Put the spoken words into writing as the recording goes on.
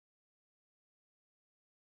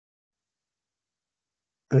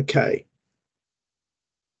Okay.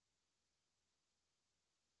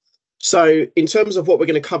 So in terms of what we're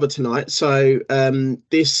going to cover tonight,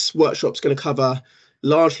 this workshop's going to cover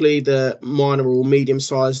largely the minor or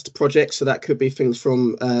medium-sized projects. So that could be things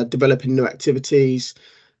from developing new activities,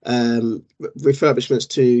 refurbishments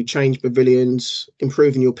to change pavilions,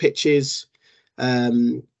 improving your pitches,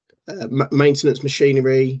 maintenance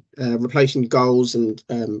machinery, replacing goals, and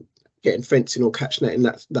getting fencing or catch netting,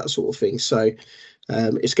 that sort of thing. So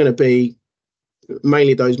it's going to be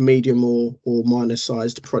mainly those medium or minor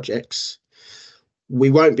sized projects. We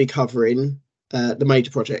won't be covering the major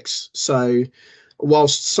projects. So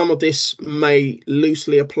whilst some of this may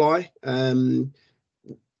loosely apply, the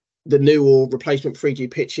new or replacement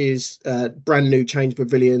 3G pitches, brand new change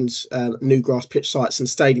pavilions, new grass pitch sites and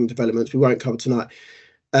stadium developments, we won't cover tonight.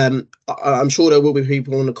 I'm sure there will be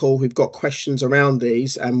people on the call who've got questions around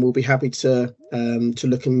these, and we'll be happy to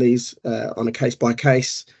look in these on a case by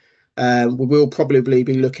case. We will probably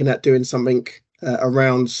be looking at doing something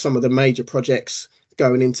around some of the major projects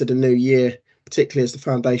going into the new year, particularly as the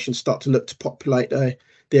foundations start to look to populate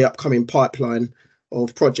the upcoming pipeline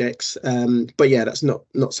of projects. But yeah, that's not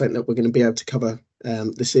something that we're going to be able to cover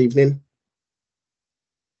this evening.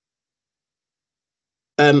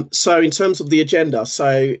 So in terms of the agenda,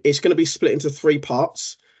 so it's going to be split into 3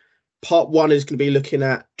 parts. Part 1 is going to be looking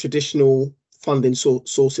at traditional funding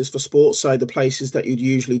sources for sports, so the places that you'd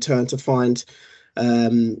usually turn to find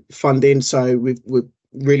funding. So we're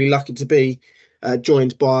really lucky to be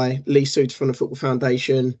joined by Lee Suter from the Football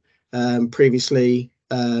Foundation, previously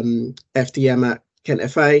FDM at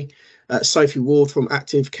Kent FA, Sophie Ward from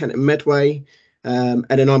Active Kent Medway, and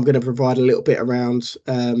then I'm going to provide a little bit around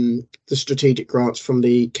the strategic grants from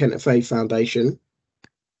the Kent FA Foundation.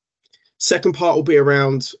 Second part will be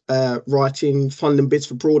around writing funding bids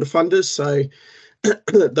for broader funders. So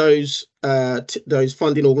those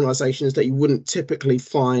funding organisations that you wouldn't typically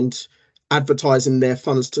find advertising their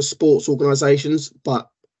funds to sports organisations,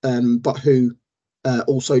 but who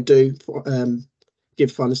also do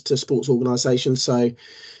give funds to sports organisations. So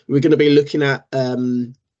we're going to be looking at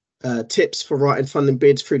tips for writing funding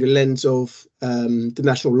bids through the lens of the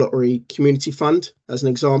National Lottery Community Fund, as an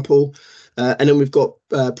example. And then we've got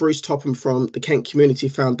Bruce Topham from the Kent Community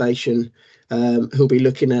Foundation, who'll be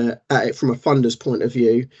looking at it from a funder's point of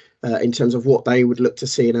view in terms of what they would look to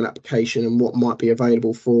see in an application and what might be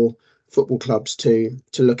available for football clubs to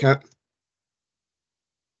look at.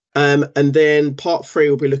 And then part 3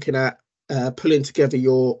 will be looking at pulling together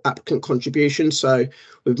your applicant contribution. So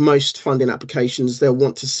with most funding applications, they'll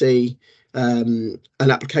want to see an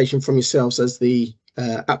application from yourselves as the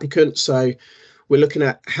applicant. So we're looking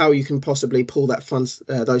at how you can possibly pull those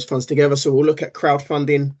funds together. So we'll look at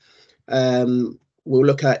crowdfunding. We'll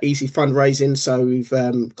look at Easyfundraising. So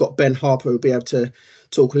we've got Ben Harper who'll be able to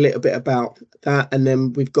talk a little bit about that. And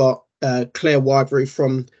then we've got Claire Wybury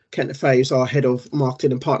from Kent FA, who's our head of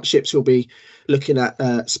marketing and partnerships, who'll be looking at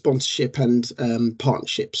sponsorship and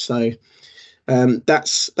partnerships. So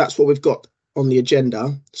that's what we've got on the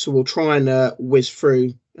agenda. So we'll try and whiz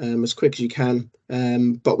through as quick as you can,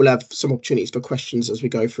 but we'll have some opportunities for questions as we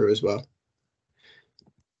go through as well.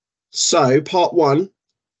 So part 1,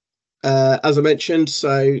 as I mentioned,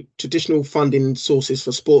 so traditional funding sources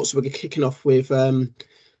for sports. We're kicking off with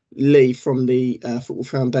Lee from the Football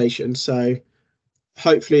Foundation. So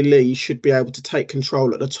hopefully Lee should be able to take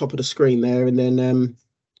control at the top of the screen there, and then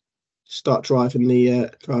start driving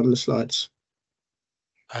the slides.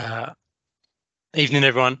 Evening,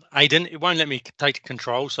 everyone. Aidan, it won't let me take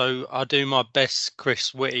control, so I'll do my best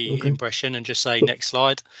Chris Whitty impression and just say next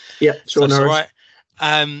slide. Yeah, sure. That's all right.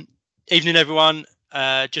 Evening, everyone.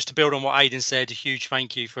 Just to build on what Aidan said, a huge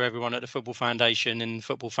thank you for everyone at the Football Foundation and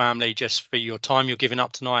Football Family just for your time you're giving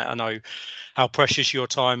up tonight. I know how precious your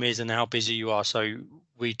time is and how busy you are, so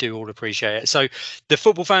we do all appreciate it. So the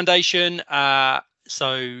Football Foundation,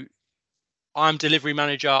 so I'm delivery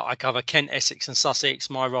manager. I cover Kent, Essex and Sussex.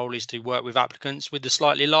 My role is to work with applicants with the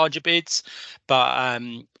slightly larger bids, but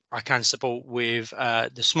I can support with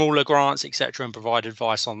the smaller grants, etc., and provide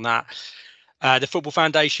advice on that. The Football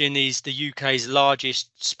Foundation is the UK's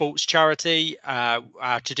largest sports charity.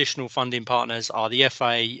 Our traditional funding partners are the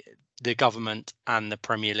FA, the government and the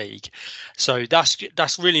Premier League. So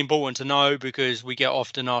that's really important to know, because we get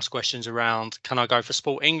often asked questions around, can I go for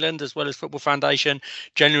Sport England as well as Football Foundation?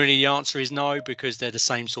 Generally, the answer is no, because they're the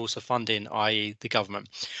same source of funding, i.e. the government.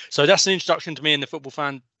 So that's an introduction to me and the Football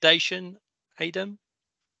Foundation. Aidan?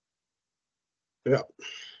 Yeah.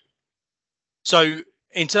 So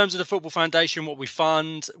in terms of the Football Foundation, what we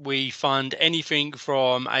fund anything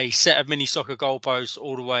from a set of mini soccer goalposts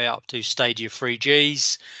all the way up to Stadia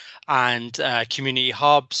 3Gs. and community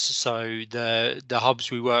hubs. So the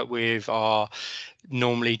hubs we work with are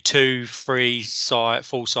normally 2, 3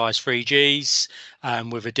 full-size 3Gs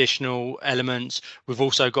with additional elements. We've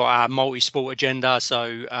also got our multi-sport agenda.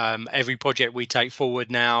 So every project we take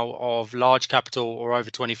forward now of large capital or over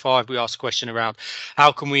 25, we ask a question around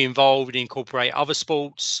how can we involve and incorporate other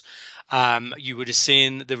sports. You would have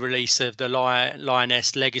seen the release of the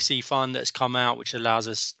Lioness Legacy Fund that's come out, which allows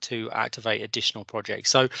us to activate additional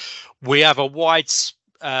projects. So we have a wide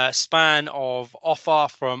span of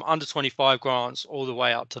offer from under 25 grants all the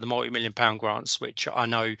way up to the multi-million-pound grants, which I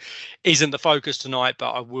know isn't the focus tonight,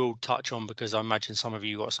 but I will touch on because I imagine some of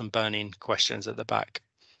you got some burning questions at the back.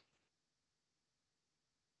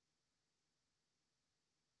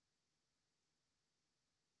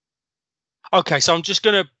 Okay, so I'm just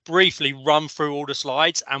going to briefly run through all the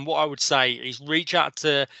slides, and what I would say is reach out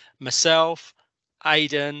to myself,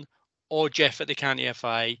 Aidan, or Jeff at the County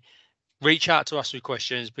FA. Reach out to us with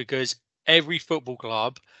questions, because every football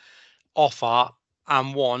club offer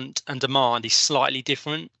and want and demand is slightly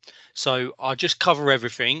different. So I'll just cover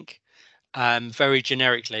everything very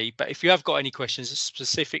generically, but if you have got any questions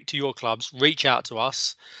specific to your clubs, reach out to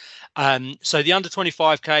us. So the under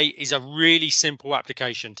 25k is a really simple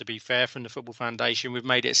application, to be fair, from the Football Foundation. We've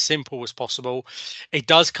made it as simple as possible. It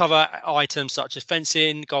does cover items such as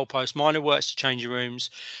fencing, goalposts, minor works to changing rooms,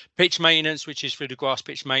 pitch maintenance, which is through the grass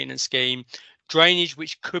pitch maintenance scheme, drainage,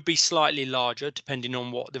 which could be slightly larger depending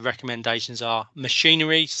on what the recommendations are,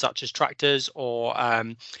 machinery such as tractors or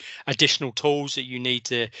additional tools that you need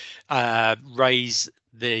to raise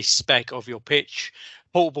the spec of your pitch,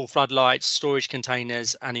 portable floodlights, storage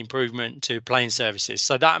containers, and improvement to playing services.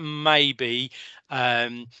 So that may be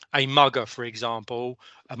a mugger, for example,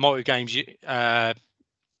 a multi-games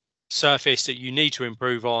surface that you need to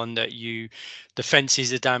improve on, that the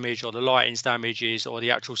fences are damaged or the lighting's damages or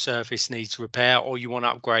the actual surface needs repair, or you want to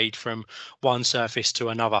upgrade from one surface to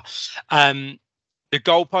another. The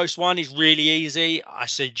goalpost one is really easy. I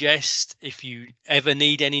suggest if you ever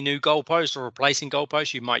need any new goalposts or replacing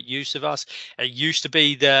goalposts, you might use of us. It used to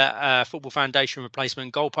be the Football Foundation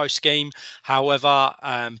replacement goalpost scheme. However,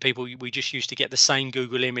 we just used to get the same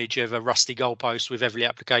Google image of a rusty goalpost with every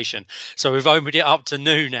application. So we've opened it up to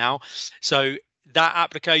new now. So that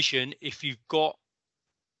application, if you've got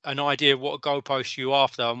an idea of what goalposts you're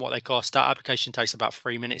after and what they cost, that application takes about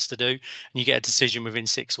 3 minutes to do, and you get a decision within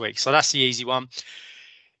 6 weeks. So that's the easy one.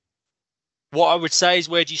 What I would say is,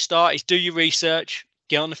 where do you start? Is do your research,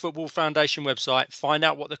 get on the Football Foundation website, find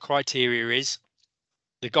out what the criteria is.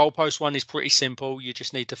 The goalpost one is pretty simple. You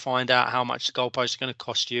just need to find out how much the goalposts are going to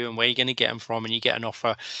cost you and where you're going to get them from, and you get an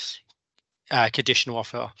offer, conditional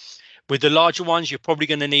offer. With the larger ones, you're probably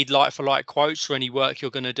going to need like-for-like quotes for any work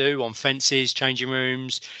you're going to do on fences, changing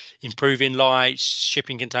rooms, improving lights,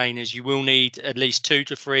 shipping containers. You will need at least 2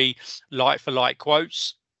 to 3 like-for-like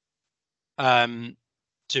quotes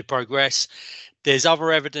to progress. There's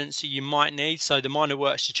other evidence that you might need. So the minor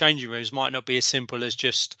works to changing rooms might not be as simple as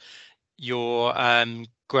just your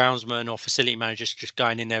groundsman or facility manager just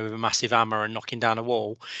going in there with a massive hammer and knocking down a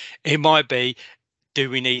wall. It might be, do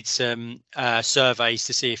we need some surveys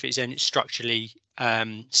to see if it's structurally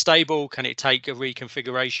stable? Can it take a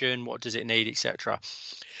reconfiguration? What does it need, etc.?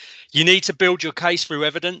 You need to build your case through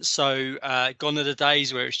evidence. So gone are the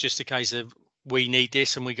days where it's just a case of, we need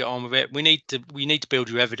this and we get on with it. We need to build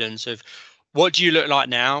your evidence of, what do you look like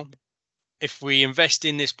now? If we invest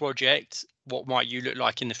in this project, what might you look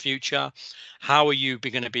like in the future? How are you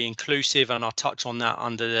going to be inclusive? And I'll touch on that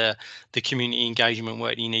under the community engagement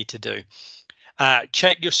work you need to do.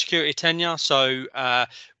 Check your security tenure. So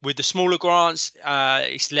with the smaller grants,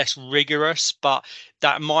 it's less rigorous, but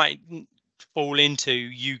that might fall into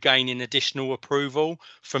you gaining additional approval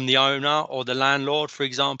from the owner or the landlord, for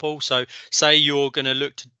example. So say you're going to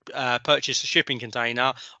look to purchase a shipping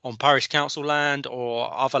container on parish council land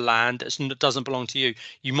or other land that doesn't belong to you.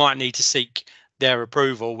 You might need to seek their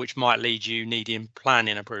approval, which might lead you needing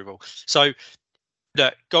planning approval. So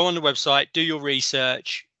look, go on the website, do your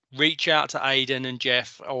research, reach out to Aidan and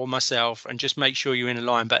Jeff or myself, and just make sure you're in a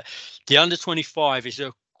line. But the under 25 is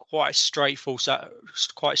a quite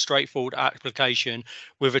straightforward application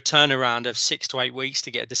with a turnaround of 6 to 8 weeks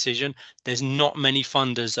to get a decision. There's not many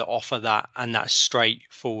funders that offer that, and that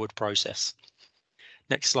straightforward process.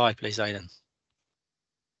 Next slide, please, Aidan.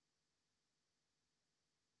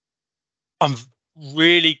 I'm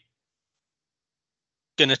really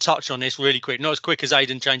going to touch on this really quick, not as quick as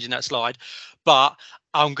Aidan changing that slide, but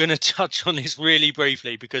I'm going to touch on this really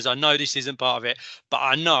briefly because I know this isn't part of it, but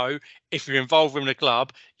I know if you're involved in the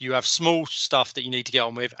club, you have small stuff that you need to get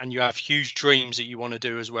on with and you have huge dreams that you want to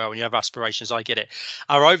do as well, and you have aspirations. I get it.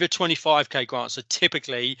 Our over 25k grants are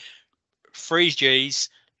typically 3Gs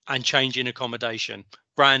and changing accommodation,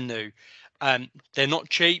 brand new. They're not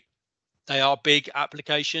cheap. They are big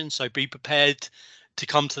applications, so be prepared to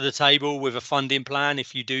come to the table with a funding plan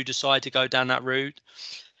if you do decide to go down that route.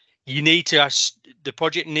 You need to the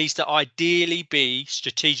project needs to ideally be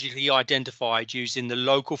strategically identified using the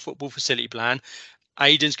local football facility plan.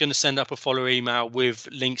 Aidan's going to send up a follow email with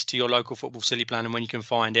links to your local football facility plan and when you can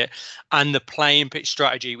find it, and the play and pitch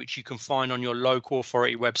strategy, which you can find on your local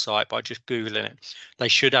authority website by just Googling it. They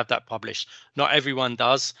should have that published. Not everyone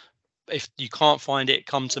does. If you can't find it,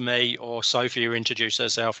 come to me or Sophie, or introduce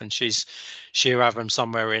herself, and she'll have them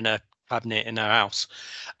somewhere in a cabinet in her house.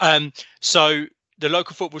 So the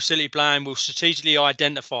local football facility plan will strategically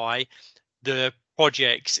identify the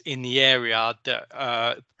projects in the area that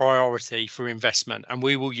are priority for investment, and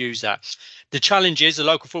we will use that. The challenge is the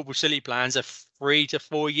local football facility plans are 3 to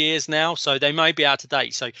 4 years now, so they may be out of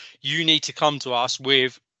date. So you need to come to us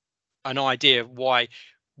with an idea of why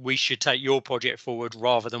we should take your project forward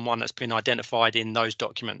rather than one that's been identified in those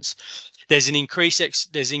documents. There's increased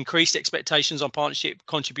expectations on partnership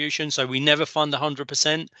contribution, so we never fund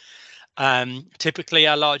 100%. Typically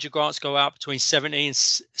our larger grants go out between 70 and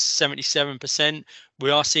 77%. We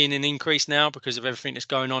are seeing an increase now because of everything that's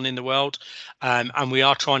going on in the world, and we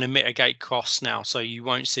are trying to mitigate costs now, so you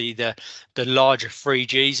won't see the larger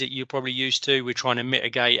 3Gs that you're probably used to. We're trying to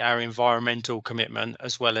mitigate our environmental commitment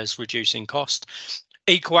as well as reducing cost.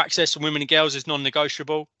 Equal access to women and girls is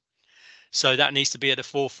non-negotiable. So that needs to be at the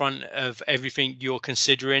forefront of everything you're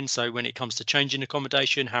considering. So when it comes to changing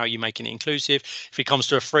accommodation, how are you making it inclusive? If it comes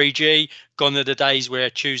to a 3G, gone are the days where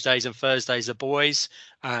Tuesdays and Thursdays are boys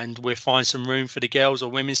and we'll find some room for the girls or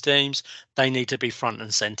women's teams. They need to be front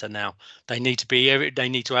and center now. They need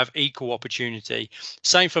to have equal opportunity.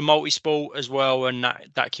 Same for multi-sport as well, and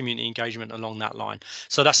that community engagement along that line.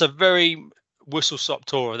 So that's a very whistle-stop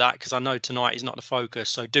tour of that, because I know tonight is not the focus.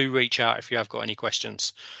 So do reach out if you have got any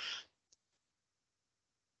questions.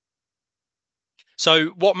 So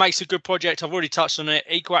what makes a good project? I've already touched on it.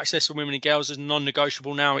 Equal access for women and girls is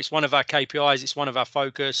non-negotiable now. It's one of our KPIs. It's one of our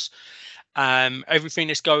focus. Everything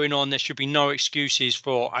that's going on, there should be no excuses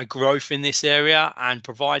for a growth in this area and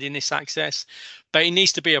providing this access. But it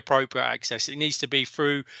needs to be appropriate access. It needs to be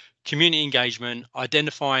through community engagement,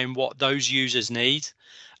 identifying what those users need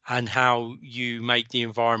and how you make the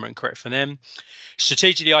environment correct for them.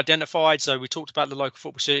 Strategically identified, so we talked about the local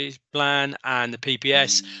football facilities plan and the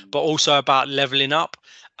PPS, but also about levelling up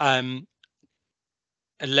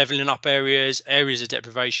areas of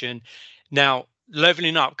deprivation. Now,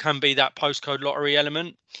 levelling up can be that postcode lottery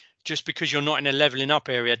element. Just because you're not in a levelling up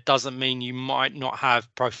area doesn't mean you might not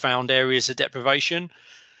have profound areas of deprivation.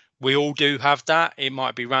 We all do have that. It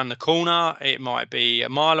might be around the corner, it might be a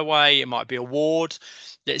mile away, it might be a ward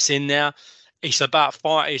that's in there. It's about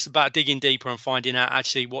digging deeper and finding out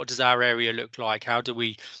actually what does our area look like. How do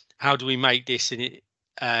we make this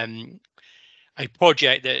a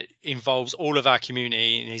project that involves all of our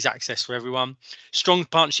community and is access for everyone. Strong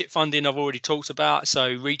partnership funding I've already talked about.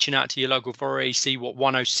 So reaching out to your local authority, see what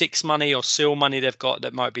 106 money or SEAL money they've got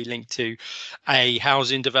that might be linked to a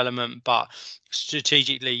housing development, but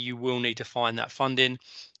strategically you will need to find that funding.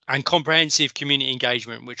 And comprehensive community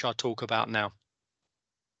engagement, which I'll talk about now.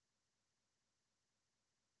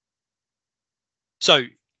 So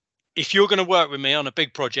if you're going to work with me on a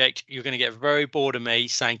big project, you're going to get very bored of me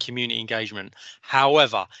saying community engagement.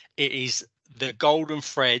 However, it is the golden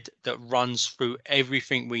thread that runs through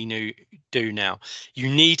everything we do now. You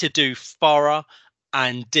need to do thorough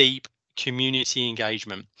and deep community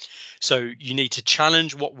engagement. So you need to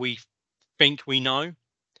challenge what we think we know,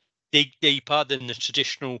 dig deeper than the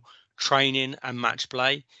traditional training and match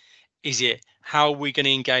play. Is it how are we going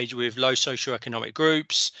to engage with low socioeconomic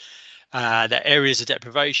groups? The areas of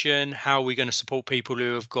deprivation, how are we going to support people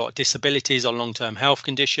who have got disabilities or long-term health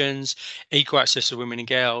conditions, equal access to women and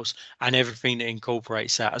girls, and everything that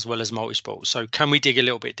incorporates that, as well as multi-sport. So can we dig a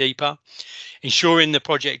little bit deeper? Ensuring the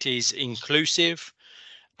project is inclusive,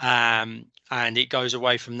 and it goes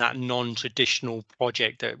away from that non-traditional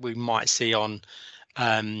project that we might see on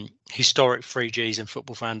historic 3Gs and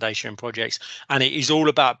Football Foundation projects. And it is all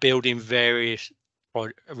about building various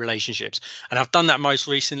relationships, and I've done that most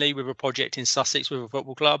recently with a project in Sussex with a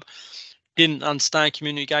football club. Didn't understand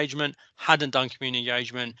community engagement, hadn't done community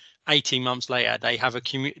engagement. 18 months later, they have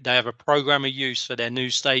a program of use for their new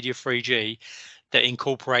Stadia 3G that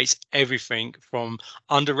incorporates everything from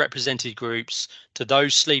underrepresented groups to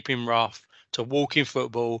those sleeping rough, to walking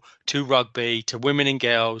football, to rugby, to women and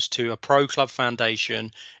girls, to a pro club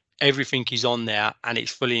foundation. Everything is on there, and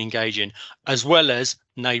it's fully engaging, as well as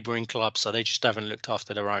neighbouring clubs, so they just haven't looked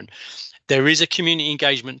after their own. There is a community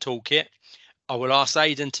engagement toolkit. I will ask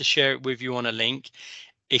Aidan to share it with you on a link.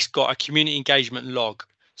 It's got a community engagement log.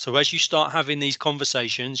 So as you start having these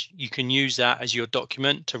conversations, you can use that as your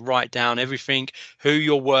document to write down everything, who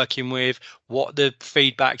you're working with, what the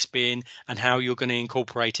feedback's been, and how you're going to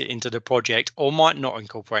incorporate it into the project, or might not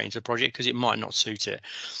incorporate it into the project because it might not suit it.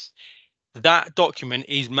 That document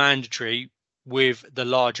is mandatory with the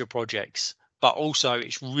larger projects, but also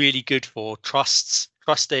it's really good for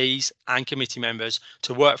trustees and committee members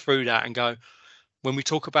to work through that and go, when we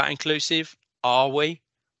talk about inclusive, are we,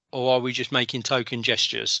 or are we just making token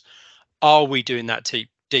gestures? Are we doing that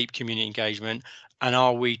deep community engagement? And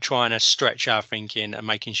are we trying to stretch our thinking and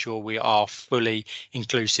making sure we are fully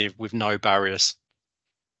inclusive with no barriers?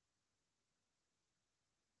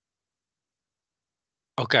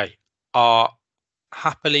 Okay,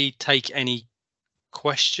 happily take any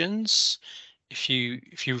questions. If you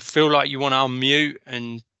feel like you want to unmute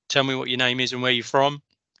and tell me what your name is and where you're from,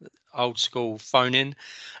 old school phone in,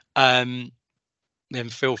 then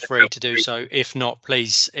feel free to do so. If not,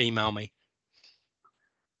 please email me.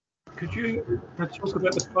 Could you talk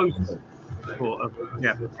about the process for the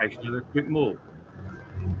application a little bit more?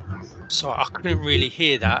 So I couldn't really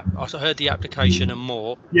hear that. I heard the application and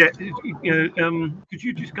more. Yeah, could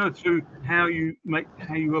you just go through how you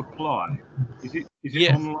apply? Is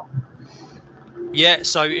it online? Yeah,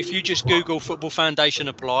 so if you just Google Football Foundation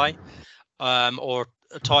apply, or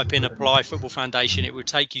type in apply Football Foundation, it will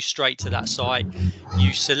take you straight to that site.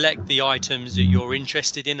 You select the items that you're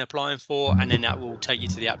interested in applying for, and then that will take you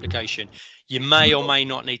to the application. You may or may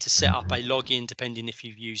not need to set up a login depending if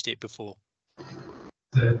you've used it before.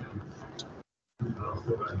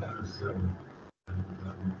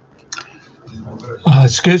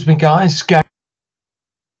 Excuse me, guys.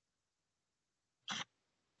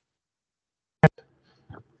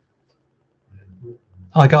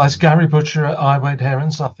 Hi, guys. Gary Butcher at Iwade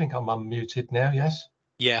Herons. I think I'm unmuted now, yes?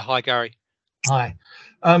 Yeah. Hi, Gary. Hi.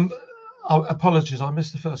 Apologies, I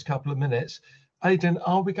missed the first couple of minutes. Aidan,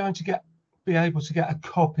 are we going to be able to get a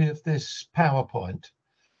copy of this PowerPoint?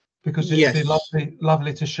 Because it'd be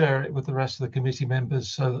lovely to share it with the rest of the committee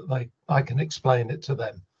members so that I can explain it to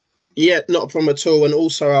them. Yeah, not a problem at all. And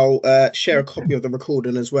also I'll share a copy of the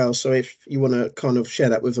recording as well. So if you want to kind of share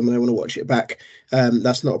that with them and they want to watch it back,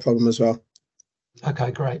 that's not a problem as well.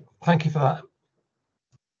 Okay, great. Thank you for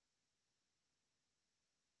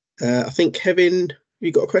that. I think, Kevin,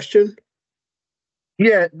 you got a question?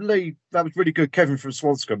 Yeah, Lee, that was really good. Kevin from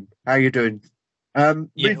Swanscombe. How are you doing?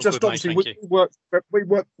 We've just good, obviously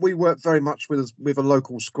we work very much with a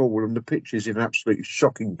local school, and the pitch is in absolutely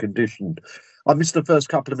shocking condition. I missed the first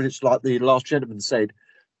couple of minutes, like the last gentleman said.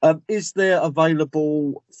 Is there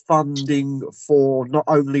available funding for not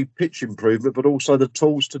only pitch improvement but also the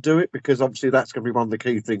tools to do it? Because obviously that's going to be one of the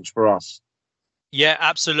key things for us. Yeah,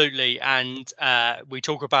 absolutely. And we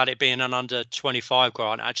talk about it being an under 25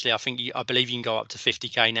 grant. Actually, I believe you can go up to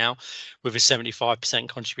 50k now with a 75%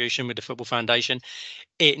 contribution with the Football Foundation.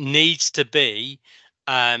 It needs to be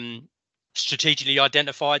strategically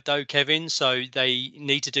identified, though, Kevin. So they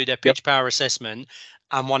need to do their pitch power assessment.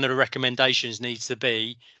 And one of the recommendations needs to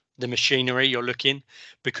be the machinery you're looking,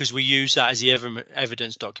 because we use that as the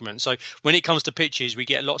evidence document. So when it comes to pitches, we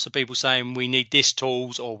get lots of people saying we need this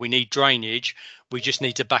tools or we need drainage. We just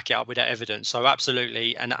need to back it up with that evidence. So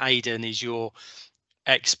absolutely. And Aidan is your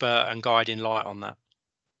expert and guiding light on that.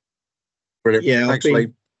 Brilliant. Yeah, Thanks,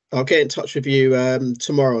 I'll get in touch with you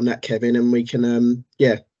tomorrow on that, Kevin, and we can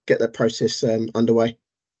get that process underway.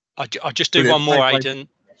 I'll just do one more, Aidan.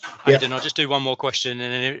 Yeah. Aidan, I'll just do one more question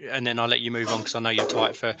and then I'll let you move on because I know you're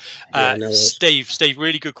tight for Steve,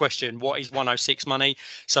 really good question. What is 106 money?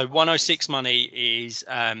 So 106 money is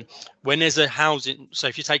when there's a housing. So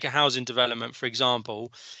if you take a housing development, for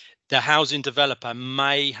example, the housing developer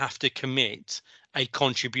may have to commit a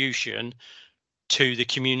contribution to the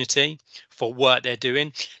community for work they're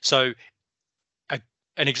doing. So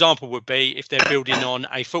an example would be if they're building on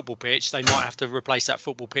a football pitch, they might have to replace that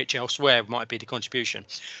football pitch elsewhere, might be the contribution.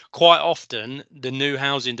 Quite often, the new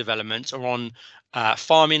housing developments are on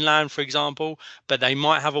farming land, for example, but they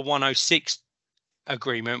might have a 106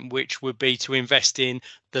 agreement, which would be to invest in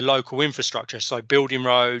the local infrastructure. So building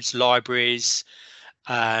roads, libraries,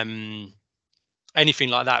 anything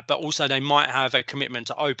like that. But also they might have a commitment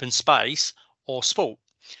to open space or sport.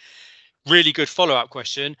 Really good follow-up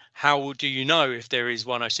question. How do you know if there is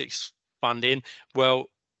 106 funding, well,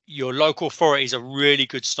 your local authority is a really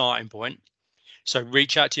good starting point. So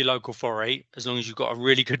reach out to your local authority. As long as you've got a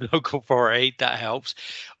really good local authority, that helps.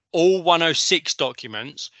 All 106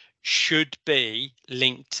 documents should be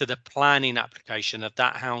linked to the planning application of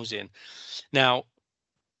that housing. Now,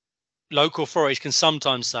 local authorities can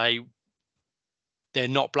sometimes say they're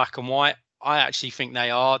not black and white. I actually think they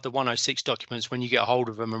are. The 106 documents, when you get a hold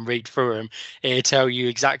of them and read through them, it'll tell you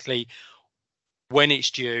exactly when it's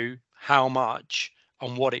due, how much,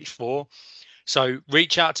 and what it's for. So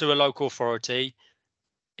reach out to a local authority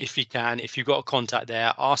if you can. If you've got a contact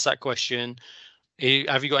there, ask that question.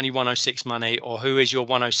 Have you got any 106 money, or who is your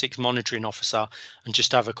 106 monitoring officer, and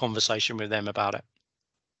just have a conversation with them about it.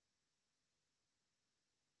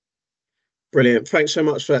 Brilliant. Thanks so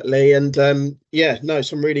much for that, Lee. And yeah, no,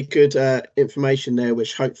 some really good information there,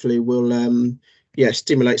 which hopefully will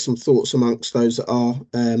stimulate some thoughts amongst those that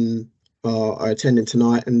are attending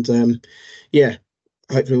tonight. And yeah,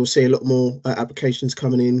 hopefully we'll see a lot more applications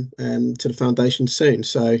coming in to the foundation soon.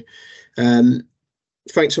 So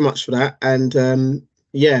thanks so much for that. And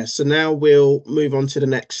yeah, so now we'll move on to the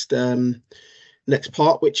next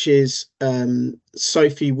part, which is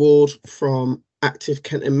Sophie Ward from Active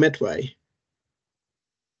Kent Medway.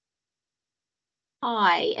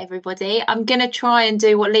 Hi, everybody. I'm going to try and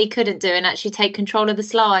do what Lee couldn't do and actually take control of the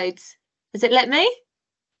slides. Does it let me?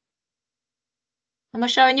 Am I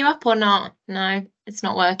showing you up or not? No, it's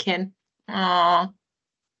not working. Oh.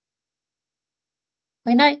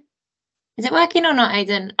 Wait, no. Is it working or not,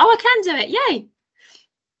 Aidan? Oh, I can do it. Yay.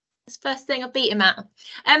 That's the first thing I beat him at.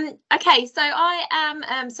 Okay, so I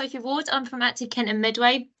am Sophie Ward. I'm from Active Kent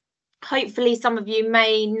Medway. Hopefully some of you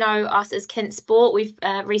may know us as Kent Sport. We've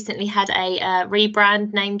recently had a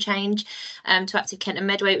rebrand, name change to Active Kent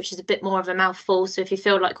Medway, which is a bit more of a mouthful. So if you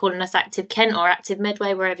feel like calling us Active Kent or Active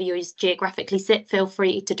Medway, wherever you geographically sit, feel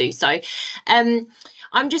free to do so.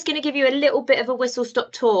 I'm just going to give you a little bit of a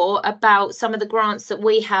whistle-stop tour about some of the grants that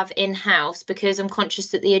we have in-house, because I'm conscious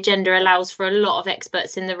that the agenda allows for a lot of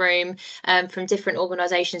experts in the room from different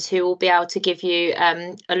organisations who will be able to give you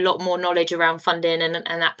a lot more knowledge around funding and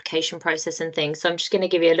application process and things. So I'm just going to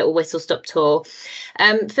give you a little whistle-stop tour.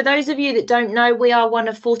 For those of you that don't know, we are one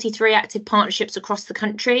of 43 active partnerships across the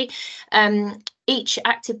country. Each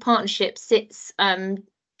active partnership sits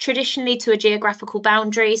traditionally to a geographical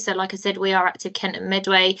boundary. So like I said, we are Active Kent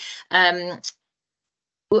Medway.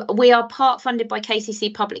 We are part funded by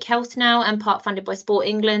KCC Public Health now and part funded by Sport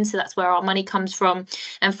England. So that's where our money comes from.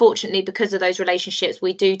 And fortunately, because of those relationships,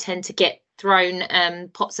 we do tend to get thrown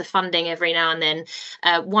pots of funding every now and then,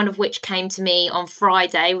 one of which came to me on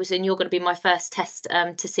Friday, and you're going to be my first test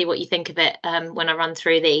to see what you think of it when I run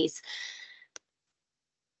through these.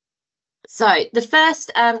 So the first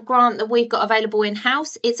grant that we've got available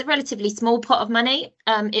in-house, it's a relatively small pot of money.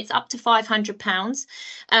 It's up to £500.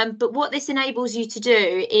 But what this enables you to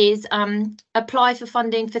do is apply for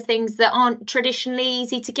funding for things that aren't traditionally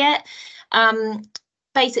easy to get.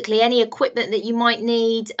 Basically, any equipment that you might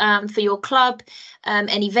need for your club,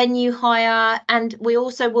 any venue hire, and we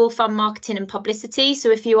also will fund marketing and publicity.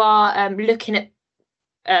 So if you are looking at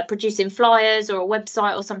producing flyers or a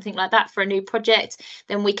website or something like that for a new project,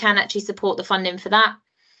 then we can actually support the funding for that.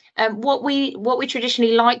 What we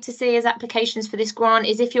traditionally like to see as applications for this grant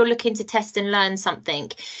is if you're looking to test and learn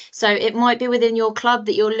something. So it might be within your club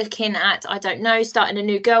that you're looking at, I don't know, starting a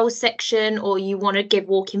new girls section, or you want to give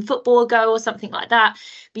walking football a go or something like that,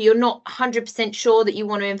 but you're not 100% sure that you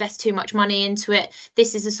want to invest too much money into it.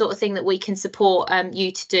 This is the sort of thing that we can support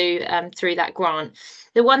you to do through that grant.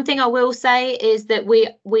 The one thing I will say is that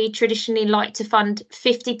we traditionally like to fund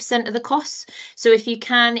 50% of the costs. So if you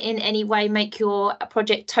can in any way make your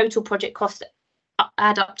total project cost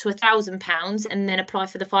add up to £1,000 and then apply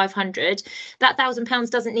for the 500, that £1,000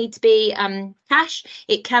 doesn't need to be cash.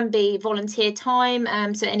 It can be volunteer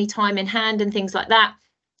time, so any time in hand and things like that,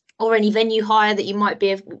 or any venue hire that you might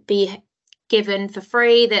be given for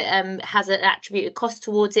free that has an attributed cost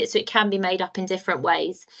towards it. So it can be made up in different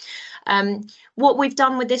ways. What we've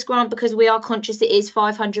done with this grant, because we are conscious it is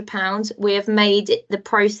 £500, we have made the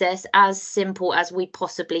process as simple as we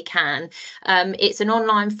possibly can. It's an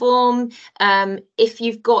online form. If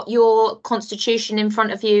you've got your constitution in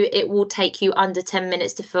front of you, it will take you under 10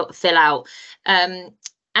 minutes to fill out.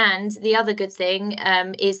 And the other good thing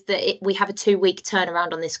is that we have a 2-week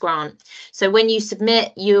turnaround on this grant. So when you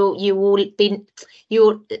submit, you will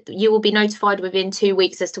be notified within 2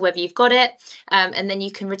 weeks as to whether you've got it, and then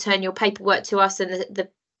you can return your paperwork to us. And the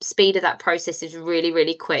speed of that process is really,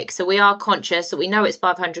 really quick. So we are conscious that we know it's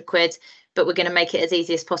 £500, but we're going to make it as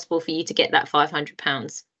easy as possible for you to get that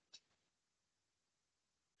 £500.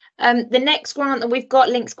 The next grant that we've got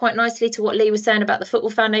links quite nicely to what Lee was saying about the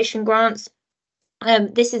Football Foundation grants.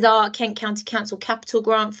 This is our Kent County Council Capital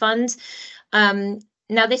Grant Fund.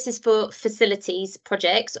 Now, this is for facilities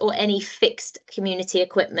projects or any fixed community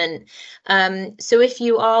equipment. So if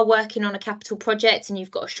you are working on a capital project and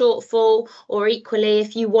you've got a shortfall, or equally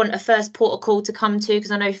if you want a first port of call to come to,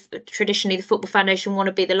 because I know traditionally the Football Foundation want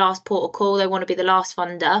to be the last port of call, they want to be the last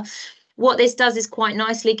funder. What this does is quite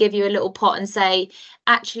nicely give you a little pot and say,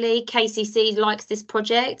 actually, KCC likes this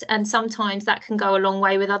project, and sometimes that can go a long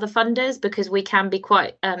way with other funders, because we can be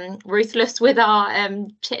quite ruthless with our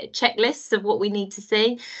checklists of what we need to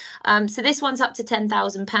see. So this one's up to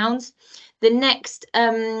 £10,000. The next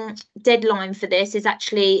deadline for this is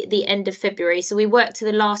actually the end of February. So we work to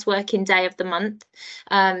the last working day of the month.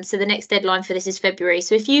 So the next deadline for this is February.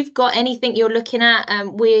 So if you've got anything you're looking at,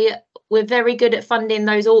 we're very good at funding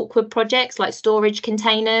those awkward projects like storage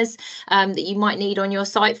containers that you might need on your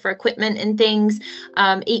site for equipment and things.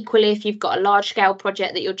 Equally, if you've got a large scale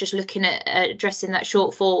project that you're just looking at addressing that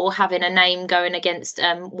shortfall or having a name going against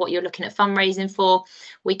what you're looking at fundraising for,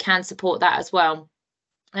 we can support that as well.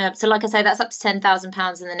 So like I say, that's up to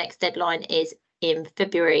 £10,000 and the next deadline is in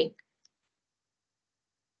February.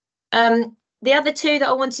 The other two that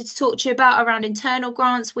I wanted to talk to you about around internal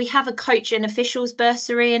grants, we have a coach and officials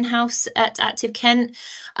bursary in-house at Active Kent.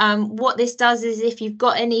 What this does is if you've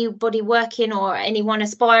got anybody working or anyone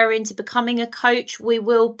aspiring to becoming a coach, we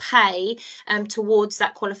will pay towards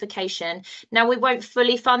that qualification. Now, we won't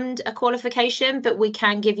fully fund a qualification, but we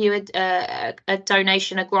can give you a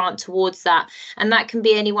donation, a grant towards that. And that can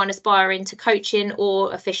be anyone aspiring to coaching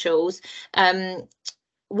or officials.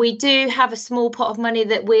 We do have a small pot of money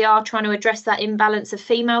that we are trying to address that imbalance of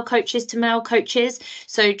female coaches to male coaches.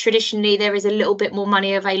 So traditionally, there is a little bit more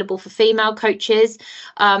money available for female coaches.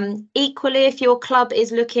 Equally, if your club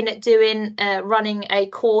is looking at doing running a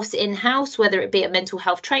course in-house, whether it be a mental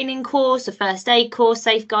health training course, a first aid course,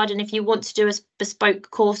 safeguarding, if you want to do a bespoke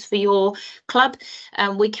course for your club,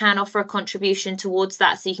 we can offer a contribution towards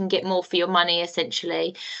that so you can get more for your money,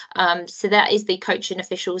 essentially. So that is the coach and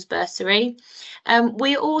officials bursary.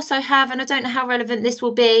 We also have, and I don't know how relevant this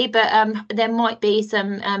will be, but there might be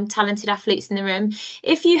some talented athletes in the room.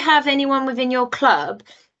 If you have anyone within your club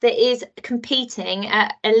that is competing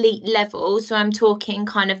at elite level, so I'm talking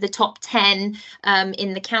kind of the top 10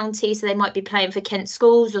 in the county, so they might be playing for Kent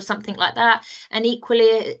schools or something like that, and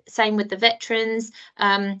equally same with the veterans.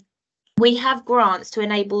 We have grants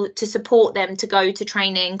to support them to go to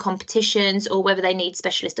training competitions, or whether they need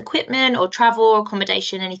specialist equipment or travel or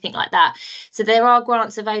accommodation, anything like that. So there are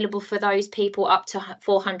grants available for those people up to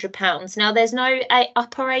 £400. Now, there's no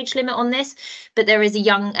upper age limit on this, but there is a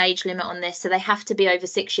young age limit on this. So they have to be over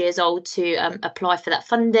 6 years old to apply for that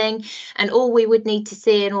funding. And all we would need to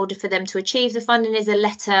see in order for them to achieve the funding is a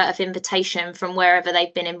letter of invitation from wherever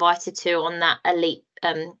they've been invited to on that elite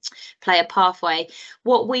player pathway.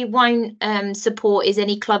 What we won't support is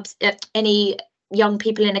any clubs, any young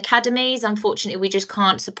people in academies. Unfortunately, we just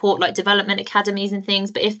can't support like development academies and things,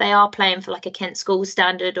 but if they are playing for like a Kent Schools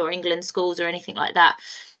standard or England Schools or anything like that,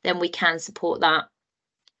 then we can support that.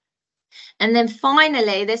 And then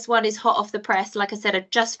finally, this one is hot off the press. Like I said, I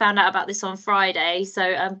just found out about this on Friday.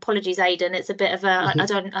 So apologies, Aidan. It's a bit of a,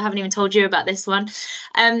 I haven't even told you about this one.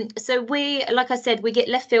 So we, like I said, we get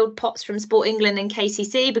left field pots from Sport England and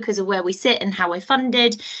KCC because of where we sit and how we're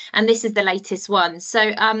funded. And this is the latest one.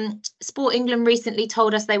 So Sport England recently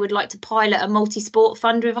told us they would like to pilot a multi-sport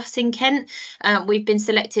fund with us in Kent. We've been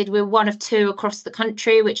selected. We're one of 2 across the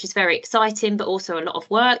country, which is very exciting, but also a lot of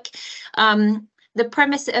work. The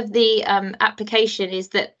premise of the application is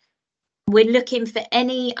that we're looking for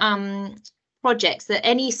any projects, that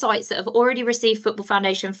any sites that have already received Football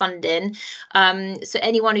Foundation funding, so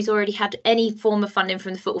anyone who's already had any form of funding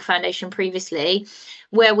from the Football Foundation previously,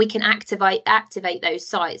 where we can activate those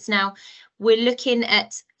sites. Now, we're looking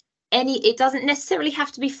at it doesn't necessarily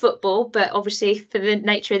have to be football, but obviously for the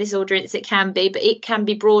nature of this audience it can be, but it can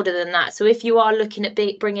be broader than that. So if you are looking at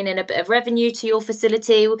bringing in a bit of revenue to your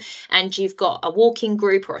facility and you've got a walking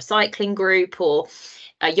group or a cycling group or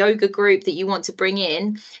a yoga group that you want to bring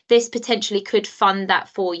in, this potentially could fund that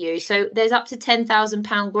for you. So there's up to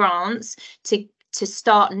 £10,000 grants to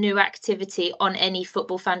start new activity on any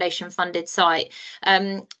Football Foundation funded site.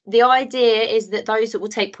 The idea is that those that will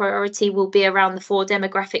take priority will be around the 4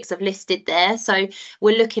 demographics I've listed there. So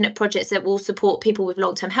we're looking at projects that will support people with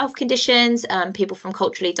long-term health conditions, people from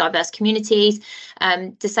culturally diverse communities,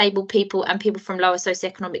 disabled people and people from lower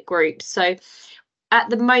socioeconomic groups. So at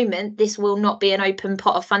the moment, this will not be an open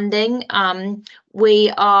pot of funding.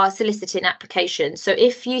 We are soliciting applications. So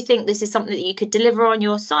if you think this is something that you could deliver on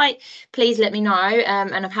your site, please let me know.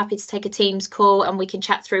 And I'm happy to take a Teams call and we can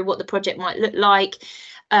chat through what the project might look like.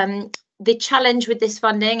 The challenge with this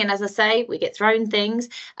funding, and as I say, we get thrown things,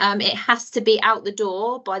 it has to be out the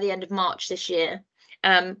door by the end of March this year.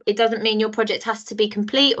 It doesn't mean your project has to be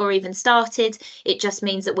complete or even started. It just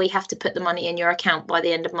means that we have to put the money in your account by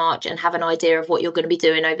the end of March and have an idea of what you're going to be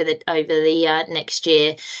doing over the next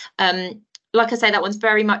year. Like I say, that one's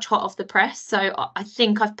very much hot off the press. So I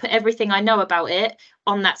think I've put everything I know about it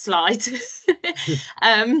on that slide.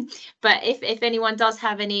 But if anyone does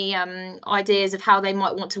have any ideas of how they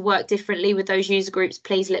might want to work differently with those user groups,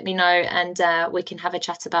 please let me know and we can have a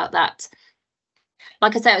chat about that.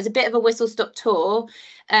 Like I say, it was a bit of a whistle-stop tour.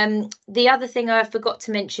 The other thing I forgot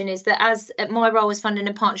to mention is that as my role as funding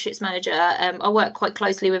and partnerships manager, I work quite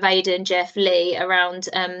closely with Aidan, Jeff, Lee around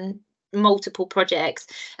multiple projects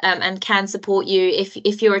and can support you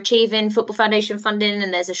if you're achieving Football Foundation funding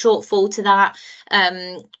and there's a shortfall to that,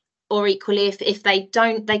 or equally if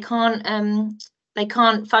they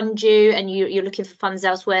can't fund you and you're looking for funds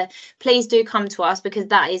elsewhere, please do come to us, because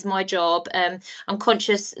that is my job. I'm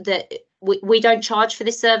conscious that we don't charge for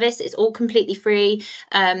this service. It's all completely free,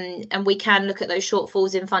 and we can look at those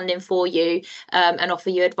shortfalls in funding for you and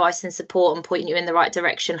offer you advice and support and point you in the right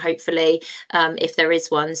direction, hopefully, if there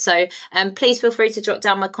is one. So please feel free to jot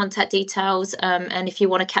down my contact details, and if you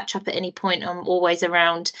want to catch up at any point, I'm always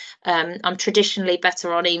around. I'm traditionally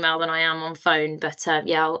better on email than I am on phone, but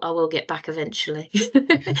yeah, I will get back eventually.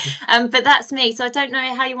 But that's me. So I don't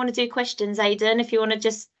know how you want to do questions, Aidan, if you want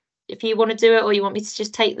to do it, or you want me to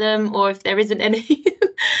just take them, or if there isn't any.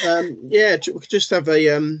 Yeah, we could just have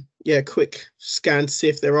a quick scan to see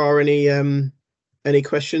if there are any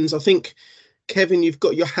questions. I think, Kevin, you've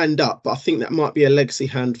got your hand up, but I think that might be a legacy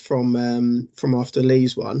hand from after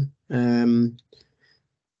Lee's one.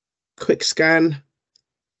 Quick scan.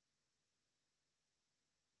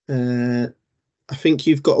 I think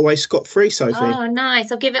you've got away scot-free, Sophie. Oh,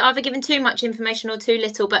 nice. I've either given too much information or too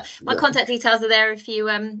little, but my contact details are there if you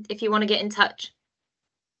want to get in touch.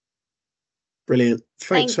 Brilliant.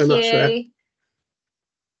 Thanks so much for that.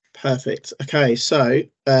 Perfect. Okay, so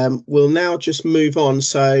we'll now just move on.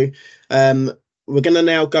 So we're going to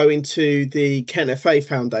now go into the Kent FA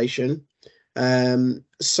Foundation.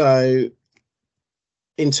 So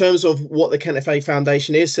in terms of what the Kent FA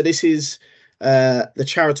Foundation is, so this is the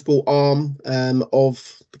charitable arm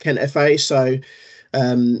of the Kent FA. So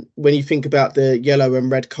when you think about the yellow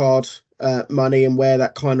and red card money and where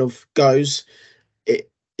that kind of goes,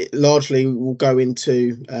 it largely will go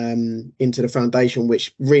into the foundation,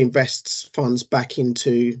 which reinvests funds back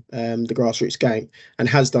into the grassroots game, and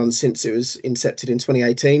has done since it was incepted in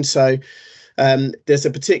 2018. So there's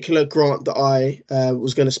a particular grant that I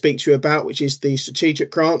was going to speak to you about, which is the strategic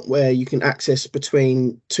grant, where you can access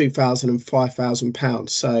between £2,000 and £5,000.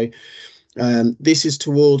 So this is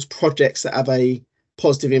towards projects that have a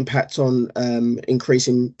positive impact on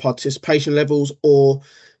increasing participation levels, or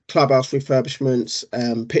clubhouse refurbishments,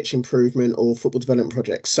 pitch improvement, or football development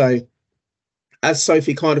projects. So as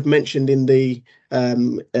Sophie kind of mentioned in the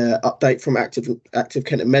update from Active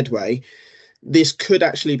Kent Medway, this could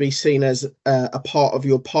actually be seen as a part of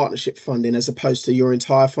your partnership funding as opposed to your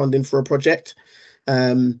entire funding for a project.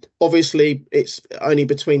 Obviously, it's only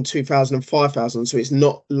between 2,000 and 5,000, so it's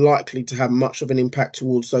not likely to have much of an impact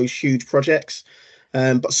towards those huge projects.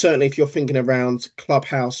 But certainly if you're thinking around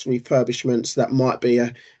clubhouse refurbishments, that might be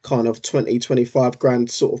a kind of 20, 25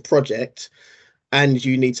 grand sort of project, and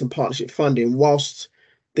you need some partnership funding, whilst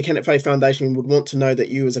the Kent FA Foundation would want to know that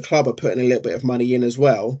you as a club are putting a little bit of money in as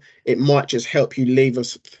well. It might just help you leave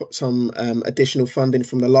us some additional funding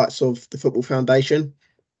from the likes of the Football Foundation.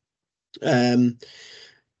 And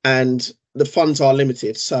the funds are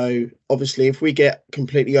limited. So obviously, if we get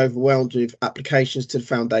completely overwhelmed with applications to the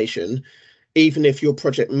foundation, even if your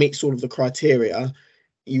project meets all of the criteria,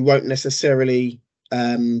 you won't necessarily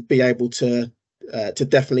be able to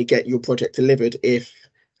definitely get your project delivered if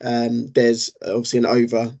there's obviously an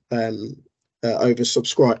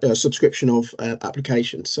subscription of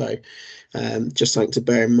applications. So just something to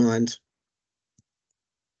bear in mind.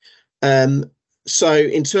 So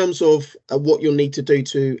in terms of what you'll need to do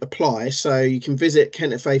to apply, so you can visit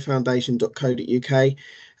kentfafoundation.co.uk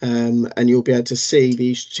and you'll be able to see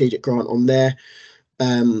the strategic grant on there.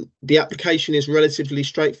 The application is relatively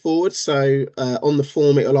straightforward. So on the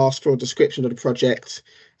form, it will ask for a description of the project,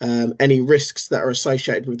 any risks that are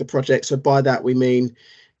associated with the project. So by that, we mean,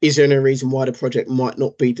 is there any reason why the project might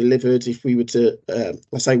not be delivered if we were to,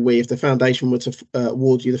 if the foundation were to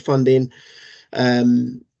award you the funding?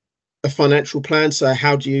 a financial plan. So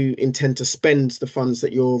how do you intend to spend the funds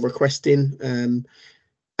that you're requesting,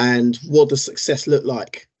 and what does success look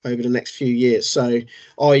like over the next few years? So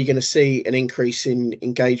are you going to see an increase in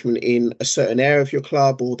engagement in a certain area of your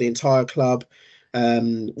club or the entire club?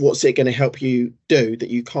 What's it going to help you do that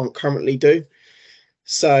you can't currently do?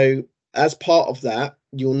 So as part of that,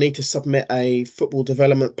 you'll need to submit a football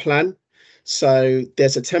development plan. So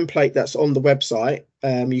there's a template that's on the website.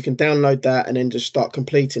 You can download that and then just start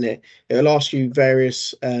completing it. It'll ask you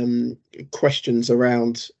various questions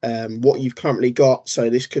around what you've currently got. So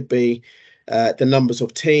this could be the numbers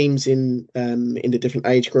of teams in the different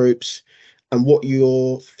age groups, and what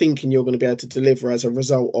you're thinking you're going to be able to deliver as a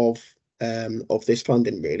result of this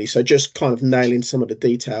funding, really. So just kind of nailing some of the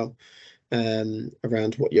detail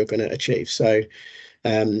around what you're going to achieve. So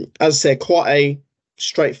as I said, quite a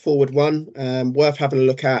straightforward one, worth having a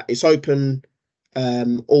look at. It's open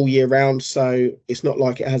all year round, so it's not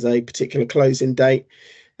like it has a particular closing date,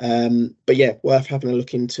 but yeah, worth having a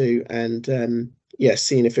look into, and yeah,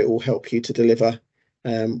 seeing if it will help you to deliver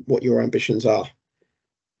what your ambitions are.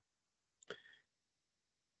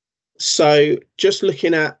 So just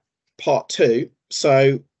looking at part 2,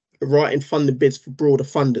 so writing funding bids for broader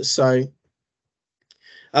funders. So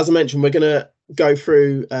as I mentioned, we're going to go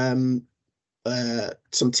through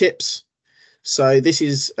some tips. So this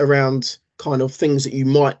is around kind of things that you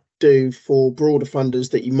might do for broader funders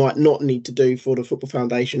that you might not need to do for the Football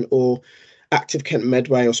Foundation or Active Kent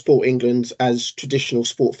Medway or Sport England as traditional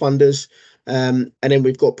sport funders. And then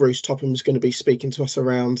we've got Bruce Topham who's going to be speaking to us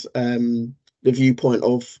around the viewpoint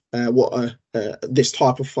of what this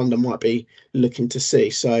type of funder might be looking to see.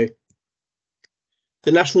 So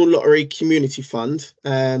the National Lottery Community Fund.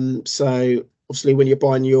 So obviously when you're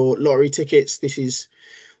buying your lottery tickets, this is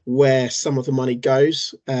where some of the money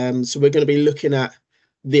goes. So we're going to be looking at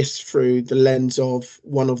this through the lens of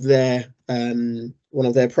one of their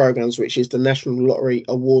programs, which is the National Lottery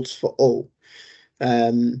Awards for All.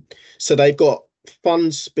 So they've got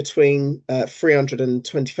funds between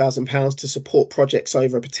 £320,000 to support projects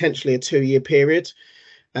over potentially a 2-year period,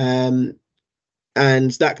 and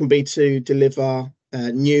that can be to deliver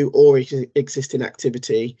new or existing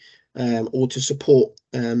activity, or to support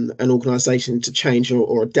an organisation to change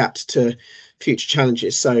or adapt to future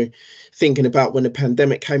challenges. So thinking about when the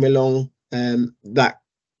pandemic came along,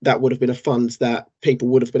 that would have been a fund that people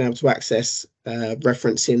would have been able to access,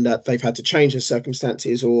 referencing that they've had to change their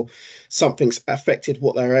circumstances or something's affected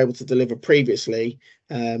what they were able to deliver previously.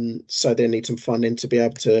 So they need some funding to be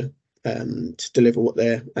able to deliver what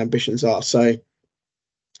their ambitions are. So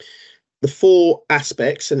the 4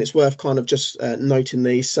 aspects, and it's worth kind of just noting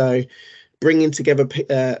these. So bringing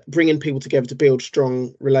people together to build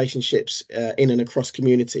strong relationships in and across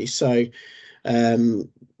communities. So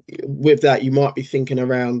with that, you might be thinking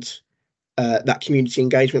around that community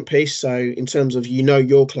engagement piece. So in terms of,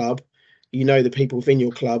 your club, the people within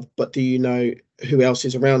your club, but do you know who else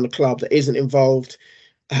is around the club that isn't involved?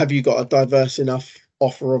 Have you got a diverse enough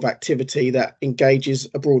offer of activity that engages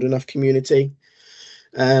a broad enough community?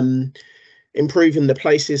 Improving the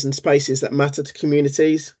places and spaces that matter to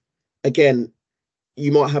communities. Again,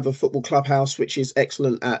 you might have a football clubhouse which is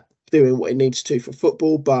excellent at doing what it needs to for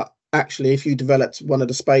football, but actually if you developed one of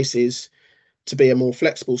the spaces to be a more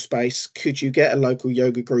flexible space, could you get a local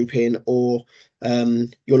yoga group in, or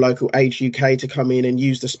your local Age UK to come in and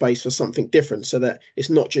use the space for something different, so that it's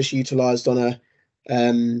not just utilised on a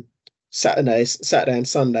Saturday and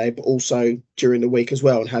Sunday, but also during the week as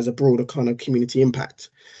well, and has a broader kind of community impact.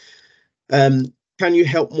 Can you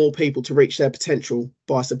help more people to reach their potential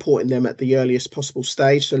by supporting them at the earliest possible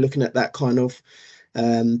stage? So looking at that kind of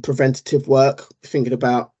preventative work, thinking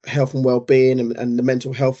about health and well-being and the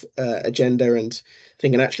mental health agenda, and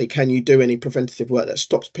thinking actually, can you do any preventative work that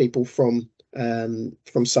stops people from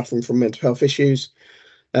suffering from mental health issues,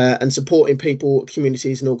 and supporting people,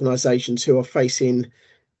 communities and organisations who are facing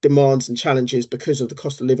demands and challenges because of the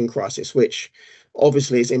cost of living crisis, which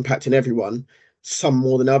obviously is impacting everyone, some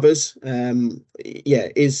more than others.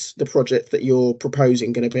 Is the project that you're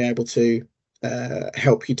proposing going to be able to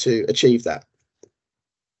help you to achieve that?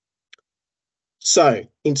 So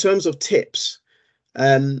in terms of tips,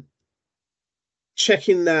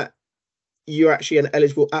 checking that you're actually an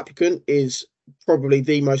eligible applicant is probably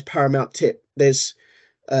the most paramount tip. There's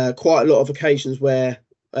quite a lot of occasions where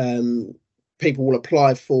people will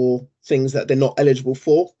apply for things that they're not eligible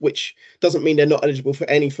for, which doesn't mean they're not eligible for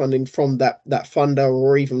any funding from that funder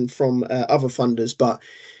or even from other funders, but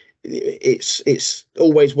it's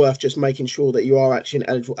always worth just making sure that you are actually an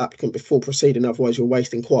eligible applicant before proceeding. Otherwise you're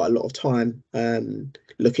wasting quite a lot of time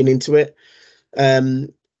looking into it.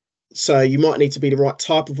 So you might need to be the right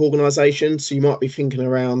type of organisation. So you might be thinking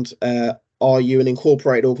around, are you an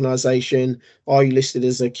incorporated organisation? Are you listed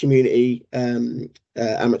as a community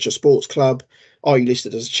amateur sports club? Are you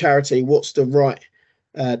listed as a charity? What's the right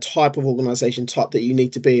type of organisation type that you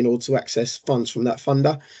need to be in order to access funds from that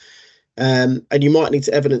funder? And you might need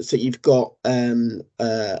to evidence that you've got an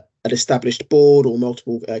established board or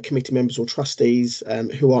multiple committee members or trustees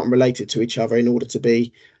who aren't related to each other in order to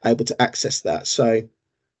be able to access that. So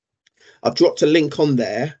I've dropped a link on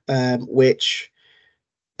there, which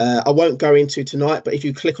I won't go into tonight, but if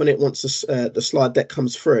you click on it once the slide deck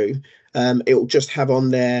comes through, it will just have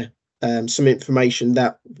on there some information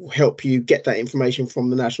that will help you get that information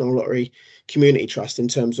from the National Lottery Community Trust in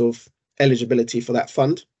terms of eligibility for that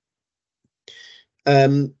fund.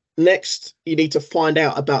 Next, you need to find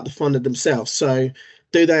out about the funder themselves. So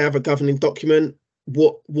do they have a governing document?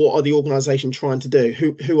 What are the organisation trying to do?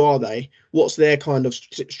 Who are they? What's their kind of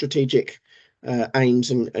strategic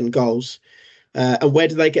aims and goals? And where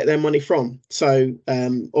do they get their money from? So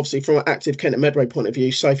obviously from an active Kent Medway point of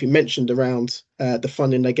view, Sophie mentioned around the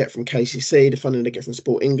funding they get from KCC, the funding they get from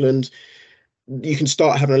Sport England. You can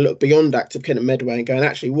start having a look beyond active Kent Medway and going,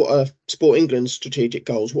 actually, what are Sport England's strategic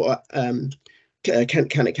goals? What are Kent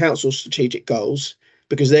County Council's strategic goals?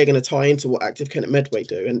 Because they're going to tie into what active Kent Medway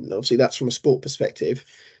do. And obviously that's from a sport perspective.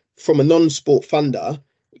 From a non-sport funder,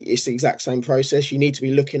 it's the exact same process. You need to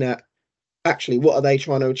be looking at, actually, what are they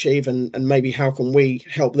trying to achieve, and maybe how can we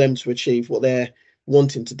help them to achieve what they're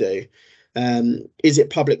wanting to do? Is it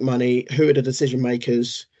public money? Who are the decision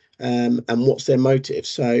makers? And what's their motive?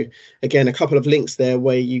 So again, a couple of links there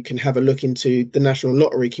where you can have a look into the National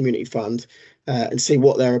Lottery Community Fund and see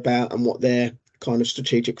what they're about and what their kind of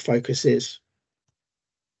strategic focus is.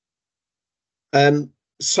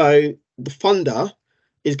 So the funder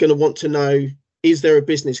is going to want to know, is there a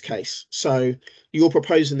business case? So you're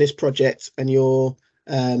proposing this project and you're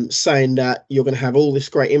saying that you're going to have all this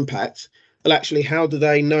great impact. Well, actually, how do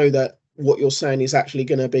they know that what you're saying is actually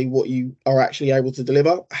going to be what you are actually able to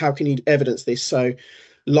deliver? How can you evidence this? So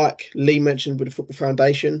like Lee mentioned with the Football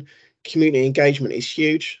Foundation, community engagement is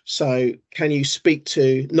huge. So can you speak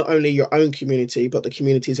to not only your own community, but the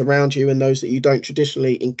communities around you and those that you don't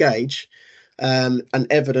traditionally engage, and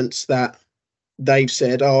evidence that they've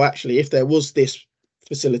said, oh, actually, if there was this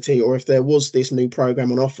facility or if there was this new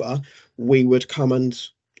program on offer, we would come and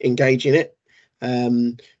engage in it.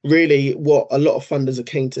 Really, what a lot of funders are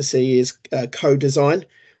keen to see is co-design,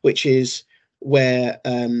 which is where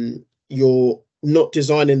you're not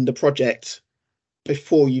designing the project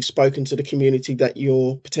before you've spoken to the community that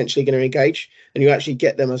you're potentially going to engage, and you actually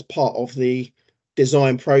get them as part of the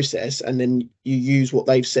design process, and then you use what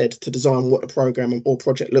they've said to design what the program or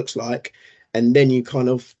project looks like, and then you kind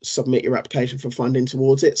of submit your application for funding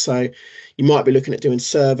towards it. So you might be looking at doing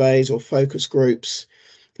surveys or focus groups,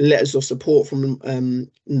 letters of support from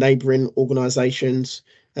neighbouring organisations,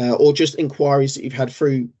 or just inquiries that you've had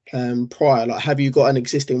through prior. Like, have you got an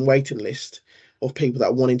existing waiting list of people that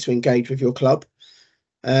are wanting to engage with your club?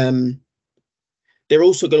 They're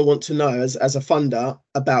also going to want to know, as a funder,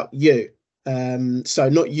 about you. So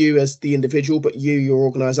not you as the individual, but you, your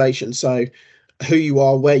organisation. So who you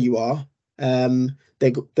are, where you are. They're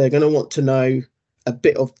going to want to know a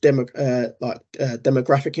bit of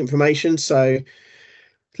demographic information. So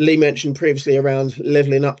Lee mentioned previously around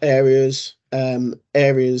levelling up areas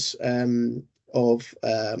of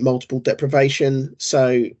multiple deprivation.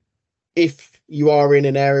 So if you are in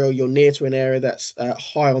an area or you're near to an area that's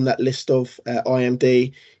high on that list of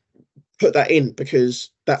IMD, put that in, because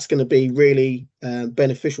that's going to be really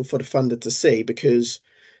beneficial for the funder to see, because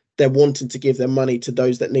they're wanting to give their money to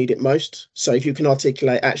those that need it most. So if you can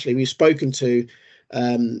articulate, actually, we've spoken to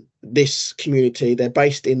this community, they're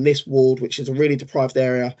based in this ward, which is a really deprived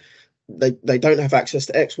area. They don't have access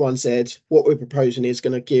to X, Y, and Z. What we're proposing is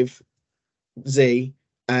going to give Z,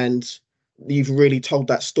 and you've really told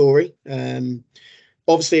that story.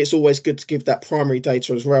 Obviously, it's always good to give that primary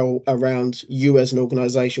data as well around you as an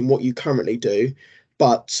organisation, what you currently do,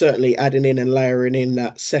 but certainly adding in and layering in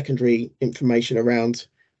that secondary information around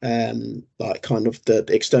like kind of the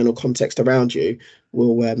external context around you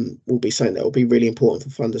will be something that will be really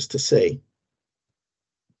important for funders to see.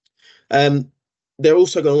 They're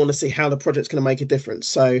also going to want to see how the project's going to make a difference.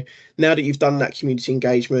 So now that you've done that community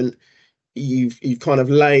engagement, you've kind of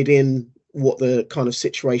laid in what the kind of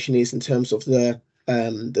situation is in terms of the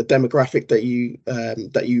demographic that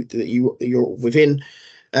you're within.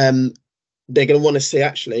 They're going to want to see,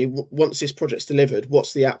 actually, once this project's delivered,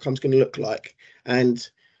 what's the outcome's going to look like. And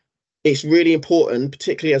it's really important,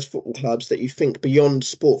 particularly as football clubs, that you think beyond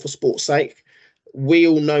sport for sport's sake. We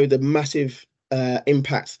all know the massive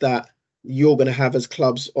impact that you're going to have as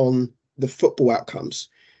clubs on the football outcomes.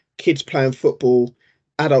 Kids playing football,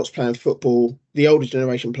 adults playing football, the older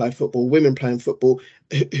generation playing football, women playing football,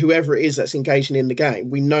 whoever it is that's engaging in the game.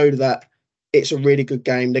 We know that it's a really good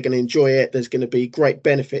game. They're going to enjoy it. There's going to be great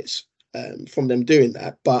benefits from them doing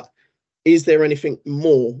that. But is there anything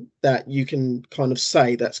more that you can kind of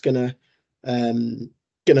say that's going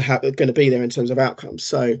to be there in terms of outcomes?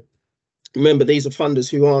 So remember, these are funders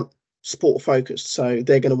who aren't sport focused, so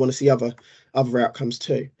they're going to want to see other outcomes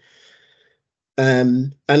too.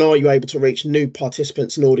 And are you able to reach new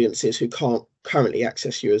participants and audiences who can't currently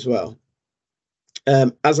access you as well?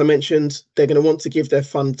 As I mentioned, they're going to want to give their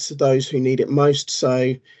funds to those who need it most.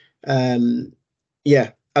 So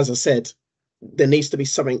yeah, as I said, there needs to be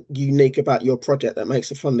something unique about your project that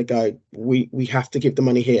makes a funder go, we have to give the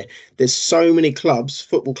money here. There's so many clubs,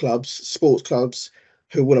 football clubs, sports clubs,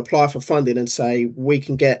 who will apply for funding and say, we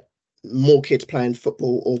can get more kids playing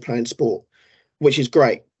football or playing sport, which is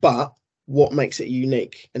great. But what makes it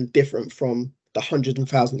unique and different from the hundreds and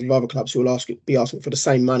thousands of other clubs who will be asking for the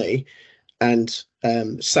same money and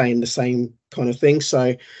saying the same kind of thing?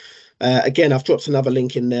 So again, I've dropped another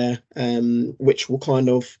link in there, which will kind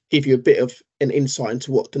of give you a bit of an insight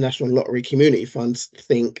into what the National Lottery Community Funds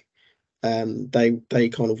think they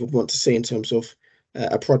kind of would want to see in terms of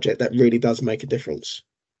a project that really does make a difference.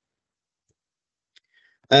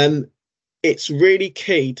 It's really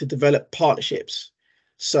key to develop partnerships.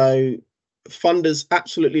 So funders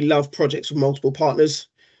absolutely love projects with multiple partners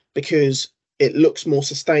because it looks more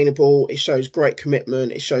sustainable. It shows great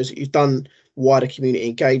commitment. It shows that you've done wider community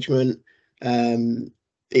engagement. It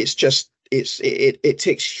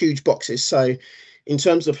ticks huge boxes. So in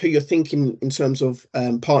terms of who you're thinking in terms of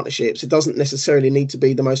partnerships, it doesn't necessarily need to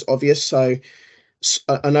be the most obvious. So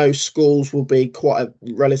I know schools will be quite a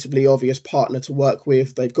relatively obvious partner to work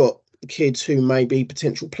with. They've got kids who may be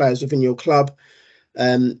potential players within your club.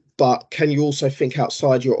 But can you also think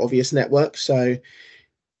outside your obvious network? So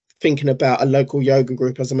thinking about a local yoga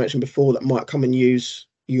group, as I mentioned before, that might come and use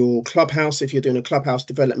your clubhouse if you're doing a clubhouse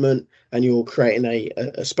development and you're creating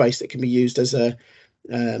a space that can be used as a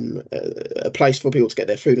place for people to get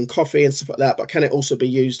their food and coffee and stuff like that. But can it also be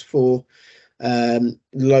used for the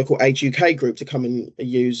local Age UK group to come and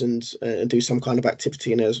use and do some kind of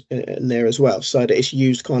activity in there as well, so that it's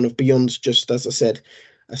used kind of beyond just, as I said,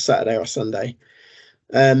 a Saturday or a Sunday.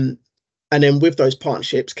 And then with those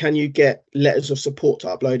partnerships, can you get letters of support to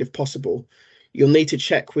upload if possible? You'll need to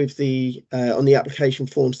check with the on the application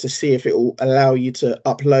forms to see if it will allow you to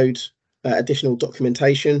upload additional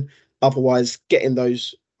documentation. Otherwise, getting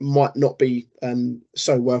those might not be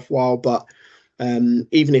so worthwhile. But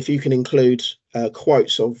even if you can include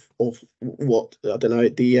quotes of what, I don't know,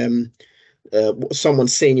 the someone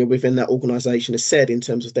senior within that organisation has said in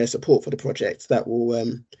terms of their support for the project, that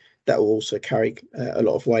will also carry a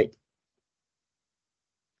lot of weight.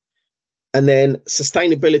 And then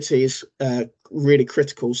sustainability is really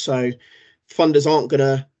critical. So funders aren't going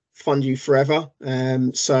to fund you forever.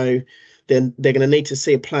 So then they're going to need to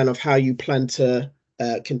see a plan of how you plan to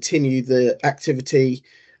continue the activity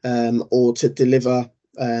or to deliver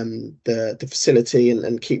the facility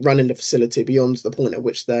and keep running the facility beyond the point at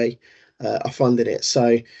which they are funding it. So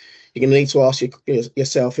you're going to need to ask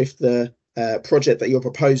yourself if the project that you're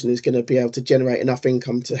proposing is going to be able to generate enough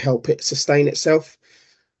income to help it sustain itself.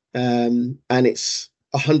 And it's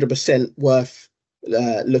 100% worth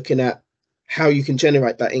looking at how you can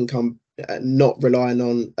generate that income, not relying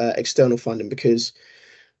on external funding, because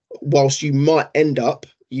whilst you might end up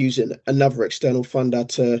using another external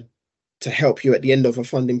funder to help you at the end of a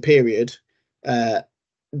funding period,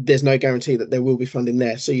 there's no guarantee that there will be funding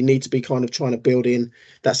there. So you need to be kind of trying to build in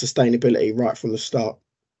that sustainability right from the start.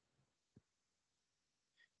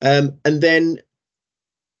 And then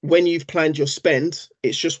when you've planned your spend,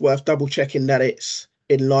 it's just worth double checking that it's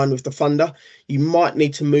in line with the funder. You might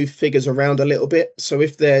need to move figures around a little bit. So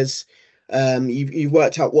if there's you've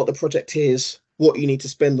worked out what the project is, what you need to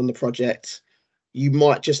spend on the project, you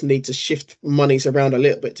might just need to shift monies around a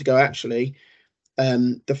little bit to go, actually,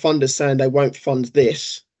 the funder's saying they won't fund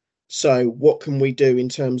this. So what can we do in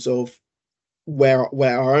terms of where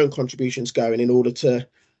our own contributions going in order to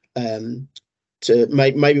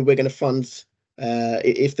maybe we're going to fund,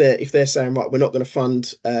 if they're saying, right, we're not going to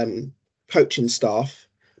fund coaching staff,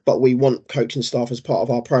 but we want coaching staff as part of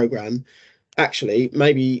our program. Actually,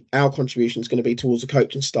 maybe our contribution is going to be towards the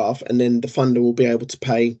coaching staff, and then the funder will be able to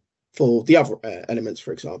pay for the other elements,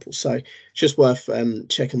 for example. So it's just worth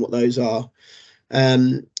checking what those are.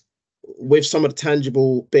 With some of the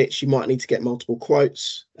tangible bits, you might need to get multiple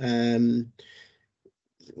quotes. Obviously,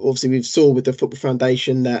 we've saw with the Football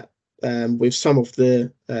Foundation that with some of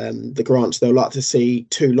the grants, they'll like to see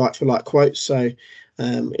 2 like-for-like quotes. So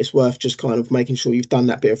it's worth just kind of making sure you've done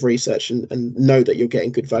that bit of research and know that you're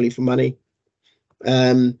getting good value for money.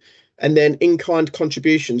 And then in-kind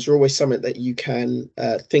contributions are always something that you can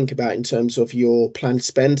think about in terms of your planned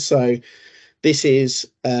spend. So this is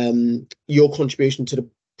your contribution to the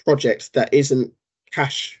project that isn't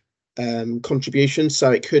cash contribution. So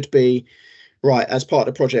it could be, right, as part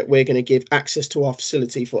of the project, we're going to give access to our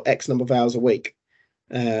facility for X number of hours a week.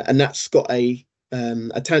 And that's got a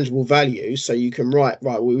tangible value. So you can write,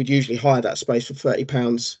 right, we would usually hire that space for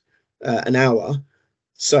 £30 an hour.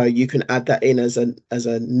 So you can add that in as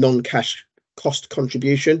a non-cash cost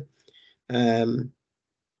contribution. And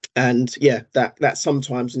yeah, that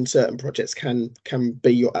sometimes in certain projects can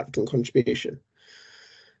be your applicant contribution.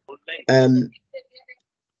 The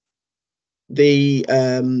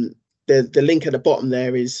link at the bottom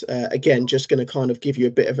there is again just going to kind of give you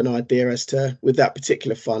a bit of an idea as to, with that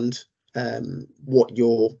particular fund, what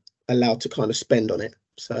you're allowed to kind of spend on it.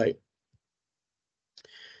 So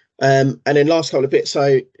and then last couple of bits,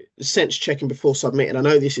 so sense checking before submitting. I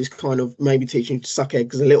know this is kind of maybe teaching you to suck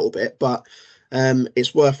eggs a little bit, but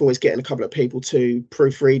it's worth always getting a couple of people to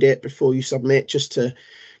proofread it before you submit, just to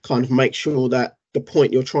kind of make sure that the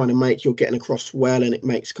point you're trying to make, you're getting across well and it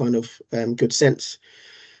makes kind of good sense.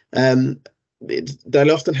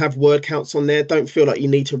 They'll often have word counts on there. Don't feel like you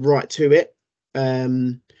need to write to it.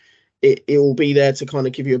 It will be there to kind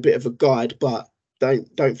of give you a bit of a guide, but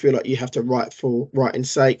don't feel like you have to write for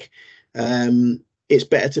writing's sake. It's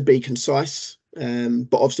better to be concise,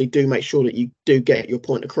 but obviously do make sure that you do get your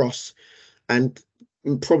point across. And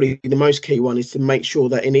probably the most key one is to make sure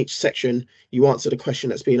that in each section you answer the question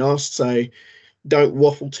that's being asked. So don't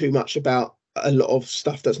waffle too much about a lot of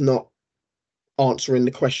stuff that's not answering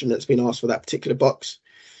the question that's been asked for that particular box.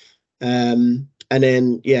 And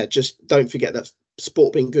then, yeah, just don't forget that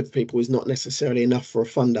sport being good for people is not necessarily enough for a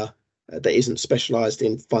funder that isn't specialised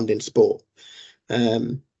in funding sport.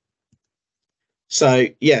 So,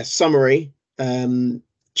 yeah, summary,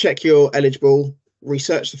 check you're eligible,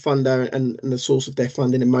 research the funder and the source of their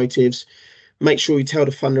funding and motives. Make sure you tell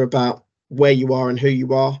the funder about where you are and who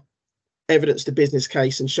you are. Evidence the business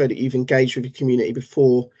case and show that you've engaged with the community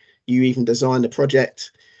before you even design the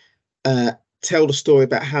project. Tell the story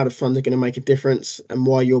about how the fund are going to make a difference and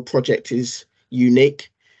why your project is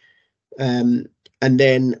unique. And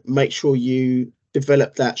then make sure you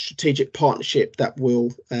develop that strategic partnership that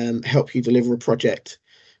will help you deliver a project,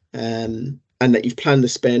 and that you've planned the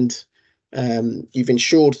spend. You've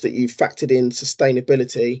ensured that you've factored in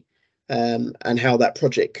sustainability and how that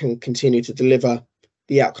project can continue to deliver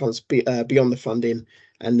the outcomes beyond the funding.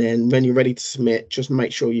 And then when you're ready to submit, just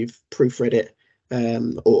make sure you've proofread it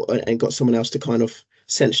and got someone else to kind of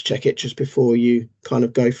sense check it just before you kind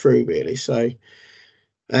of go through, really. So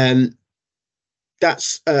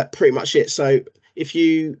that's pretty much it. So if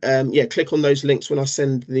you click on those links when I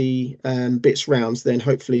send the bits rounds, then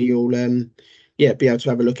hopefully you'll be able to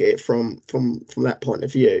have a look at it from that point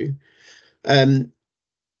of view. I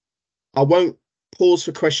won't pause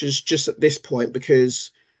for questions just at this point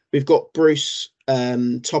because we've got Bruce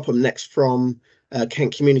Topham next from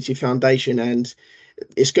Kent Community Foundation, and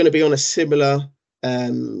it's going to be on a similar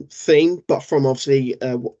theme, but from obviously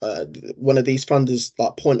one of these funders'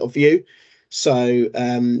 like point of view. So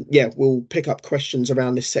we'll pick up questions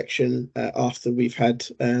around this section after we've had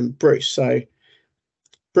Bruce. So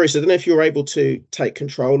Bruce, I don't know if you're able to take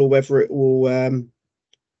control or whether it will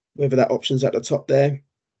whether that option's at the top there.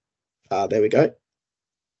 There we go.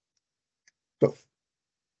 Cool.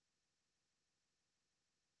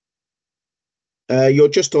 You're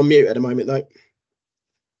just on mute at the moment, though.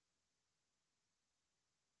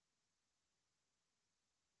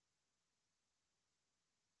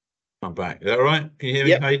 I'm back. Is that all right? Can you hear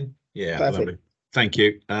me, Aidan? Yeah, perfect. Lovely. Thank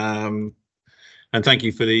you. And thank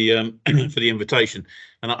you for the for the invitation.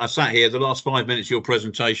 And I sat here the last 5 minutes of your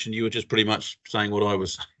presentation. You were just pretty much saying what I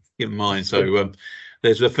was in mine. So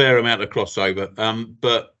there's a fair amount of crossover.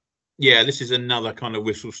 But yeah, this is another kind of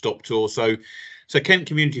whistle-stop tour. So Kent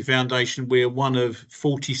Community Foundation, we're one of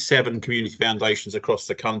 47 community foundations across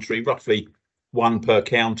the country, roughly one per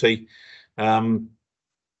county.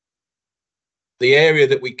 The area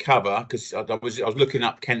that we cover, because I was looking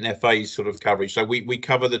up Kent FA's sort of coverage. So we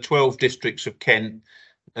cover the 12 districts of Kent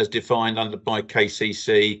as defined by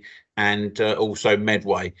KCC and also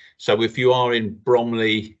Medway. So if you are in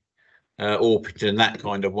Bromley, Orpington, that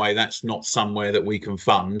kind of way, that's not somewhere that we can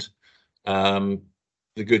fund.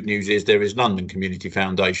 The good news is there is London Community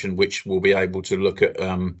Foundation, which will be able to look at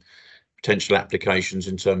potential applications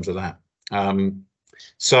in terms of that.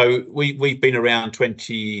 So we've been around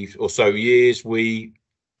 20 or so years. We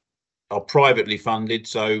are privately funded,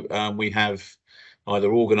 so we have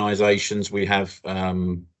either organisations, we have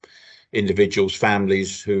individuals,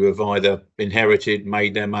 families who have either inherited,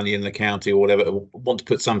 made their money in the county or whatever, want to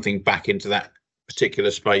put something back into that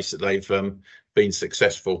particular space that they've been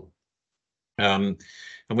successful. And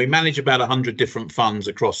we manage about 100 different funds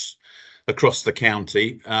across the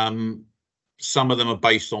county. Some of them are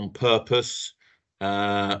based on purpose.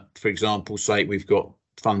 For example, say we've got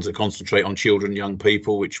funds that concentrate on children, young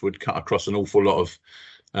people, which would cut across an awful lot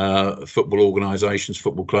of football organisations,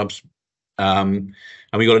 football clubs. And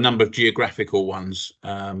we've got a number of geographical ones.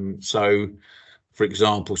 So, for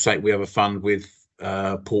example, say we have a fund with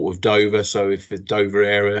Port of Dover. So if the Dover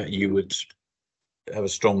area, you would have a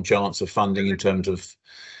strong chance of funding in terms of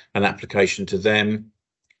an application to them.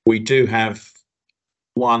 We do have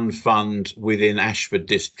one fund within Ashford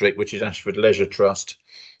district, which is Ashford Leisure Trust,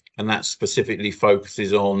 and that specifically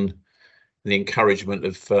focuses on the encouragement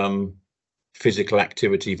of physical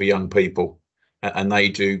activity for young people, and they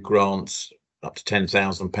do grants up to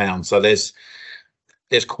 £10,000. So there's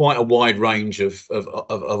quite a wide range of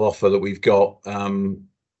offer that we've got.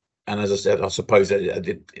 And as I said, I suppose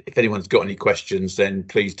that if anyone's got any questions, then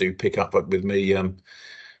please do pick up with me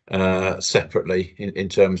separately in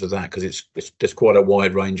terms of that, because there's quite a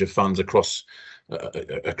wide range of funds across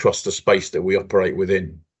the space that we operate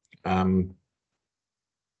within.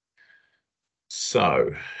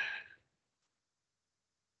 So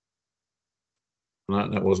no,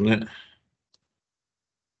 that wasn't it.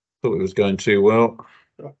 Thought it was going too well.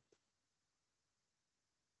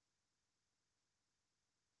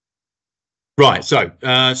 Right, so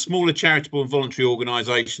smaller charitable and voluntary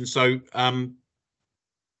organisations. So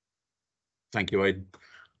thank you, Aidan.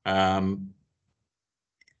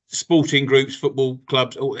 Sporting groups, football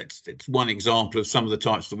clubs, it's one example of some of the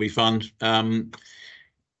types that we fund.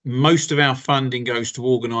 Most of our funding goes to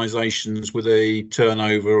organisations with a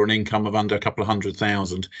turnover or an income of under a couple of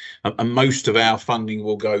 100,000, and most of our funding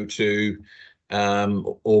will go to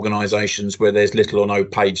organisations where there's little or no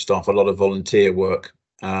paid staff, a lot of volunteer work.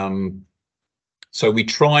 So we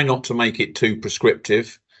try not to make it too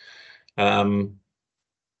prescriptive, and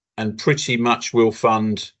pretty much we'll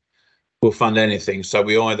fund anything. So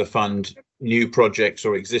we either fund new projects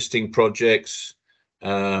or existing projects,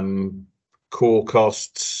 core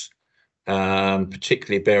costs,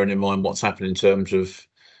 particularly bearing in mind what's happened in terms of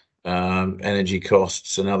energy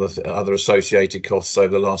costs and other associated costs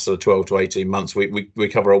over the last sort of 12 to 18 months. We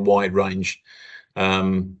cover a wide range.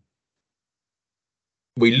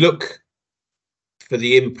 We look for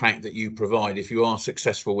the impact that you provide if you are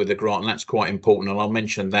successful with a grant, and that's quite important, and I'll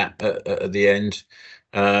mention that at the end.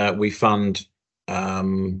 We fund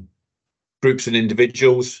groups and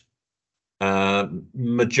individuals.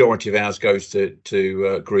 Majority of ours goes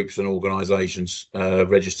to groups and organisations,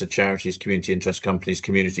 registered charities, community interest companies,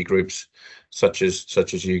 community groups such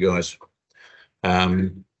as you guys.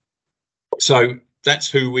 So that's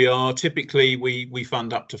who we are. Typically we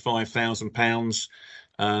fund up to £5,000,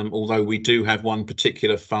 although we do have one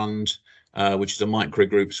particular fund which is a micro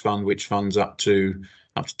groups fund, which funds up to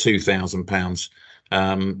 £2,000.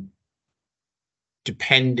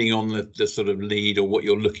 Depending on the sort of lead or what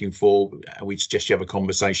you're looking for, we suggest you have a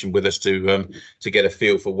conversation with us to get a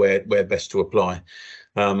feel for where best to apply.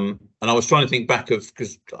 And I was trying to think back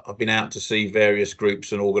because I've been out to see various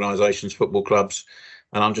groups and organisations, football clubs,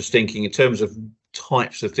 and I'm just thinking in terms of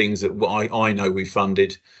types of things that I know we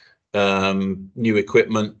funded. New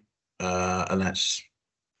equipment, and that's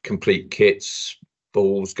complete kits,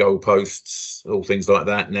 balls, goalposts, all things like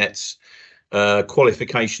that, nets,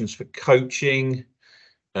 qualifications for coaching,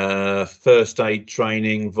 first aid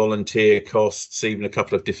training, volunteer costs, even a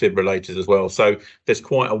couple of defibrillators as well. So there's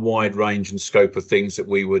quite a wide range and scope of things that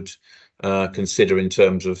we would consider in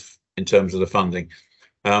terms of the funding.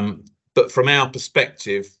 But from our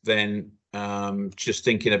perspective, then just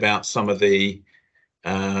thinking about some of the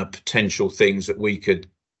potential things that we could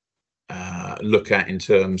look at in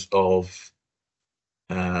terms of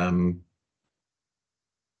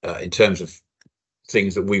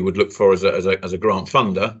things that we would look for as a grant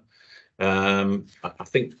funder. I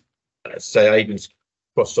think, say, Aidan's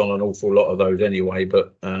crossed on an awful lot of those anyway,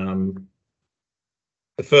 but the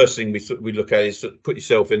first thing we look at is put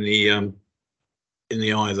yourself in the eye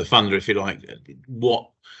of the funder, if you like.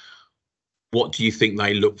 What do you think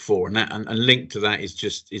they look for? And linked to that is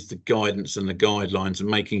the guidance and the guidelines, and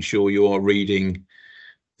making sure you are reading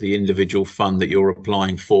the individual fund that you're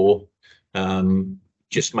applying for.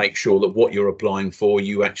 Just make sure that what you're applying for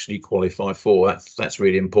you actually qualify for. That's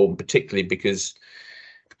really important, particularly because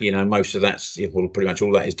you know, most of that's, well, pretty much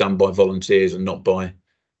all that is done by volunteers and not by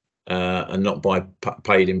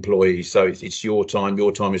paid employees. So it's your time.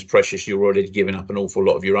 Your time is precious. You're already giving up an awful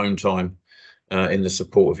lot of your own time in the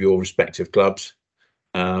support of your respective clubs.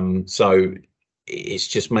 So it's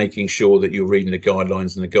just making sure that you're reading the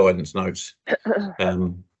guidelines and the guidance notes.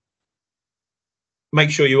 Make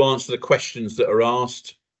sure you answer the questions that are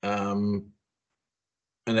asked. And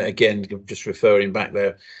again, just referring back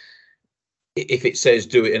there, if it says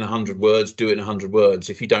do it in 100 words, do it in 100 words.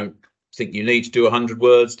 If you don't think you need to do 100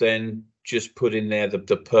 words, then just put in there the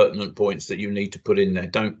pertinent points that you need to put in there.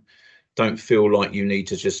 Don't feel like you need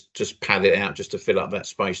to just pad it out just to fill up that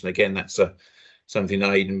space. And again, that's something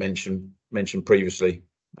Aidan mentioned previously.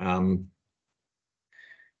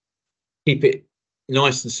 Keep it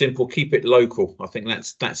nice and simple. Keep it local. I think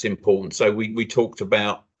that's important. So we talked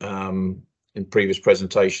about in previous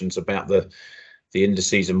presentations about the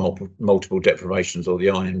indices of multiple deprivations, or the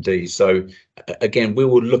IMDs. So again, we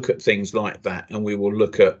will look at things like that, and we will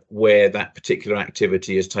look at where that particular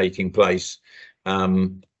activity is taking place.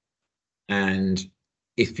 And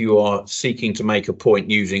if you are seeking to make a point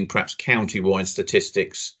using perhaps county-wide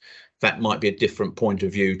statistics, that might be a different point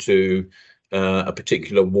of view to a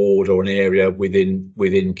particular ward or an area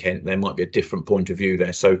within Kent. There might be a different point of view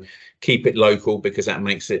there. So keep it local, because that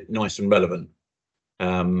makes it nice and relevant.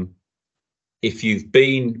 If you've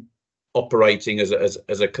been operating as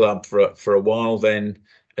a club for a while, then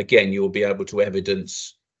again, you'll be able to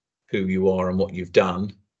evidence who you are and what you've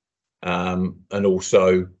done, and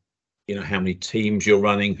also, you know, how many teams you're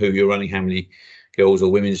running, who you're running, how many girls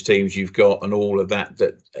or women's teams you've got, and all of that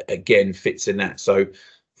again fits in that. So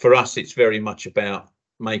for us, it's very much about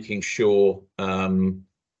making sure that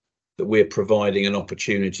we're providing an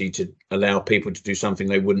opportunity to allow people to do something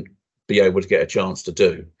they wouldn't be able to get a chance to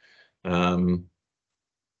do. And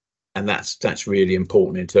that's really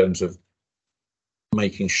important in terms of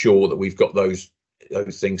making sure that we've got those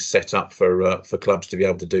things set up for clubs to be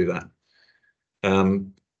able to do that.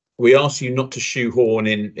 We ask you not to shoehorn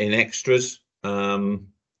in extras. So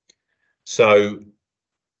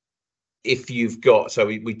if you've got,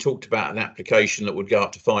 we talked about an application that would go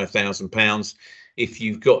up to £5,000. If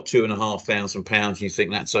you've got £2,500, you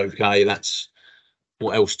think that's okay, that's,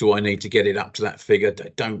 what else do I need to get it up to that figure?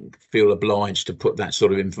 Don't feel obliged to put that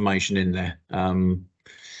sort of information in there.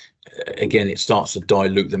 Again, it starts to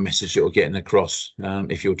dilute the message that you're getting across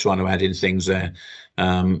if you're trying to add in things there.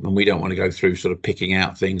 And we don't want to go through sort of picking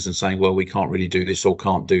out things and saying, well, we can't really do this or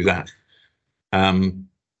can't do that.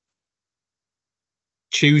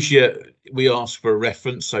 We ask for a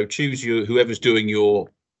reference, so choose whoever's doing your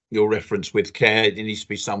reference with care. It needs to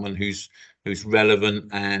be someone who's relevant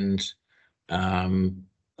and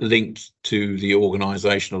linked to the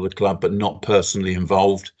organisation or the club, but not personally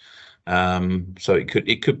involved. So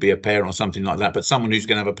it could be a parent or something like that, but someone who's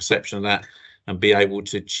going to have a perception of that and be able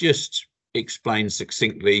to just explain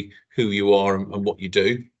succinctly who you are and what you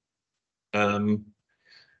do. And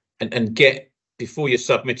get, before you're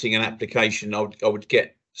submitting an application, I would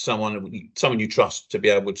get someone you trust to be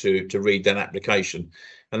able to read that application,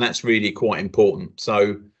 and that's really quite important.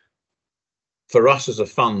 So for us as a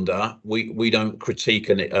funder, we don't critique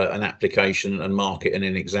an application and mark it in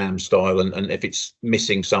an exam style, and if it's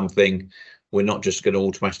missing something, we're not just going to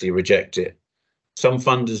automatically reject it. Some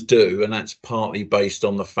funders do, and that's partly based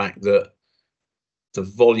on the fact that the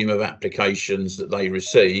volume of applications that they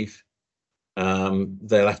receive,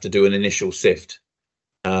 they'll have to do an initial sift,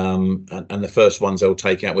 and the first ones they'll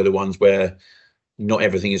take out were the ones where not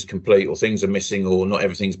everything is complete, or things are missing, or not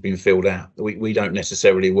everything's been filled out. We don't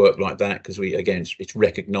necessarily work like that, because it's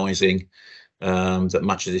recognizing that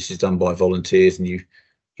much of this is done by volunteers, and you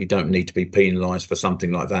don't need to be penalized for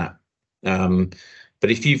something like that.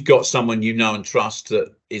 But if you've got someone you know and trust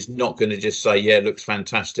that is not going to just say, yeah, looks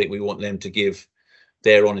fantastic, we want them to give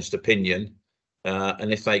their honest opinion,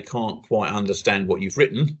 and if they can't quite understand what you've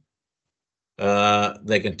written,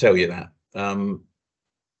 they can tell you that.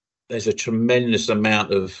 There's a tremendous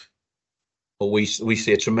amount of, or we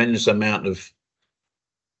see a tremendous amount of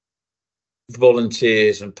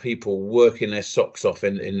volunteers and people working their socks off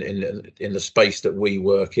in the space that we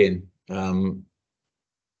work in. And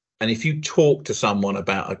if you talk to someone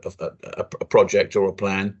about a project or a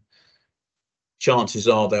plan, chances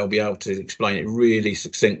are they'll be able to explain it really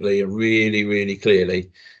succinctly and really, really clearly.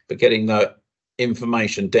 But getting that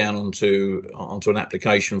information down onto an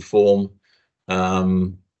application form,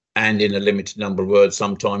 and in a limited number of words,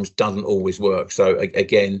 sometimes doesn't always work. So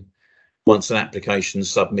again, once an application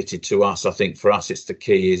is submitted to us, I think for us, it's the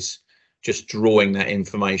key is just drawing that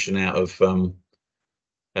information out of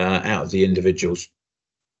the individuals.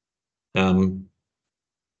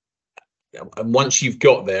 and once you've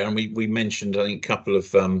got there, and we mentioned, I think, a couple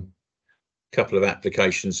of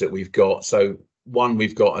applications that we've got. So one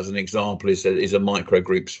we've got as an example is a micro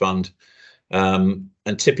groups fund, and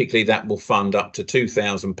typically that will fund up to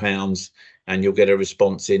 £2,000, and you'll get a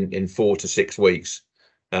response in 4 to 6 weeks.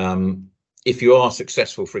 If you are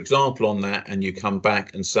successful, for example, on that, and you come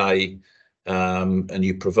back and say, and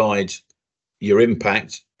you provide your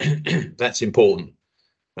impact, that's important.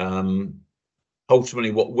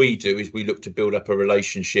 Ultimately, what we do is we look to build up a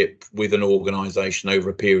relationship with an organisation over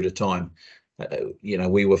a period of time.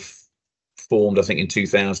 We were formed, I think, in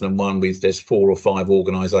 2001. There's 4 or 5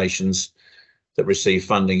 organisations that received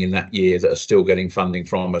funding in that year that are still getting funding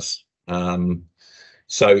from us.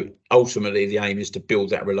 So ultimately, the aim is to build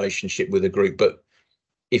that relationship with a group. But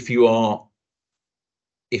if you are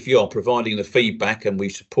providing the feedback, and we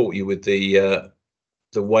support you with the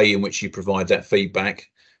way in which you provide that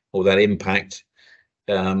feedback or that impact,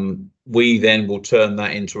 we then will turn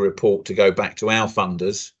that into a report to go back to our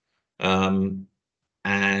funders. And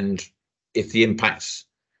if the impact's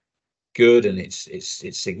good and it's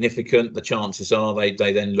significant, the chances are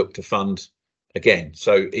they then look to fund again.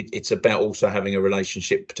 So it's about also having a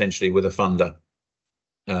relationship potentially with a funder.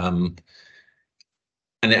 And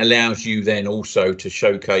it allows you then also to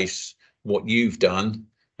showcase what you've done,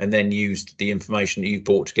 and then use the information that you've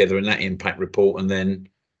brought together in that impact report, and then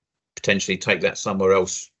potentially take that somewhere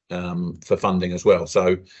else for funding as well.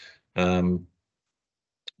 So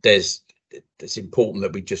it's important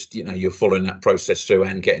that we just, you're following that process through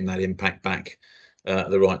and getting that impact back at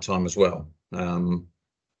the right time as well.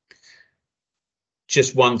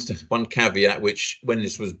 Just one caveat, which when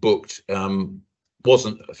this was booked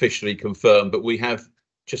wasn't officially confirmed, but we have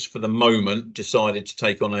just for the moment decided to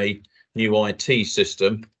take on a new IT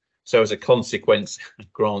system. So as a consequence,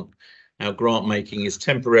 our grant making is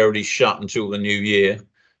temporarily shut until the new year,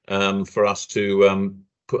 for us to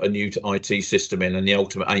put a new IT system in, and the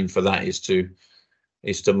ultimate aim for that is to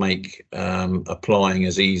make applying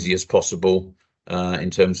as easy as possible in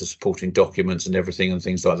terms of supporting documents and everything and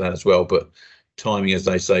things like that as well. But timing, as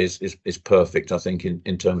they say, is perfect, I think,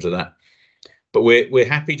 in terms of that. But we're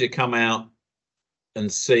happy to come out and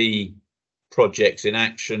see projects in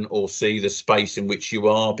action, or see the space in which you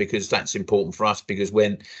are, because that's important for us. Because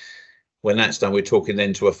when that's done, we're talking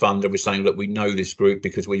then to a funder. We're saying, look, we know this group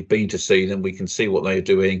because we've been to see them. We can see what they're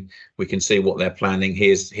doing. We can see what they're planning.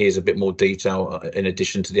 Here's a bit more detail in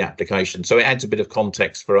addition to the application. So it adds a bit of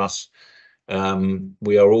context for us.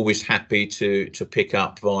 We are always happy to pick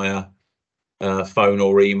up via phone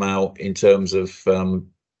or email in terms of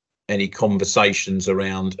any conversations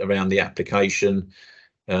around the application,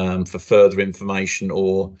 for further information,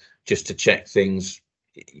 or just to check things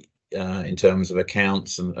in terms of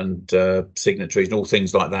accounts and signatories and all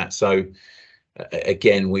things like that. So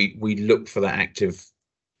again, we look for that active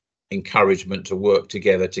encouragement to work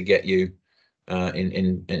together to get you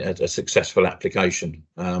in a successful application.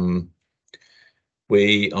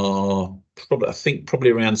 We are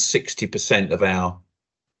probably around 60%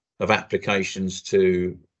 of applications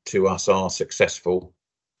to us are successful,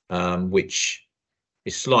 which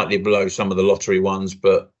is slightly below some of the lottery ones,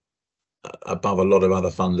 but above a lot of other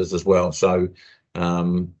funders as well. So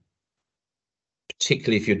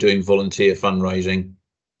particularly if you're doing volunteer fundraising,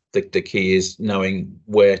 the key is knowing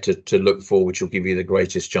where to look for, which will give you the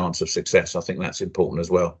greatest chance of success. I think that's important as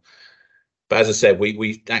well. But as I said,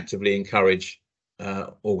 we actively encourage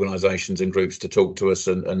organisations and groups to talk to us,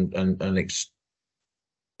 and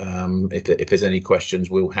if there's any questions,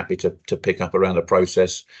 we're happy to pick up around the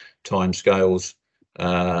process, timescales,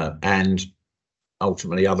 and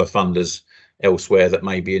ultimately other funders elsewhere that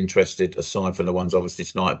may be interested, aside from the ones obviously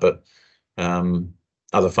tonight, but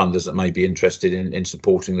other funders that may be interested in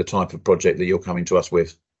supporting the type of project that you're coming to us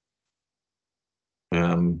with.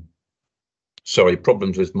 Sorry,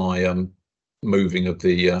 problems with my moving of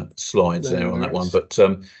the slides there on that one, but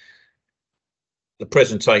the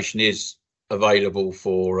presentation is available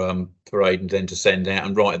for Aidan then to send out,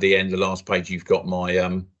 and right at the end, the last page, you've got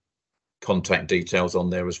my contact details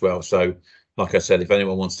on there as well. So like I said, if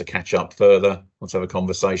anyone wants to catch up further, wants to have a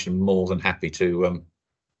conversation, more than happy to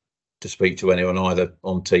speak to anyone, either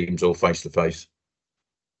on Teams or face to face.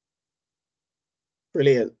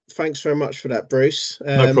 Brilliant. Thanks very much for that, Bruce.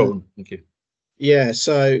 No problem. Thank you. Yeah.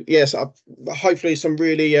 So yes, hopefully some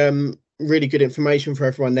really really good information for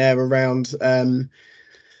everyone there around,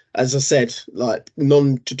 as I said, like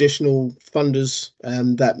non-traditional funders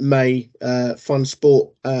that may fund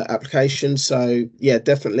sport applications. So yeah,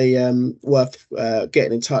 definitely worth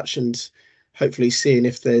getting in touch and hopefully seeing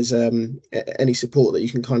if there's any support that you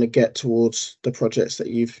can kind of get towards the projects that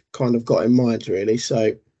you've kind of got in mind, really.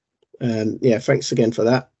 So yeah, thanks again for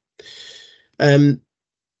that.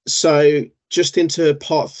 So just into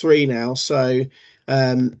part 3 now. So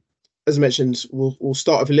as I mentioned, we'll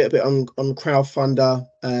start with a little bit on crowdfunder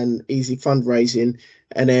and easy fundraising,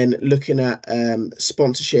 and then looking at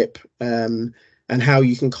sponsorship and how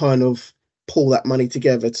you can kind of pull that money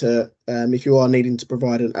together to, if you are needing to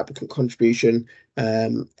provide an applicant contribution,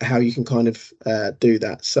 how you can kind of do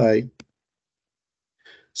that.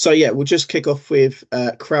 So yeah, we'll just kick off with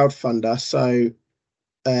crowdfunder. So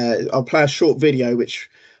I'll play a short video, which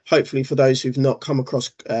hopefully for those who've not come across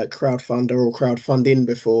crowdfunder or crowdfunding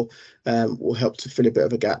before, will help to fill a bit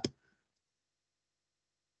of a gap.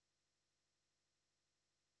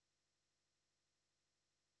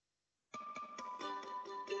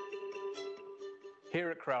 Here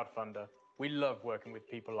at Crowdfunder, we love working with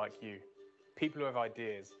people like you, people who have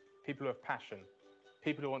ideas, people who have passion,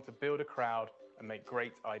 people who want to build a crowd and make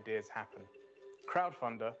great ideas happen.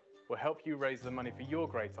 Crowdfunder will help you raise the money for your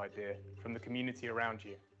great idea from the community around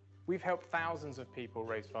you. We've helped thousands of people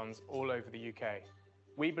raise funds all over the UK.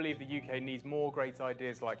 We believe the UK needs more great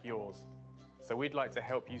ideas like yours, so we'd like to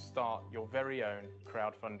help you start your very own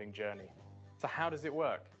crowdfunding journey. So how does it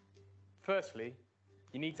work? Firstly,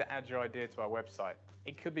 you need to add your idea to our website.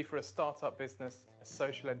 It could be for a startup business, a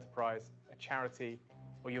social enterprise, a charity,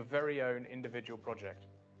 or your very own individual project.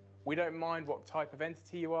 We don't mind what type of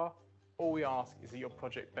entity you are. All we ask is that your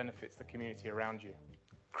project benefits the community around you.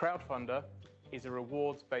 Crowdfunder is a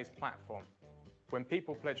rewards-based platform. When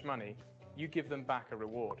people pledge money, you give them back a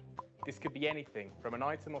reward. This could be anything from an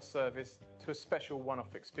item or service to a special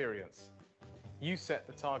one-off experience. You set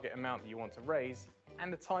the target amount that you want to raise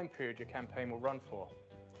and the time period your campaign will run for.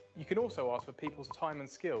 You can also ask for people's time and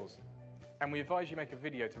skills, and we advise you make a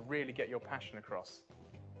video to really get your passion across.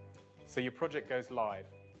 So your project goes live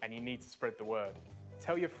and you need to spread the word.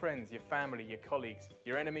 Tell your friends, your family, your colleagues,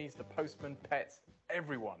 your enemies, the postman, pets,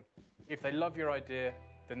 everyone. If they love your idea,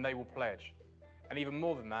 then they will pledge. And even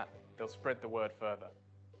more than that, they'll spread the word further.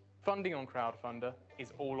 Funding on Crowdfunder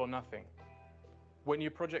is all or nothing. When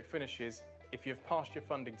your project finishes, if you've passed your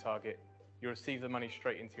funding target, you'll receive the money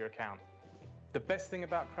straight into your account. The best thing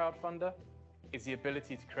about Crowdfunder is the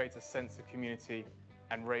ability to create a sense of community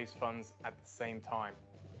and raise funds at the same time.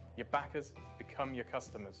 Your backers become your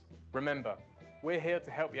customers. Remember, we're here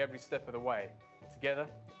to help you every step of the way. Together,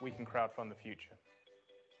 we can crowdfund the future.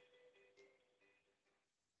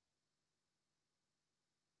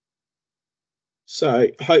 So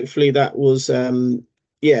hopefully that was,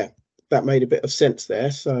 yeah, that made a bit of sense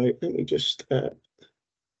there. So let me just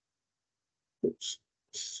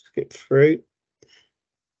skip through.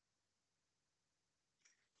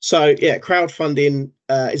 So yeah, crowdfunding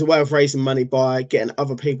is a way of raising money by getting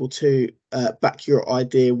other people to back your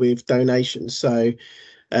idea with donations. So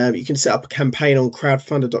you can set up a campaign on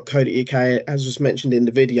crowdfunder.co.uk, as was mentioned in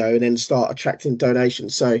the video, and then start attracting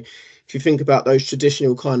donations. So if you think about those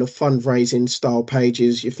traditional kind of fundraising style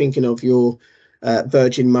pages, you're thinking of your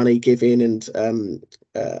Virgin Money giving and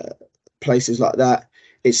places like that.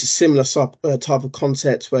 It's a similar type of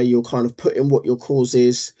concept where you're kind of putting what your cause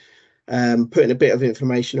is, putting a bit of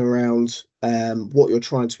information around what you're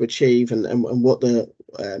trying to achieve and what the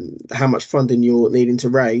how much funding you're needing to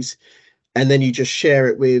raise, and then you just share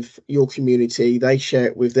it with your community, they share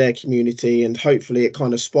it with their community, and hopefully it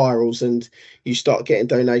kind of spirals and you start getting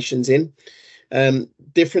donations in.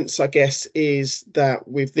 Difference, I guess, is that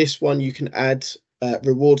with this one you can add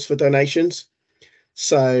rewards for donations.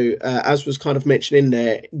 So as was kind of mentioned in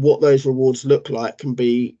there, what those rewards look like can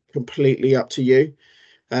be completely up to you.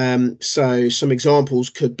 So some examples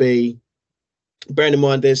could be, bearing in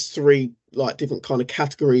mind there's 3 like different kind of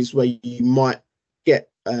categories where you might get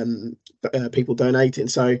people donating.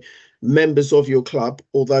 So members of your club,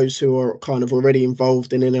 or those who are kind of already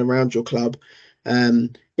involved in and around your club,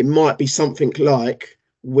 it might be something like,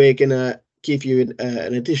 we're gonna give you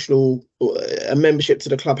an additional a membership to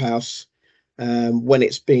the clubhouse when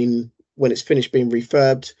it's finished being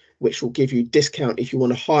refurbed, which will give you discount if you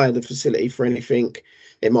want to hire the facility for anything.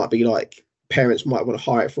 It might be like parents might want to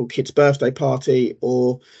hire it for a kid's birthday party,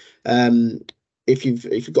 or if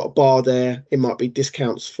you've got a bar there, it might be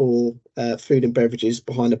discounts for food and beverages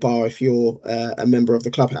behind the bar if you're a member of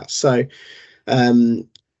the clubhouse. So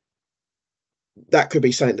that could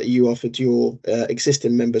be something that you offered your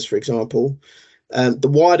existing members, for example. The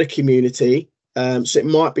wider community, so it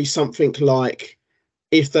might be something like,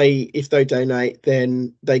 if they donate,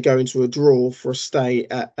 then they go into a draw for a stay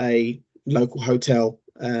at a local hotel,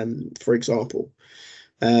 for example.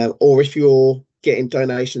 Or if you're getting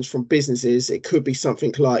donations from businesses, it could be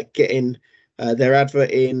something like getting their advert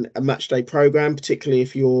in a match day program, particularly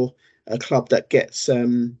if you're a club that gets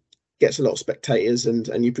gets a lot of spectators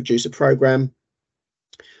and you produce a program.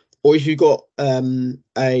 Or if you've got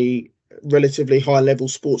a relatively high level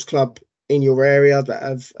sports club in your area that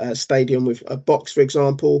have a stadium with a box, for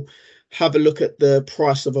example, have a look at the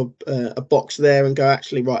price of a box there and go,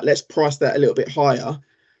 actually, right, let's price that a little bit higher,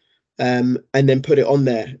 and then put it on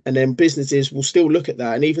there. And then businesses will still look at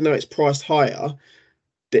that. And even though it's priced higher,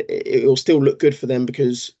 it will still look good for them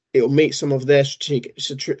because it will meet some of their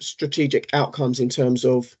strategic outcomes in terms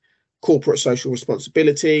of corporate social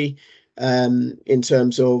responsibility, in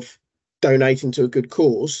terms of donating to a good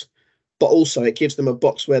cause, but also it gives them a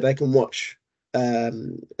box where they can watch a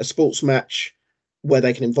sports match, where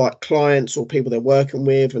they can invite clients or people they're working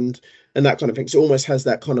with, and that kind of thing. So it almost has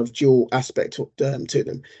that kind of dual aspect to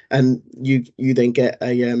them, and you then get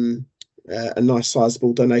a nice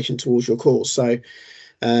sizable donation towards your cause. So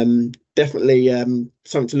definitely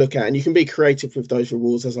something to look at, and you can be creative with those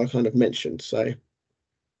rewards, as I kind of mentioned. So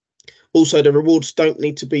also, the rewards don't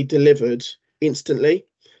need to be delivered instantly,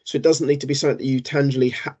 so it doesn't need to be something that you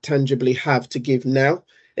tangibly have to give now.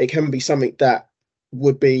 It can be something that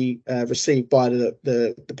would be received by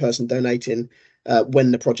the person donating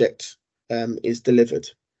when the project is delivered.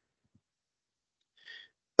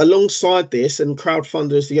 Alongside this, and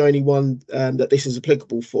Crowdfunder is the only one that this is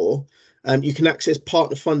applicable for, you can access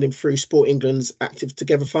partner funding through Sport England's Active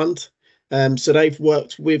Together Fund. So they've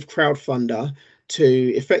worked with Crowdfunder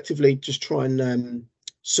to effectively just try and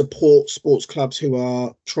support sports clubs who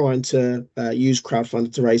are trying to use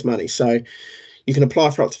Crowdfunder to raise money. So you can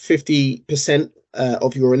apply for up to 50%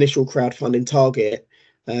 of your initial crowdfunding target,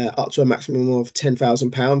 up to a maximum of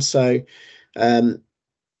 £10,000. So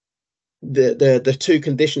the two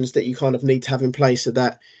conditions that you kind of need to have in place are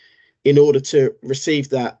that in order to receive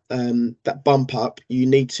that that bump up, you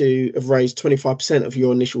need to have raised 25% of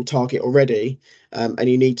your initial target already, and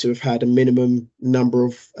you need to have had a minimum number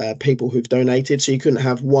of people who've donated. So you couldn't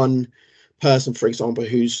have one person, for example,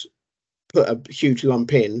 who's put a huge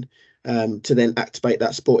lump in to then activate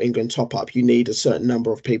that Sport England top up. You need a certain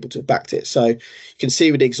number of people to have backed it. So you can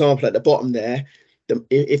see with the example at the bottom there,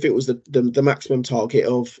 if it was the maximum target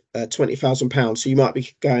of £20,000, so you might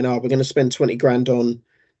be going, oh, we're going to spend 20 grand on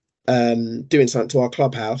doing something to our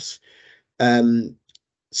clubhouse.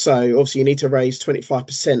 So obviously you need to raise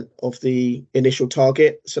 25% of the initial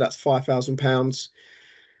target, so that's £5,000.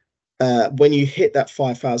 When you hit that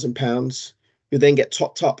 £5,000, you then get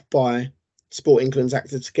topped up by Sport England's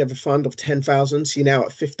Active Together Fund of 10,000. So you're now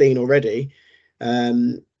at 15 already,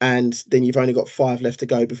 and then you've only got 5 left to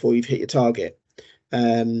go before you've hit your target.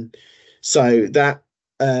 So that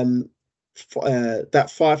that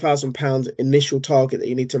 £5,000 initial target that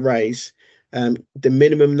you need to raise, the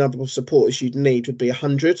minimum number of supporters you'd need would be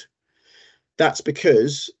 100. That's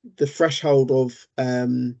because the threshold of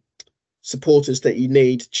supporters that you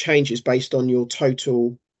need changes based on your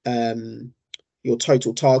total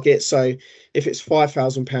target. So if it's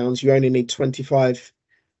 £5,000, you only need 25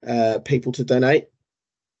 people to donate.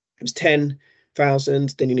 If it's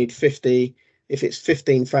 10,000, then you need 50. If it's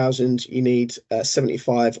 15,000, you need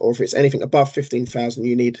 75, or if it's anything above 15,000,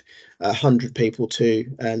 you need 100 people to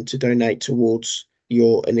donate towards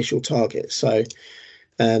your initial target. So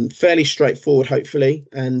fairly straightforward, hopefully,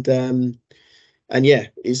 and yeah,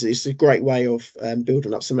 it's a great way of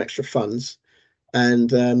building up some extra funds.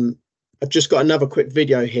 And I've just got another quick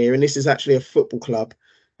video here, and this is actually a football club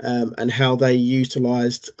and how they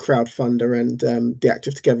utilised Crowdfunder and the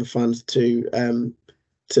Active Together Fund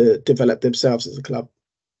to develop themselves as a club.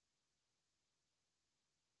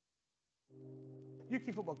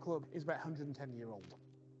 UK Football Club is about 110-year-old.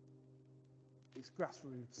 It's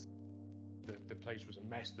Grassroots. The place was a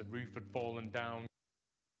mess. The roof had fallen down.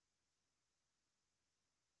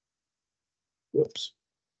 Whoops.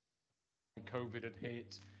 COVID had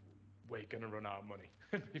hit. We're going to run out of money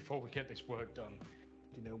before we get this work done.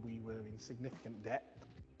 You know, we were in significant debt.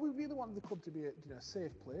 We really wanted the club to be a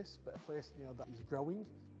safe place, but a place that is growing.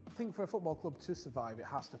 I think for a football club to survive, it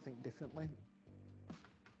has to think differently.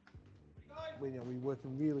 We're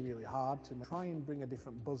working really, really hard to try and bring a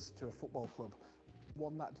different buzz to a football club.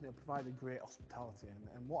 One that provided great hospitality,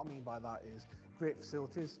 and what I mean by that is great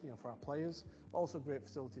facilities, for our players, but also great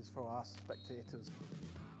facilities for our spectators.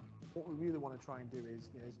 What we really want to try and do is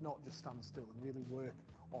not just stand still and really work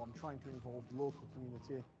on trying to involve the local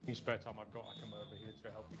community. Any spare time I've got, I come over here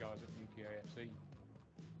to help the guys at UKAFC.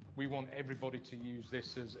 We want everybody to use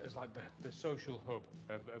this as like the social hub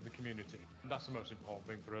of the community. And that's the most important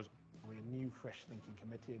thing for us. We're a new, fresh thinking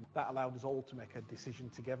committee, and that allowed us all to make a decision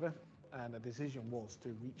together. And the decision was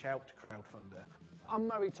to reach out to Crowdfunder. I'm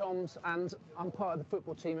Murray Toms, and I'm part of the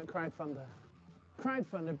football team at Crowdfunder.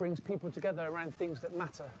 Crowdfunder brings people together around things that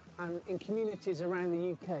matter, and in communities around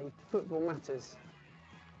the UK, football matters.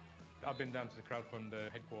 I've been down to the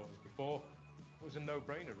Crowdfunder headquarters before. It was a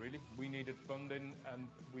no-brainer, really. We needed funding, and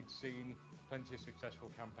we'd seen plenty of successful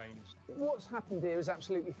campaigns. What's happened here is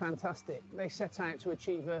absolutely fantastic. They set out to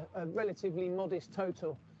achieve a relatively modest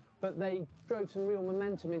total, but they drove some real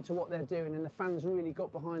momentum into what they're doing, and the fans really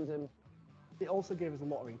got behind them. It also gave us a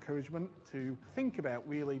lot of encouragement to think about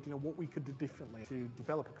really, what we could do differently to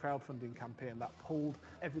develop a crowdfunding campaign that pulled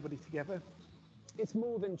everybody together. It's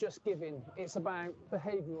more than just giving. It's about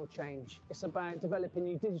behavioural change. It's about developing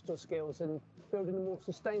new digital skills and building a more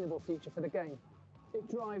sustainable future for the game. It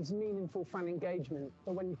drives meaningful fan engagement,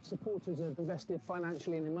 but when supporters are invested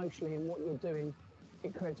financially and emotionally in what you're doing,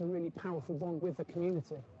 it creates a really powerful bond with the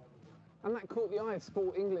community. And that caught the eye of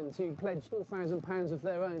Sport England, who pledged £4,000 of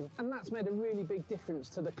their own, and that's made a really big difference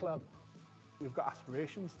to the club. We've got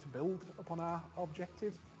aspirations to build upon our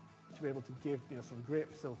objectives, to be able to give some great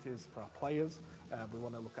facilities for our players. We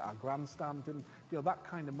want to look at our grandstand, and that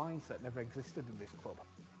kind of mindset never existed in this club.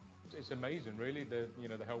 It's amazing, really, the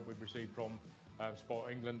help we've received from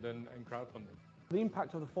Sport England and crowdfunding. The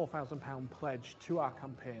impact of the £4,000 pledge to our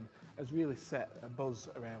campaign has really set a buzz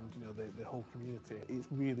around the whole community. It's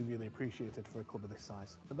really, really appreciated for a club of this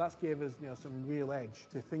size. But that's gave us some real edge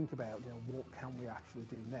to think about what can we actually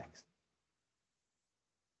do next.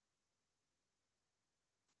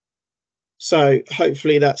 So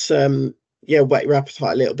hopefully that's whet your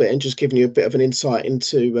appetite a little bit and just giving you a bit of an insight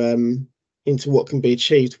into what can be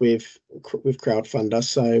achieved with Crowdfunder.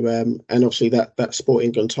 So and obviously that Sport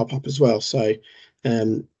England top up as well. So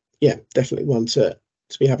definitely one to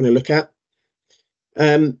be having a look at.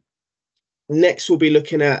 Next we'll be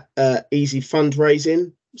looking at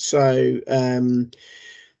Easyfundraising. So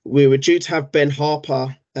we were due to have Ben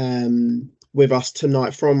Harper with us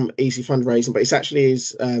tonight from Easyfundraising, but it's actually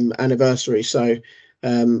his anniversary. So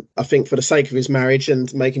I think for the sake of his marriage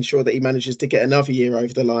and making sure that he manages to get another year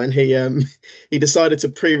over the line, he decided to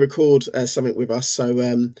pre-record something with us.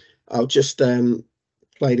 So I'll just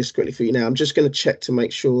play this quickly for you now. I'm just going to check to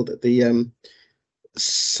make sure that the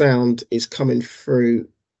sound is coming through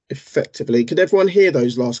effectively. Could everyone hear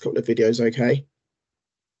those last couple of videos okay?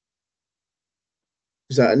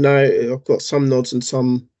 Is that a no? I've got some nods and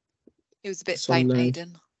some. It was a bit faint,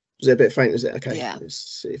 Aidan. Was it a bit faint? Was it? Okay. Yeah. Let's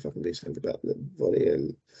see if I can do something about the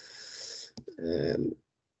volume.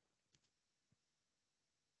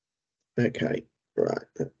 Okay. Right.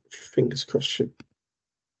 Fingers crossed.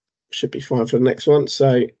 Should be fine for the next one.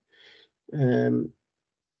 So,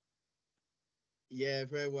 yeah,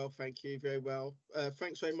 very well. Thank you. Very well.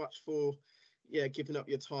 Thanks very much for giving up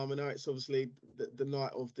your time. I know it's obviously the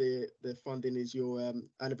night of the funding is your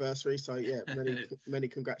anniversary. So yeah, many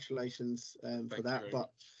congratulations for that. But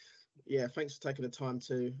yeah, thanks for taking the time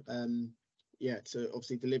to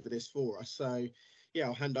obviously deliver this for us. So yeah,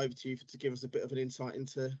 I'll hand over to you to give us a bit of an insight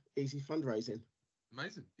into Easyfundraising.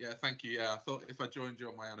 Amazing. Yeah, thank you. Yeah, I thought if I joined you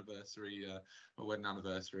on my anniversary, my wedding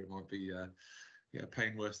anniversary, it might be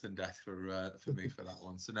pain worse than death for me for that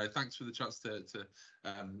one. So no, thanks for the chance to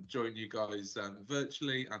join you guys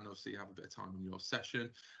virtually and obviously have a bit of time in your session.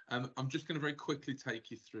 I'm just going to very quickly take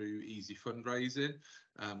you through Easyfundraising,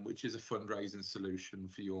 which is a fundraising solution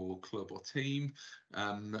for your club or team.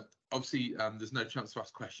 Obviously, there's no chance to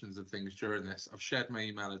ask questions and things during this. I've shared my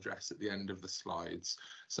email address at the end of the slides.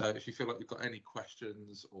 So if you feel like you've got any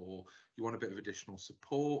questions or you want a bit of additional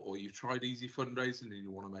support or you've tried Easyfundraising and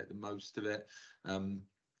you want to make the most of it, and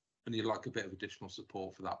you'd like a bit of additional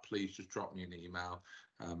support for that, please just drop me an email.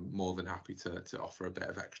 More than happy to offer a bit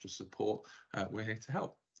of extra support. We're here to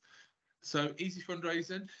help. So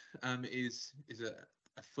Easyfundraising is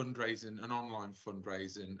an online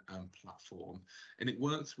fundraising platform, and it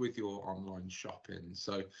works with your online shopping.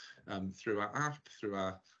 So through our app, through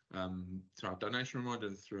our donation reminder,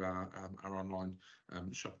 and through our online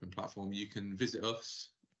shopping platform, you can visit us,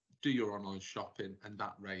 do your online shopping, and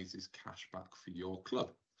that raises cash back for your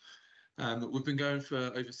club. We've been going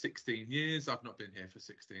for over 16 years. I've not been here for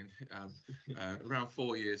 16, around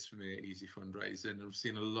 4 years for me at Easyfundraising. I've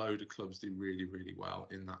seen a load of clubs do really, really well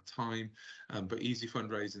in that time. But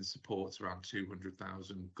Easyfundraising supports around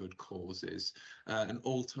 200,000 good causes and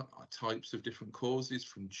all types of different causes,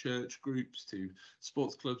 from church groups to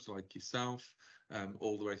sports clubs like yourself,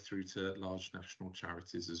 all the way through to large national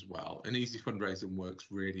charities as well. And Easyfundraising works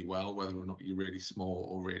really well, whether or not you're really small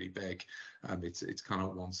or really big. It's kind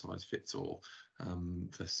of one size fits all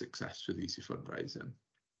for success with Easyfundraising.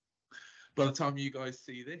 By the time you guys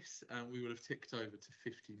see this, we will have ticked over to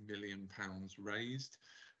 £50 million raised.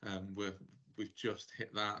 We've just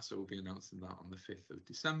hit that, so we'll be announcing that on the 5th of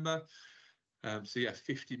December. So yeah,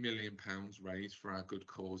 £50 million raised for our good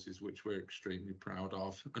causes, which we're extremely proud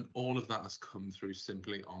of, and all of that has come through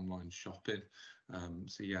simply online shopping.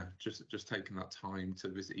 So yeah, just taking that time to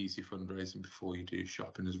visit Easyfundraising before you do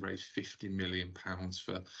shopping has raised £50 million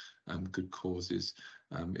for good causes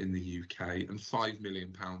in the UK, and £5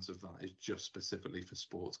 million of that is just specifically for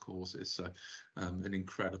sports causes. So an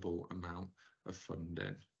incredible amount of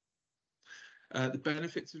funding. The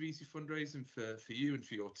benefits of Easyfundraising for you and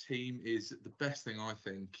for your team is the best thing, I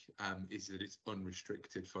think, is that it's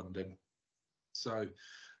unrestricted funding. So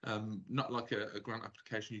not like a grant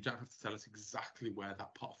application, you don't have to tell us exactly where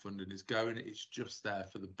that pot of funding is going. It's just there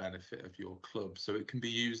for the benefit of your club. So it can be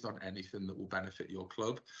used on anything that will benefit your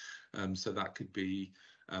club. So that could be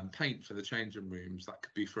paint for the changing rooms, that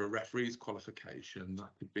could be for a referee's qualification,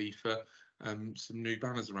 that could be for some new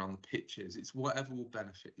banners around the pitches. It's whatever will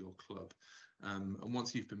benefit your club. And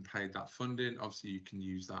once you've been paid that funding, obviously you can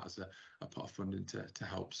use that as a pot of funding to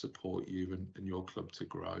help support you and your club to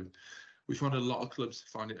grow. We find a lot of clubs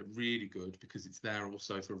find it really good because it's there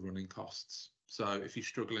also for running costs. So if you're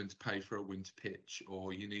struggling to pay for a winter pitch,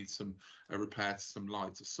 or you need a repair to some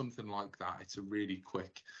lights or something like that, it's a really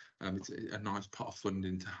quick, it's a nice pot of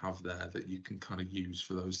funding to have there that you can kind of use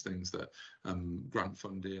for those things that grant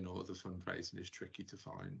funding or other fundraising is tricky to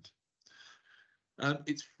find.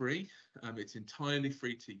 It's free. It's entirely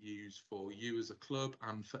free to use for you as a club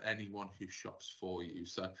and for anyone who shops for you.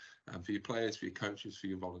 So for your players, for your coaches, for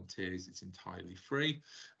your volunteers, it's entirely free,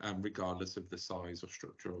 regardless of the size or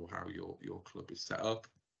structure or how your club is set up.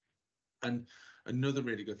 And another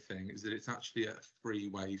really good thing is that it's actually a free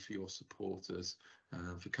way for your supporters,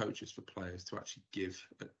 for coaches, for players to actually give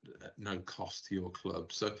at no cost to your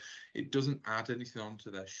club. So it doesn't add anything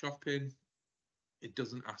onto their shopping. It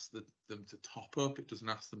doesn't ask them to top up. It doesn't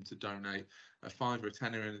ask them to donate a £5 or a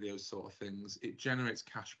 £10 or any of those sort of things. It generates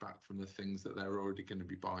cash back from the things that they're already going to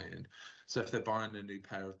be buying. So if they're buying a new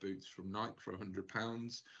pair of boots from Nike for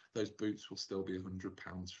 £100, those boots will still be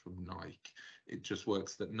 £100 from Nike. It just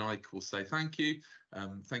works that Nike will say thank you to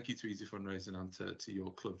Easyfundraising and to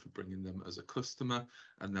your club for bringing them as a customer,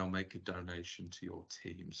 and they'll make a donation to your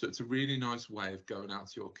team. So it's a really nice way of going out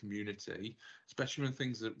to your community, especially when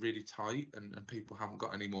things are really tight and people haven't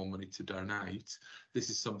got any more money to donate. This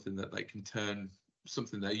is something that they can turn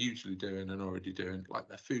something they're usually doing and already doing, like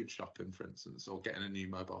their food shopping, for instance, or getting a new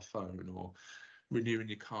mobile phone, or renewing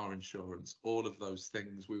your car insurance. All of those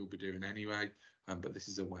things we will be doing anyway, but this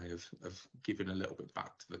is a way of giving a little bit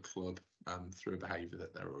back to the club through a behaviour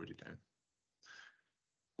that they're already doing.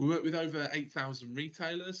 We work with over 8,000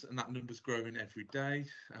 retailers, and that number's growing every day.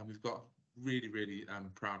 And we've got really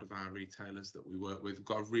proud of our retailers that we work with. We've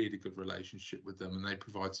got a really good relationship with them, and they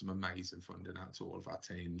provide some amazing funding out to all of our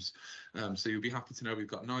teams. So you'll be happy to know we've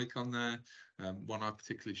got Nike on there. One I'm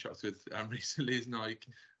particularly shocked with recently is Nike.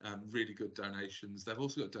 Really good donations. They've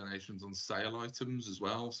also got donations on sale items as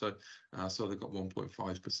well. So they've got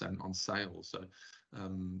 1.5% on sale. So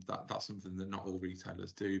that's something that not all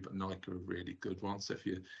retailers do, but Nike are a really good one. So if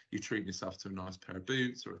you treat yourself to a nice pair of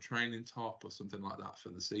boots or a training top or something like that for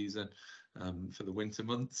the season, for the winter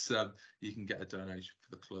months, you can get a donation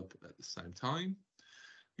for the club at the same time.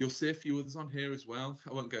 You'll see a few others on here as well.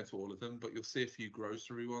 I won't go into all of them, but you'll see a few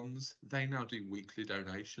grocery ones. They now do weekly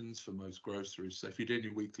donations for most groceries. So if you're doing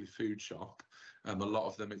your weekly food shop, a lot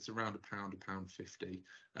of them, it's around £1, £1.50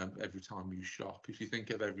 every time you shop. If you think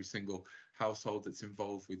of every single household that's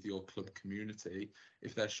involved with your club community,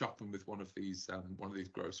 if they're shopping with one of these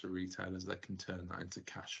grocery retailers, they can turn that into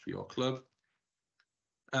cash for your club.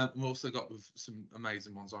 We've also got some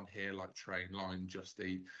amazing ones on here like Trainline, Just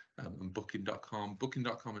Eat, and Booking.com.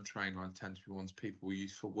 Booking.com and Trainline tend to be ones people will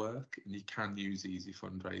use for work, and you can use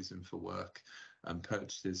Easyfundraising for work and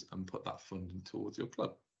purchases and put that funding towards your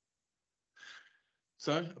club.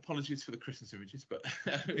 So apologies for the Christmas images, but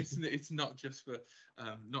it's not just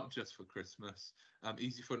for Christmas.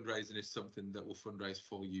 Easyfundraising is something that will fundraise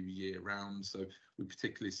for you year round. So we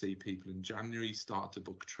particularly see people in January start to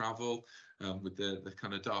book travel. With the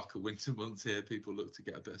kind of darker winter months here, people look to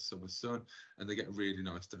get a bit of summer sun, and they get really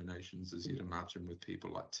nice donations, as you'd imagine, with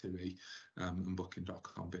people like TUI and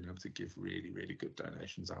Booking.com being able to give really good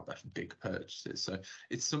donations out there for big purchases. So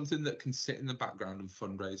it's something that can sit in the background and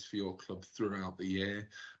fundraise for your club throughout the year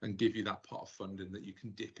and give you that pot of funding that you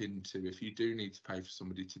can dip into if you do need to pay for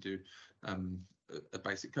somebody to do a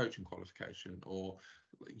basic coaching qualification, or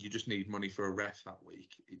you just need money for a ref that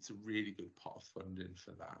week. It's a really good pot of funding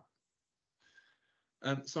for that.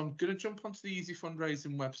 So I'm going to jump onto the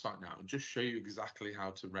Easyfundraising website now and just show you exactly how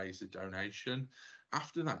to raise a donation.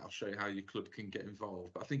 After that, I'll show you how your club can get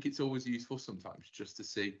involved. But I think it's always useful sometimes just to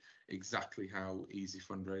see exactly how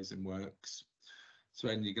Easyfundraising works. So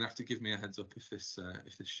Aidan, you're gonna have to give me a heads up if this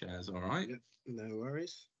shares all right. Yep, no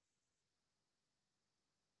worries.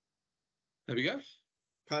 There we go.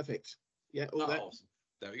 Perfect. Yeah, all that. Awesome.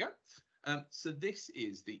 There we go. So this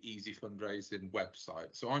is the Easyfundraising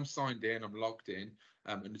website. So I'm signed in, I'm logged in,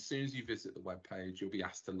 and as soon as you visit the web page, you'll be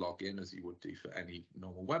asked to log in as you would do for any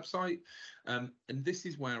normal website. And this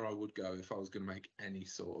is where I would go if I was going to make any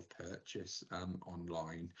sort of purchase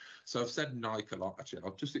online. So I've said Nike a lot. Actually,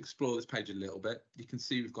 I'll just explore this page a little bit. You can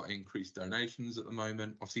see we've got increased donations at the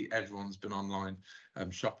moment. Obviously, everyone's been online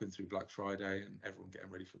shopping through Black Friday and everyone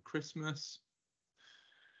getting ready for Christmas.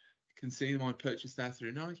 Can see my purchase there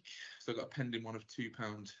through Nike. So I've got a pending one of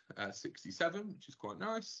 £2.67, which is quite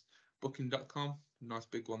nice. Booking.com, nice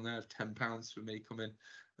big one there of £10 for me coming.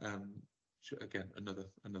 Again, another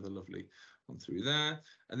lovely one through there.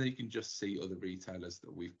 And then you can just see other retailers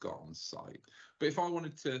that we've got on site. But if I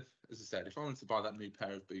wanted to, as I said, if I wanted to buy that new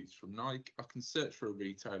pair of boots from Nike, I can search for a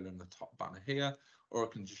retailer in the top banner here, or I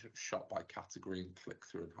can just shop by category and click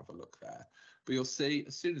through and have a look there. But you'll see,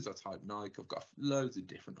 as soon as I type Nike, I've got loads of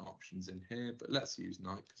different options in here, but let's use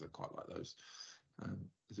Nike because I quite like those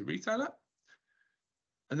as a retailer.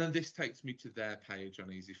 And then this takes me to their page on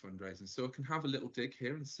Easyfundraising. So I can have a little dig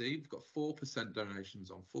here and see we've got 4%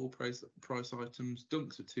 donations on full price items,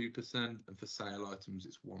 dunks are 2%, and for sale items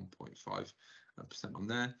it's 1.5% on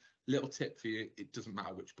there. Little tip for you, it doesn't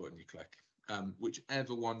matter which button you click.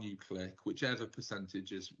 Whichever one you click, whichever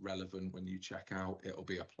percentage is relevant when you check out, it'll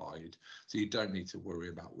be applied. So you don't need to worry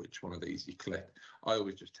about which one of these you click. I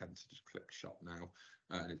always just tend to just click shop now,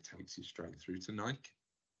 and it takes you straight through to Nike.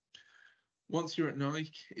 Once you're at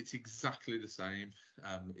Nike, it's exactly the same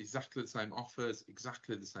offers,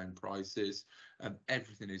 exactly the same prices, and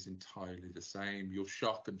everything is entirely the same. You'll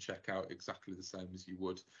shop and check out exactly the same as you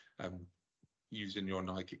would using your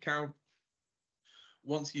Nike account.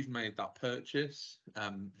 Once you've made that purchase,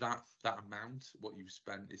 that amount, what you've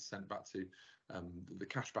spent, is sent back to the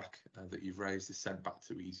cashback that you've raised is sent back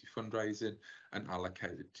to Easyfundraising and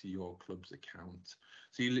allocated to your club's account.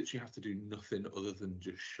 So you literally have to do nothing other than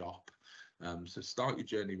just shop. So start your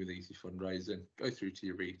journey with Easyfundraising, go through to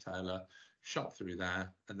your retailer, shop through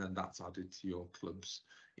there, and then that's added to your club's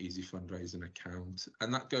Easyfundraising account.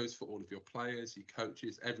 And that goes for all of your players, your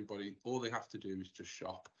coaches, everybody. All they have to do is just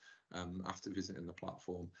shop after visiting the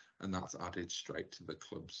platform, and that's added straight to the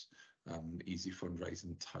club's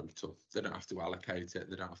Easyfundraising total. They don't have to allocate it,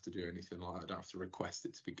 they don't have to do anything like that, they don't have to request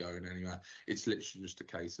it to be going anywhere. It's literally just a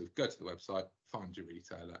case of go to the website, find your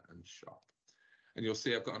retailer and shop. And you'll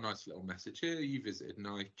see I've got a nice little message here. You visited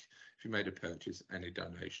Nike. If you made a purchase, any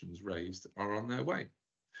donations raised are on their way.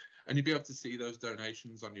 And you'll be able to see those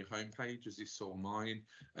donations on your homepage, as you saw mine.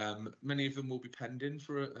 Many of them will be pending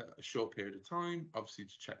for a short period of time, obviously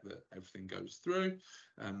to check that everything goes through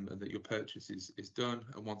and that your purchase is done.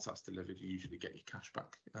 And once that's delivered, you usually get your cash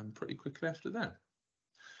back pretty quickly after that.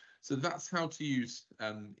 So that's how to use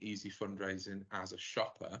Easyfundraising as a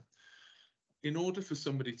shopper. In order for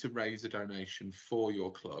somebody to raise a donation for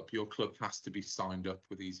your club has to be signed up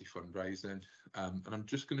with Easyfundraising. And I'm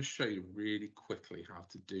just going to show you really quickly how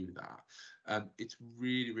to do that. It's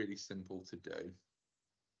really, really simple to do.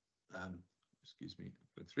 Excuse me,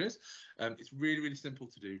 it's really, really simple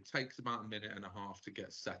to do. It takes about 1.5 minutes to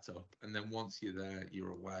get set up. And then once you're there,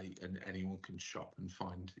 you're away and anyone can shop and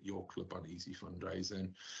find your club on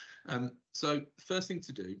Easyfundraising. So first thing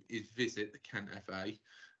to do is visit the Kent FA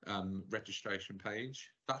registration page.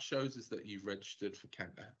 That shows us that you've registered for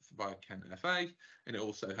Kent via Kent FA, and it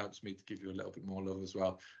also helps me to give you a little bit more love as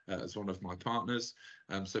well as one of my partners.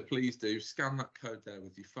 So please do scan that code there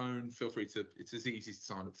with your phone. Feel free to, it's as easy to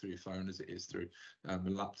sign up through your phone as it is through a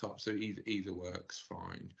laptop, so either works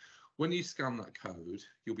fine. When you scan that code,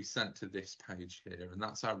 you'll be sent to this page here, and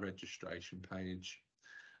that's our registration page.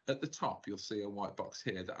 At the top, you'll see a white box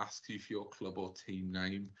here that asks you for your club or team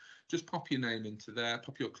name. Just pop your name into there,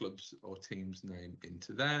 pop your club's or team's name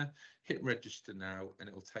into there, hit register now, and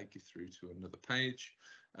it will take you through to another page,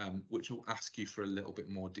 which will ask you for a little bit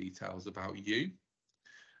more details about you.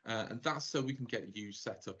 And that's so we can get you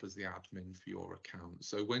set up as the admin for your account.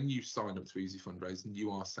 So when you sign up to Easyfundraising, you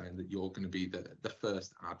are saying that you're going to be the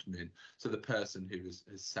first admin, so the person who has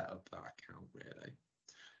set up that account, really.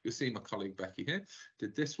 You'll see my colleague Becky here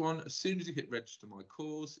did this one. As soon as you hit register my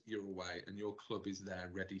cause, you're away and your club is there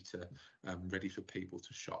ready for people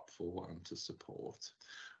to shop for and to support.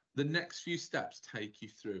 The next few steps take you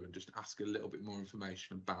through and just ask a little bit more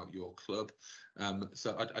information about your club.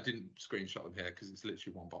 So I didn't screenshot them here because it's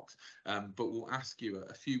literally one box, but we'll ask you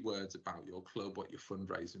a few words about your club, what you're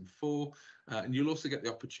fundraising for, and you'll also get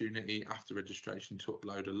the opportunity after registration to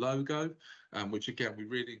upload a logo, which again, we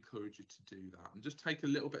really encourage you to do that. And just take a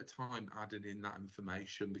little bit of time adding in that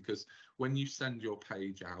information, because when you send your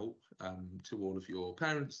page out to all of your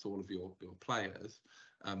parents, to all of your players,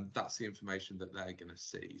 that's the information that they're going to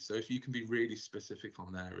see. So if you can be really specific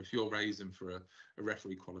on there, if you're raising for a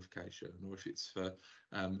referee qualification, or if it's for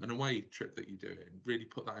an away trip that you're doing, really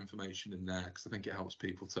put that information in there, because I think it helps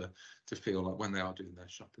people to feel like when they are doing their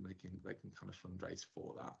shopping, they can kind of fundraise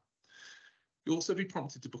for that. You'll also be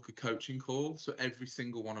prompted to book a coaching call. So every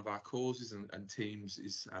single one of our causes and teams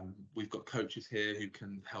is, we've got coaches here who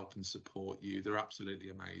can help and support you. They're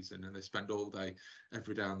absolutely amazing, and they spend all day,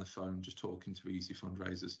 every day on the phone just talking to easy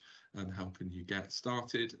fundraisers and helping you get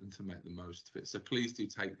started and to make the most of it. So please do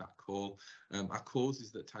take that call. Our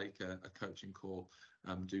causes that take a coaching call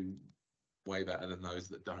do way better than those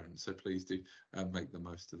that don't. So please do make the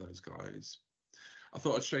most of those guys. I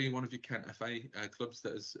thought I'd show you one of your Kent FA clubs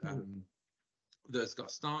that has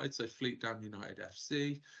got started. So Fleet Down United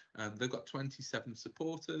FC, they've got 27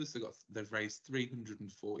 supporters. They've raised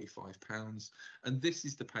 £345, and this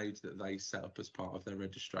is the page that they set up as part of their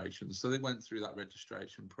registration. So they went through that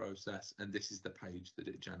registration process, and this is the page that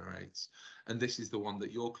it generates, and this is the one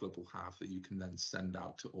that your club will have that you can then send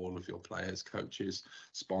out to all of your players, coaches,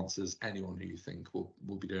 sponsors, anyone who you think will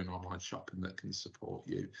be doing online shopping that can support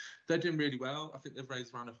you. They're doing really well. I think they've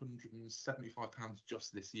raised around £175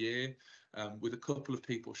 just this year, with a couple of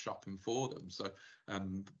people shopping for them. So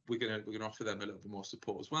we're gonna offer them a little bit more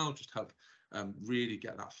support as well, just help really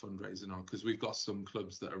get that fundraising on, because we've got some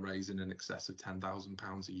clubs that are raising in excess of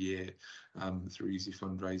 £10,000 a year through easy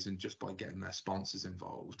fundraising, just by getting their sponsors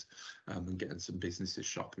involved and getting some businesses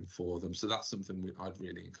shopping for them. So that's something I'd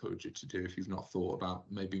really encourage you to do if you've not thought about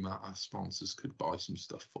maybe our sponsors could buy some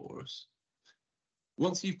stuff for us.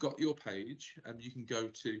 Once you've got your page, you can go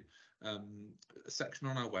to a section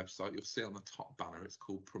on our website. You'll see on the top banner, it's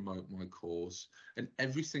called Promote My Cause. And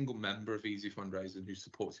every single member of Easy Fundraising who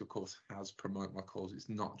supports your cause has Promote My Cause. It's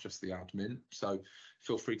not just the admin. So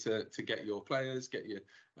feel free to get your players, get your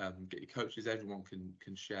coaches. Everyone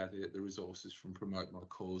can share the resources from Promote My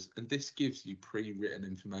Cause. And this gives you pre-written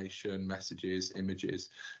information, messages, images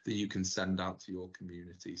that you can send out to your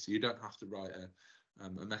community. So you don't have to write a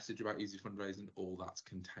message about easy fundraising. All that's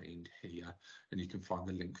contained here, and you can find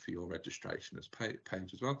the link for your registration as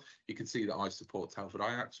page as well. You can see that I support Telford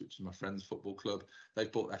Ajax, which is my friend's football club.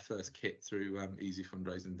 They've bought their first kit through easy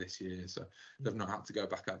fundraising this year, so they've not had to go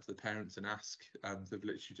back out to the parents and ask. They've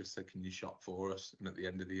literally just said, can you shop for us? And at the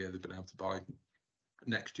end of the year, they've been able to buy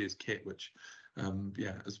next year's kit, which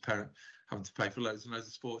as a parent having to pay for loads and loads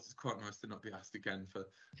of sports, it's quite nice to not be asked again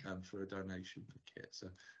for a donation for kit. So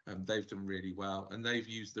they've done really well, and they've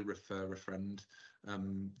used the refer a friend.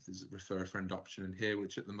 There's a refer a friend option in here,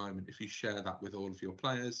 which at the moment, if you share that with all of your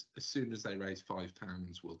players, as soon as they raise £5,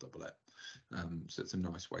 we'll double it. So it's a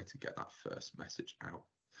nice way to get that first message out.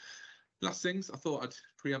 Last things, I thought I'd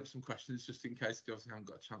preempt some questions just in case you haven't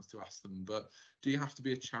got a chance to ask them. But do you have to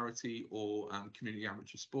be a charity or community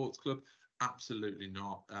amateur sports club? Absolutely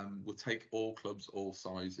not. We'll take all clubs, all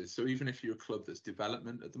sizes. So even if you're a club that's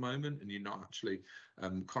development at the moment and you're not actually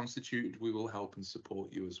constituted, we will help and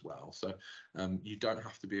support you as well. So you don't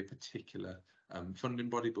have to be a particular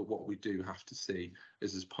funding body, but what we do have to see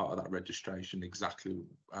is, as part of that registration, exactly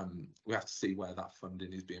we have to see where that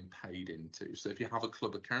funding is being paid into. So if you have a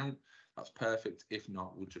club account, that's perfect. If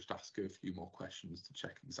not, we'll just ask you a few more questions to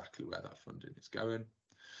check exactly where that funding is going.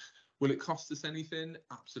 Will it cost us anything?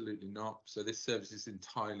 Absolutely not. So this service is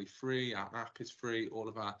entirely free. Our app is free. All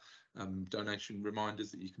of our donation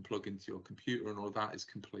reminders that you can plug into your computer and all of that is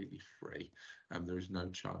completely free. There is no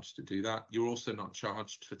charge to do that. You're also not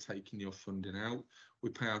charged for taking your funding out. We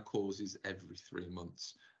pay our causes every 3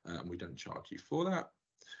 months and we don't charge you for that.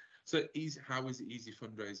 So how is Easy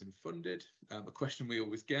Fundraising funded? A question we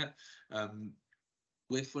always get.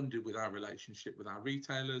 We're funded with our relationship with our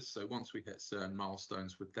retailers. So once we hit certain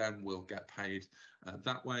milestones with them, we'll get paid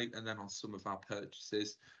that way. And then on some of our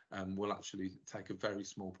purchases, we'll actually take a very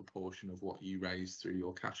small proportion of what you raise through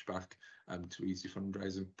your cashback to Easy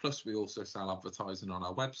Fundraising. Plus, we also sell advertising on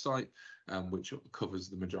our website, which covers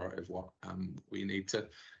the majority of what we need to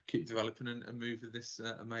keep developing and moving this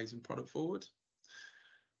amazing product forward.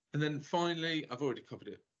 And then finally, I've already covered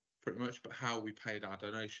it pretty much, but how we paid our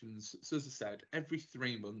donations. So as I said, every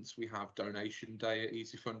 3 months we have donation day at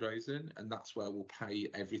Easyfundraising, and that's where we'll pay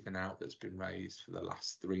everything out that's been raised for the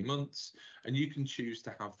last 3 months. And you can choose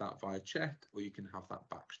to have that via cheque, or you can have that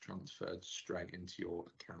back transferred straight into your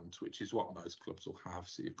account, which is what most clubs will have.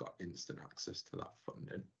 So you've got instant access to that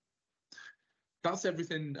funding. That's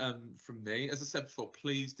everything from me. As I said before,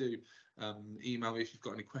 please do email me if you've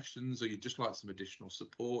got any questions, or you'd just like some additional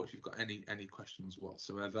support. If you've got any questions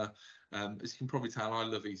whatsoever, as you can probably tell, I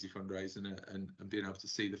love Easyfundraising and being able to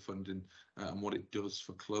see the funding and what it does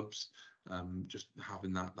for clubs. Just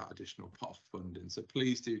having that additional pot of funding. So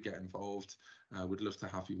please do get involved. We'd love to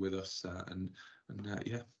have you with us, and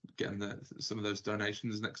yeah, getting some of those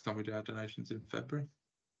donations next time we do our donations in February.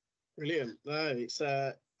 Brilliant. No, it's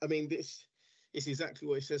I mean, it's exactly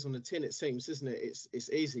what it says on the tin, it seems, isn't it? It's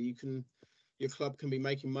easy. Your club can be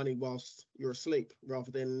making money whilst you're asleep, rather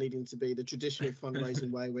than needing to be the traditional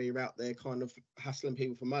fundraising way where you're out there kind of hassling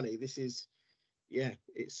people for money. This is, yeah,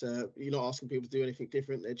 it's you're not asking people to do anything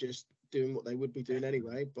different. They're just doing what they would be doing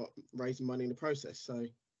anyway, but raising money in the process. So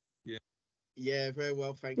yeah, very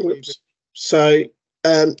well, thank you. So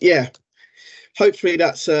yeah, hopefully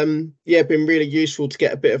that's been really useful to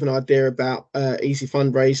get a bit of an idea about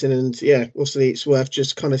Easyfundraising, and yeah, obviously it's worth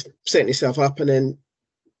just kind of setting yourself up and then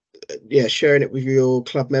sharing it with your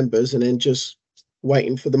club members, and then just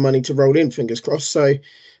waiting for the money to roll in, fingers crossed. So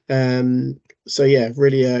yeah,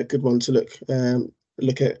 really a good one to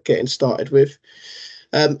look at getting started with.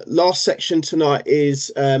 Last section tonight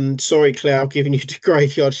is sorry Claire, I'm giving you the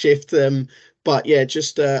graveyard shift, but yeah,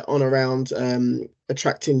 just on around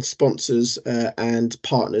attracting sponsors and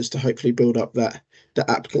partners to hopefully build up the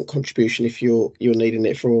applicant contribution if you're needing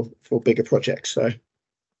it for bigger projects. So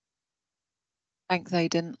thanks,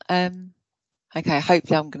 Aidan. Okay,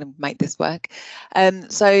 hopefully I'm going to make this work.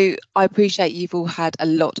 So I appreciate you've all had a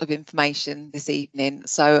lot of information this evening,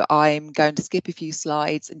 so I'm going to skip a few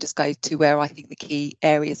slides and just go to where I think the key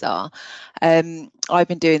areas are. I've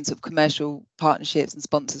been doing sort of commercial partnerships and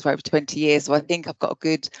sponsors for over 20 years, so I think I've got a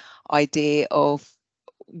good idea of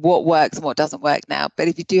what works and what doesn't work now. But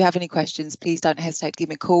if you do have any questions, please don't hesitate to give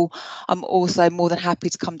me a call. I'm also more than happy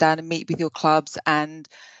to come down and meet with your clubs and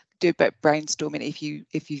do a bit of brainstorming if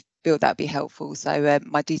you feel that'd be helpful. So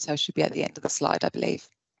my details should be at the end of the slide, I believe.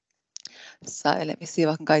 So let me see if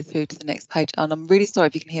I can go through to the next page. And I'm really sorry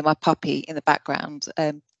if you can hear my puppy in the background.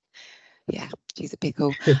 Yeah, she's a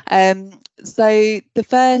pickle. So the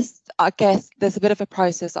first, I guess, there's a bit of a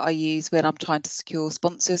process that I use when I'm trying to secure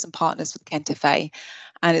sponsors and partners for the Kent FA.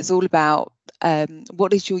 And it's all about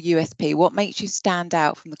what is your USP? What makes you stand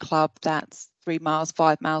out from the club that's 3 miles,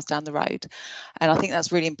 5 miles down the road? And I think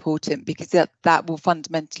that's really important, because that will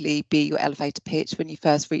fundamentally be your elevator pitch when you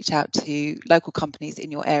first reach out to local companies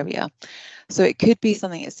in your area. So it could be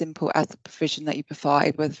something as simple as the provision that you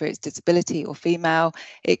provide, whether it's disability or female.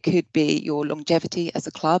 It could be your longevity as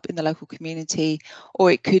a club in the local community,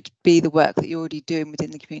 or it could be the work that you're already doing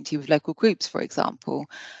within the community with local groups, for example.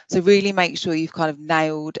 So really make sure you've kind of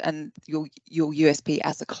nailed your USP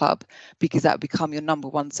as a club, because that will become your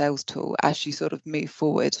 #1 sales tool as you sort of move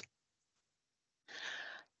forward.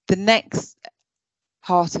 The next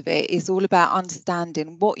part of it is all about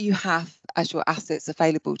understanding what you have as your assets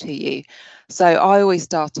available to you. So I always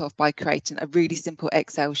start off by creating a really simple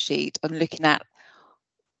Excel sheet and looking at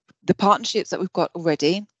the partnerships that we've got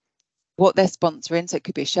already, what they're sponsoring. So it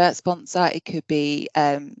could be a shirt sponsor, it could be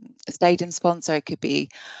a stadium sponsor, it could be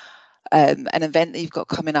an event that you've got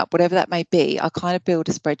coming up, whatever that may be. I kind of build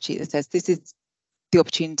a spreadsheet that says this is the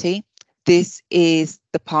opportunity, this is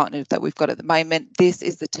the partner that we've got at the moment, this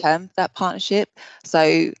is the term of that partnership.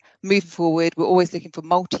 So moving forward, we're always looking for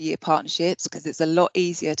multi-year partnerships, because it's a lot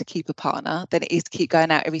easier to keep a partner than it is to keep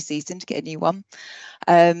going out every season to get a new one.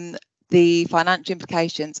 The financial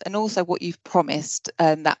implications, and also what you've promised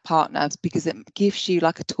that partner, because it gives you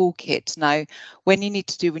like a toolkit to know when you need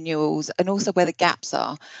to do renewals, and also where the gaps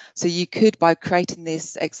are. So you could, by creating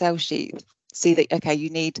this Excel sheet, see that, okay, you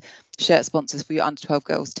need shirt sponsors for your under 12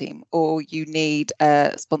 girls team, or you need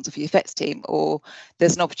a sponsor for your vets team, or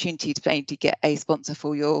there's an opportunity to maybe get a sponsor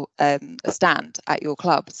for your a stand at your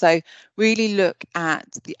club. So really look at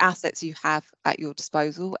the assets you have at your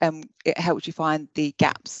disposal, and it helps you find the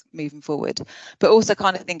gaps moving forward, but also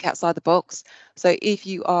kind of think outside the box. So if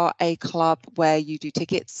you are a club where you do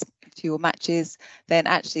tickets to your matches, then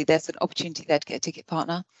actually there's an opportunity there to get a ticket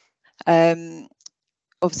partner.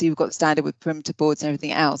 Obviously, we've got the standard with perimeter boards and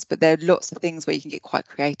everything else, but there are lots of things where you can get quite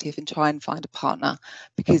creative and try and find a partner,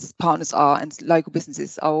 because partners are, and local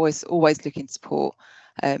businesses are always looking to support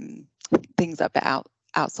things that are a bit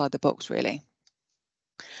outside the box, really.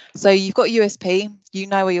 So you've got USP, you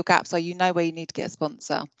know where your gaps are, you know where you need to get a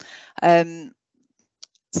sponsor.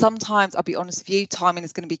 Sometimes, I'll be honest with you, timing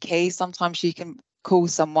is going to be key. Sometimes you can call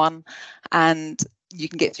someone and you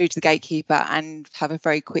can get through to the gatekeeper and have a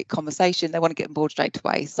very quick conversation. They want to get on board straight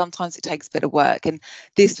away. Sometimes it takes a bit of work. And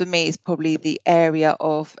this, for me, is probably the area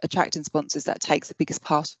of attracting sponsors that takes the biggest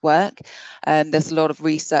part of work. There's a lot of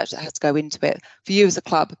research that has to go into it for you as a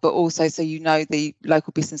club, but also so you know the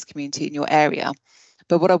local business community in your area.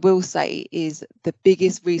 But what I will say is the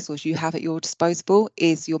biggest resource you have at your disposal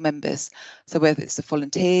is your members. So whether it's the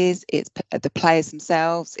volunteers, it's the players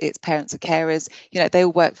themselves, it's parents or carers, they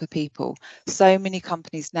all work for people. So many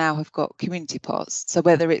companies now have got community pots. So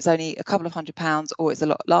whether it's only a couple of £100 or it's a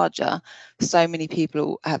lot larger, so many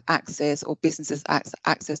people have access, or businesses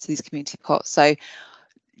access to these community pots. So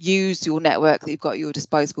use your network that you've got at your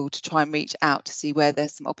disposal to try and reach out to see where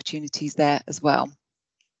there's some opportunities there as well.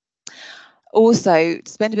 Also,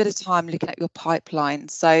 spend a bit of time looking at your pipeline.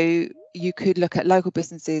 So you could look at local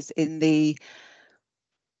businesses in the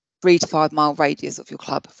 3 to 5 mile radius of your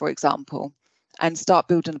club, for example, and start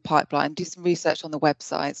building a pipeline. Do some research on the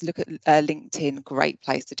websites. Look at LinkedIn, great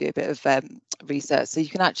place to do a bit of research. So you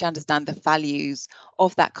can actually understand the values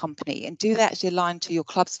of that company, and do they actually align to your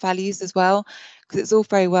club's values as well? Because it's all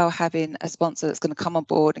very well having a sponsor that's going to come on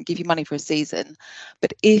board and give you money for a season,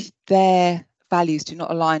 but if their values do not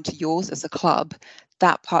align to yours as a club,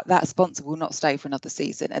 that sponsor will not stay for another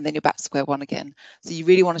season, and then you're back to square one again. So you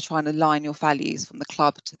really want to try and align your values from the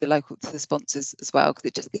club to the sponsors as well, because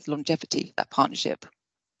it just gives longevity for that partnership.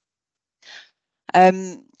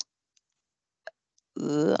 I'm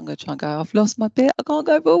going to try and go. I've lost my bit. I can't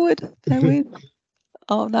go forward.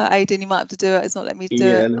 Oh no, Aidan, you might have to do it. It's not letting me do it.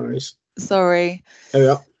 Yeah, no worries. Sorry. There we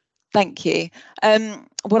are. Thank you.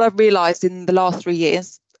 What I've realised in the last 3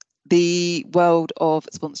 years, the world of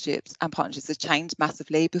sponsorships and partnerships has changed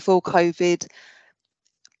massively. Before COVID,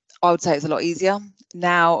 I would say it's a lot easier.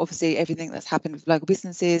 Now, obviously, everything that's happened with local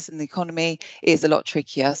businesses and the economy is a lot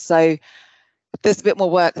trickier. So there's a bit more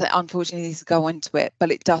work that unfortunately needs to go into it, but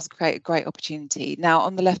it does create a great opportunity. Now,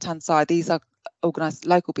 on the left-hand side, these are organised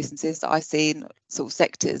local businesses that I see in sort of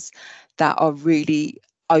sectors that are really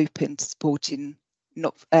open to supporting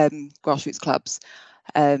grassroots clubs.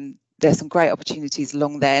 There's some great opportunities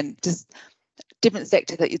along there, and just different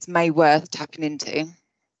sectors that it's may worth tapping into.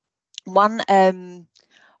 One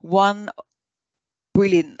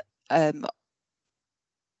brilliant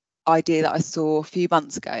idea that I saw a few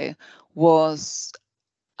months ago was,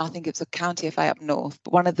 I think it was a county FA up north,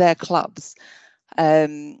 but one of their clubs,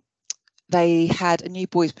 they had a new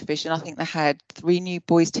boys provision. I think they had 3 new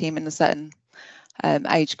boys team in a certain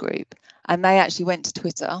age group, and they actually went to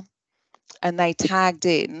Twitter and they tagged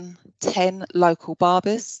in 10 local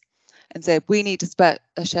barbers and said, we need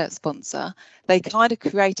a shirt sponsor. They kind of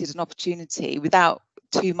created an opportunity without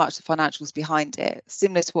too much of the financials behind it,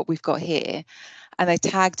 similar to what we've got here. And they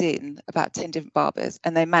tagged in about 10 different barbers,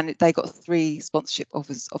 and they got 3 sponsorship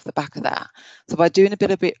offers off the back of that. So by doing a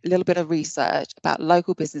little bit of research about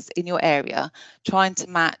local business in your area, trying to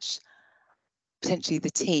match potentially the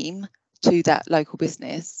team to that local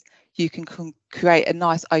business, you can create a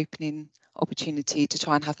nice opening opportunity to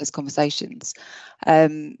try and have those conversations.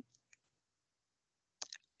 And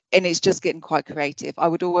it's just getting quite creative. I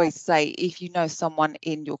would always say, if you know someone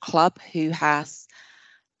in your club who has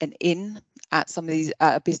an in at some of these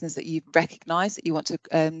a business that you recognise that you want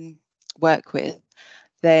to work with,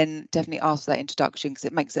 then definitely ask for that introduction, because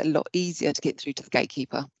it makes it a lot easier to get through to the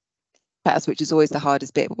gatekeeper. That's which is always the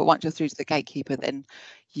hardest bit. But once you're through to the gatekeeper, then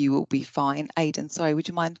you will be fine. Aidan, sorry, would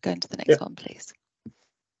you mind going to the next one, please?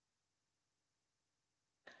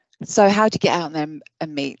 So how do you get out there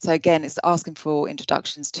and meet? So again, it's asking for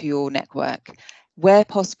introductions to your network. Where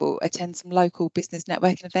possible, attend some local business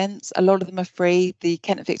networking events. A lot of them are free. The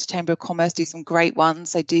Kent and Victor Chamber of Commerce do some great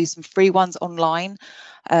ones. They do some free ones online,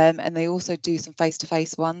 and they also do some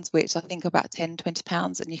face-to-face ones, which I think are about £10,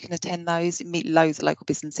 £20, and you can attend those and meet loads of local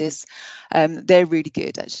businesses. They're really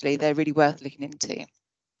good, actually. They're really worth looking into.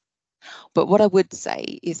 But what I would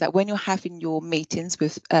say is that when you're having your meetings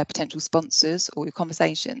with potential sponsors or your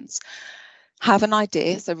conversations, have an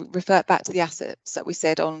idea. So revert back to the assets that we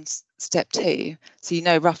said on step 2, so you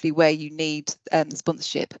know roughly where you need the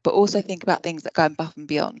sponsorship, but also think about things that go above and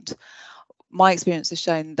beyond. My experience has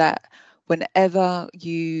shown that whenever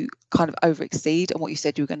you kind of over exceed on what you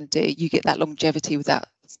said you were going to do, you get that longevity with that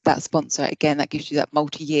sponsor. Again, that gives you that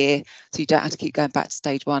multi-year, so you don't have to keep going back to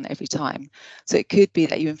stage 1 every time. So it could be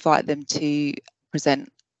that you invite them to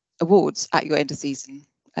present awards at your end of season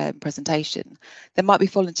presentation. There might be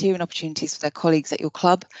volunteering opportunities for their colleagues at your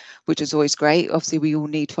club, which is always great. Obviously, we all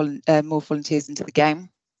need more volunteers into the game.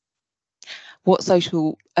 what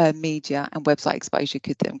social media and website exposure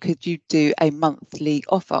could you do a monthly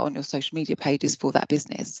offer on your social media pages for that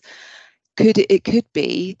business? It could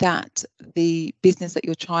be that the business that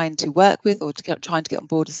you're trying to work with or trying to get on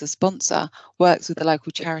board as a sponsor works with a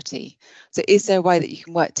local charity. So is there a way that you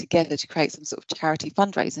can work together to create some sort of charity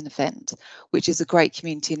fundraising event, which is a great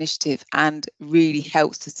community initiative and really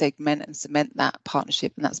helps to segment and cement that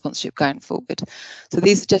partnership and that sponsorship going forward? So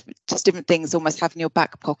these are just different things almost have in your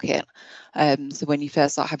back pocket. So when you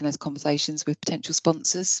first start having those conversations with potential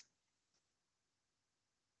sponsors.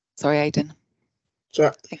 Sorry, Aidan.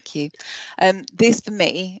 Sure. Thank you. This for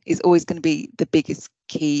me is always going to be the biggest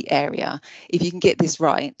key area. If you can get this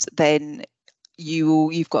right, then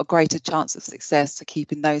you've got a greater chance of success to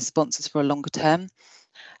keeping those sponsors for a longer term.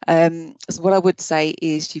 So what I would say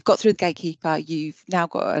is you've got through the gatekeeper, you've now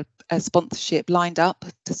got a sponsorship lined up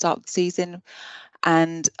to start the season,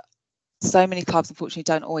 and so many clubs unfortunately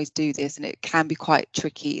don't always do this, and it can be quite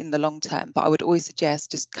tricky in the long term, but I would always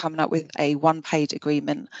suggest just coming up with a one-page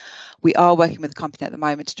agreement. We are working with a company at the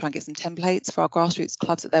moment to try and get some templates for our grassroots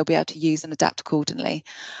clubs that they'll be able to use and adapt accordingly,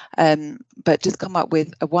 but just come up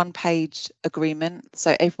with a one-page agreement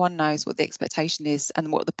so everyone knows what the expectation is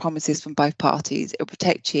and what the promise is from both parties. It will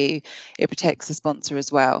protect you, it protects the sponsor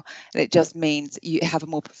as well, and it just means you have a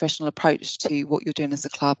more professional approach to what you're doing as a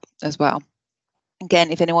club as well.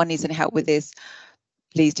 Again, if anyone needs any help with this,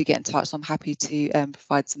 please do get in touch. I'm happy to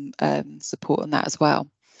provide some support on that as well.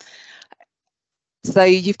 So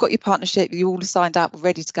you've got your partnership, you all signed up,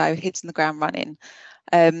 ready to go, hitting the ground running.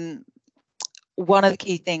 One of the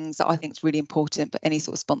key things that I think is really important for any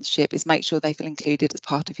sort of sponsorship is make sure they feel included as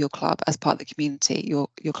part of your club, as part of the community,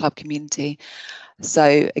 your club community.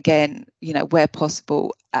 So again, you know, where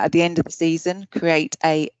possible, at the end of the season, create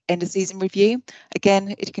a end of season review.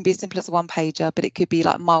 Again, it can be as simple as a one pager, but it could be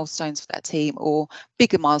like milestones for that team or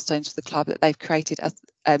bigger milestones for the club that they've created as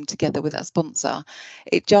together with that sponsor.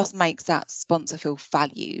 It just makes that sponsor feel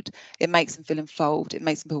valued. It makes them feel involved. It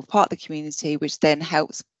makes them feel part of the community, which then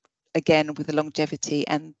helps again with the longevity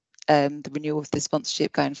and the renewal of the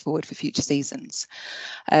sponsorship going forward for future seasons.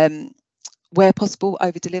 Where possible,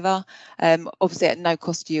 over deliver. Obviously at no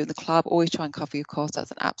cost to you and the club, always try and cover your costs.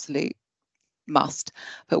 That's an absolute must.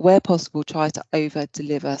 But where possible, try to over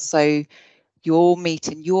deliver. So you're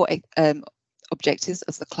meeting your objectives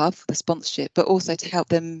as the club for the sponsorship, but also to help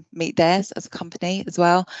them meet theirs as a company as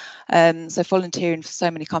well. So volunteering for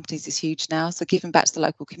so many companies is huge now, so giving back to the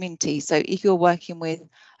local community. So if you're working with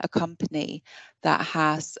a company that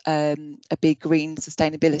has a big green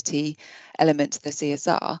sustainability element to the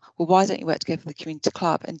CSR, well, why don't you work together with the community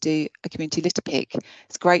club and do a community litter pick?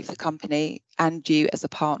 It's great for the company and you as a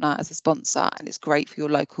partner, as a sponsor, and it's great for your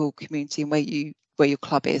local community and where your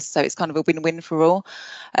club is. So it's kind of a win-win for all.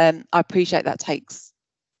 I appreciate that takes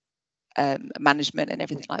management and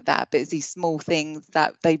everything like that, but it's these small things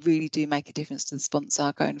that they really do make a difference to the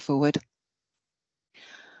sponsor going forward.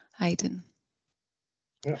 Aidan.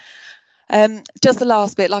 Yeah. Just the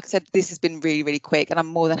last bit, like I said, this has been really, really quick, and I'm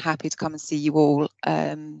more than happy to come and see you all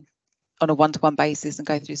on a one-to-one basis and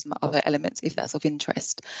go through some other elements if that's of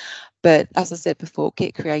interest. But as I said before,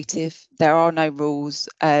 get creative. There are no rules.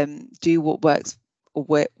 Do what works, or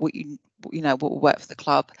what you know what will work for the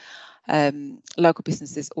club. Local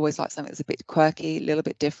businesses always like something that's a bit quirky, a little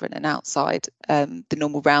bit different and outside the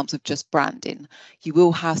normal realms of just branding. You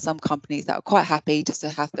will have some companies that are quite happy just to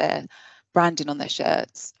have their branding on their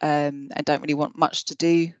shirts and don't really want much to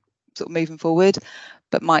do sort of moving forward.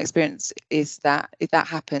 But my experience is that if that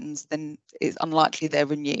happens, then it's unlikely they'll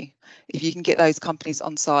renew. If you can get those companies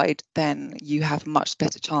on side, then you have a much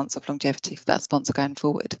better chance of longevity for that sponsor going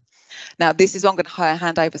forward. Now, this is what I'm going to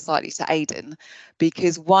hand over slightly to Aidan,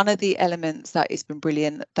 because one of the elements that has been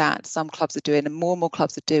brilliant that some clubs are doing and more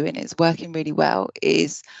clubs are doing, is working really well,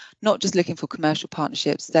 is not just looking for commercial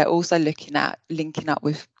partnerships, they're also looking at linking up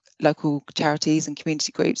with local charities and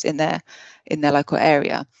community groups in their local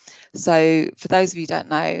area. So for those of you who don't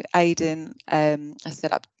know, Aidan has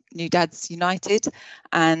set up New Dads United,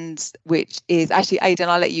 and which is actually, Aidan,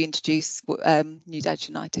 I'll let you introduce New Dads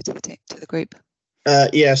United to the group.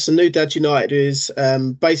 Yeah, so New Dads United is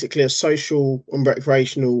basically a social and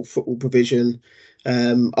recreational football provision.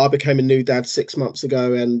 I became a new dad 6 months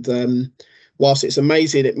ago, and whilst it's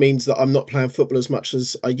amazing, it means that I'm not playing football as much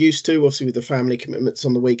as I used to, obviously with the family commitments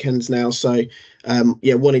on the weekends now. So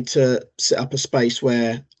yeah, wanted to set up a space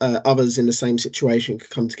where others in the same situation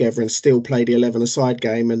could come together and still play the 11-a-side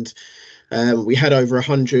game. And we had over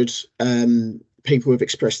 100 people have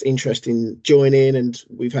expressed interest in joining, and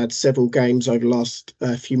we've had several games over the last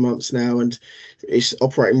few months now, and it's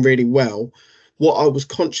operating really well. What I was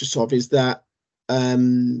conscious of is that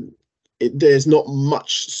there's not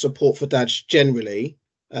much support for dads generally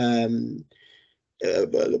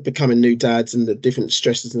becoming new dads and the different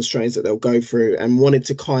stresses and strains that they'll go through, and wanted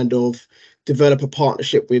to kind of develop a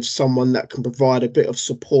partnership with someone that can provide a bit of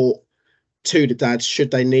support to the dads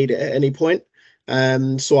should they need it at any point.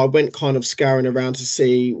 So I went kind of scouring around to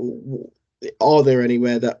see, are there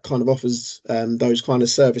anywhere that kind of offers those kind of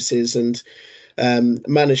services, and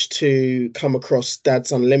managed to come across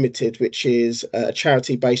Dads Unlimited, which is a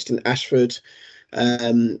charity based in Ashford,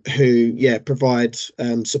 who provide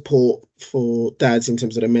support for dads in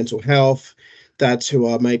terms of their mental health, dads who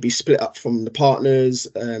are maybe split up from the partners,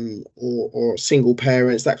 or single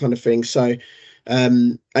parents, that kind of thing. So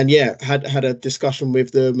had a discussion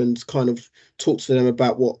with them and kind of talked to them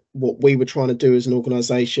about what we were trying to do as an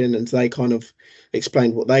organisation, and they kind of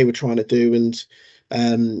explained what they were trying to do, and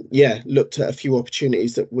looked at a few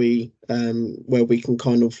opportunities that we where we can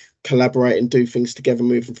kind of collaborate and do things together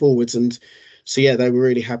moving forwards. And so they were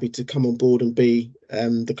really happy to come on board and be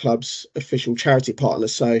the club's official charity partner.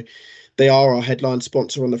 So they are our headline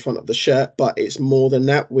sponsor on the front of the shirt, but it's more than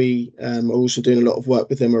that. We are also doing a lot of work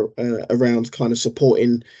with them around kind of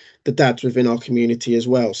supporting the dads within our community as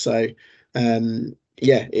well. So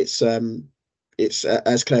it's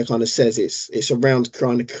as Claire kind of says, it's around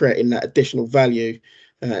kind of creating that additional value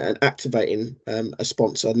and activating a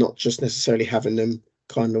sponsor, not just necessarily having them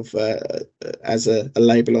kind of as a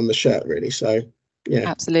label on the shirt, really. So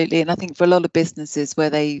absolutely. And I think for a lot of businesses where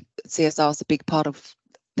they CSR is a big part of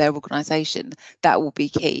their organisation, that will be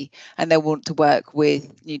key, and they'll want to work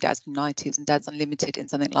with New Dads United and Dads Unlimited and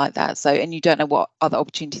something like that. So, and you don't know what other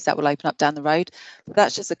opportunities that will open up down the road. But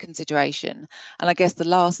that's just a consideration. And I guess the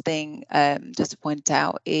last thing just to point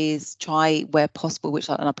out is try where possible, and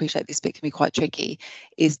I appreciate this bit can be quite tricky,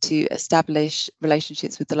 is to establish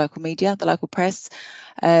relationships with the local media, the local press.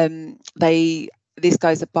 This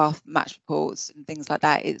goes above match reports and things like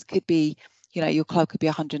that. It could be, your club could be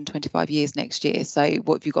 125 years next year. So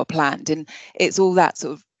what have you got planned? And it's all that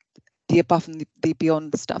sort of the above and the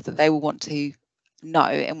beyond stuff that they will want to know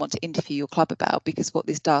and want to interview your club about, because what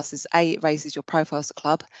this does is it raises your profile as a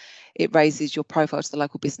club, it raises your profile to the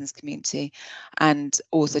local business community and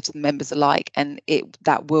also to the members alike, and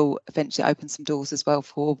that will eventually open some doors as well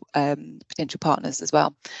for potential partners as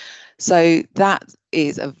well. So that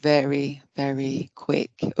is a very, very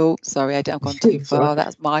quick. Oh, sorry, I've gone too far.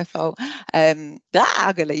 That's my fault. I'm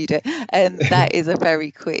gonna lead it. And that is a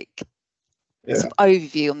very quick sort of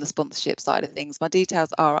overview on the sponsorship side of things. My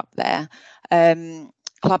details are up there.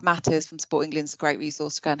 Club Matters from Sport England is a great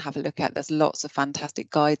resource to go and have a look at. There's lots of fantastic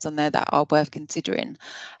guides on there that are worth considering.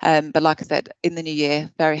 But like I said, in the new year,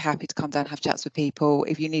 very happy to come down and have chats with people.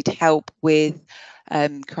 If you need help with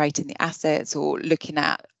creating the assets or looking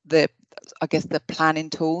at the planning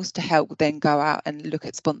tools to help then go out and look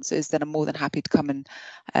at sponsors, then I'm more than happy to come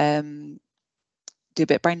and do a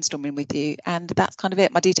bit of brainstorming with you. And that's kind of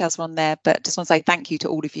it. My details are on there, but just want to say thank you to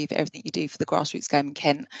all of you for everything you do for the Grassroots game in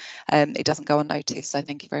Kent. It doesn't go unnoticed, so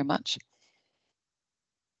thank you very much.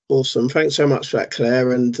 Awesome. Thanks so much for that,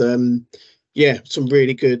 Claire. And some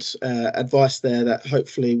really good advice there that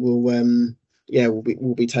hopefully will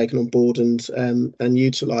be taken on board and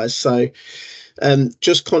utilised. So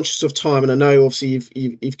just conscious of time, and I know obviously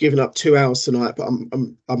you've given up 2 hours tonight, but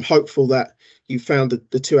I'm hopeful that you found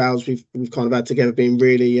the 2 hours we've kind of had together being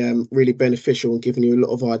really beneficial and giving you a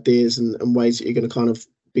lot of ideas and ways that you're going to kind of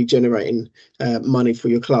be generating money for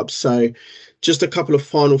your club. So just a couple of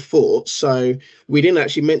final thoughts. So we didn't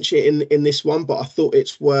actually mention it in this one, but I thought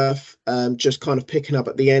it's worth just kind of picking up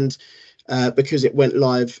at the end because it went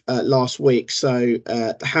live last week. So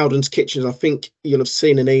Howden's Kitchens, I think you'll have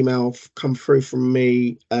seen an email come through from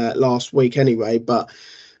me last week anyway, but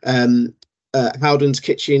Howden's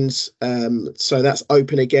Kitchens, so that's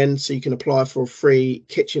open again, so you can apply for a free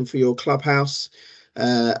kitchen for your clubhouse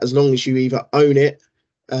as long as you either own it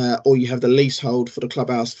or you have the leasehold for the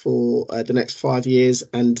clubhouse for the next 5 years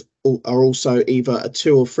and are also either a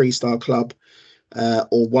 2 or 3 star club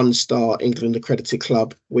or 1 star England accredited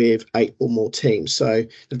club with 8 or more teams. So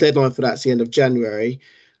the deadline for that's the end of January.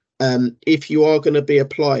 If you are going to be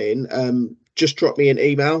applying, just drop me an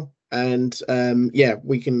email and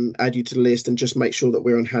we can add you to the list and just make sure that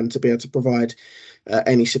we're on hand to be able to provide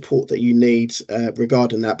any support that you need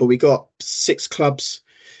regarding that. But we got 6 clubs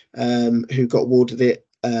who got awarded it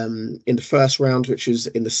in the first round, which was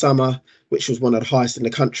in the summer, which was one of the highest in the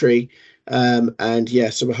country. So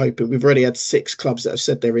we're hoping we've already had 6 clubs that have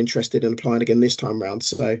said they're interested in applying again this time round.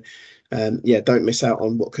 So don't miss out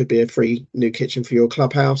on what could be a free new kitchen for your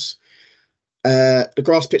clubhouse. The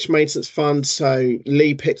Grass Pitch Maintenance Fund, so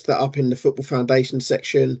Lee picked that up in the Football Foundation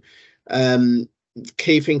section.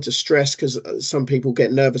 key thing to stress, because some people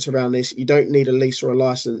get nervous around this, you don't need a lease or a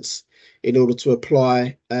license in order to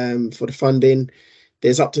apply for the funding.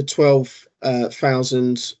 There's up to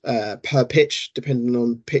 12,000 per pitch, depending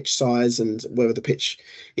on pitch size and whether the pitch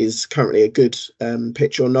is currently a good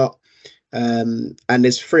pitch or not. And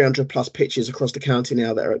there's 300 plus pitches across the county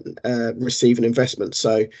now that are receiving investment.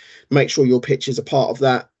 So make sure your pitches are part of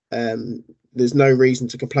that. There's no reason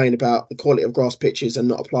to complain about the quality of grass pitches and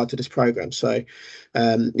not apply to this program. So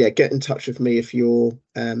yeah, get in touch with me if you're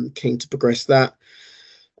keen to progress that.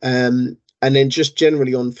 And then just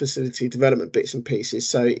generally on facility development bits and pieces.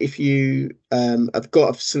 So if you have got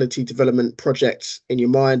a facility development project in your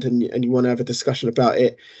mind and you want to have a discussion about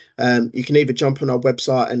it, you can either jump on our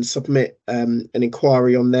website and submit an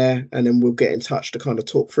inquiry on there, and then we'll get in touch to kind of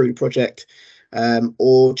talk through the project,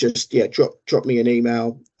 or just drop me an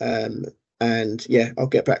email, and yeah, I'll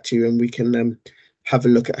get back to you and we can have a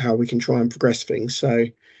look at how we can try and progress things. So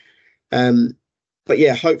but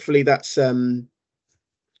yeah, hopefully that's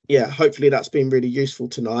been really useful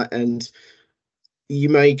tonight, and you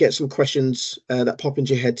may get some questions that pop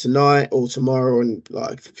into your head tonight or tomorrow or in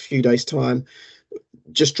like a few days' time.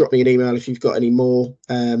 Just drop me an email if you've got any more,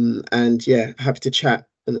 and yeah, happy to chat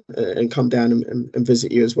and come down and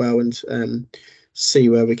visit you as well, and see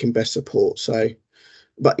where we can best support. So,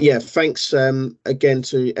 but yeah, thanks again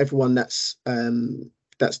to everyone that's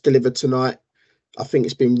delivered tonight. I think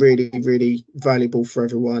it's been really, really valuable for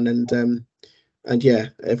everyone, and yeah,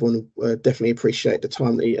 everyone definitely appreciate the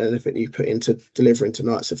time and effort you put into delivering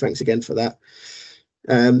tonight. So thanks again for that.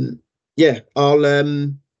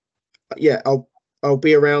 I'll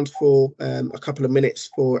be around for a couple of minutes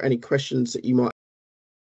for any questions that you might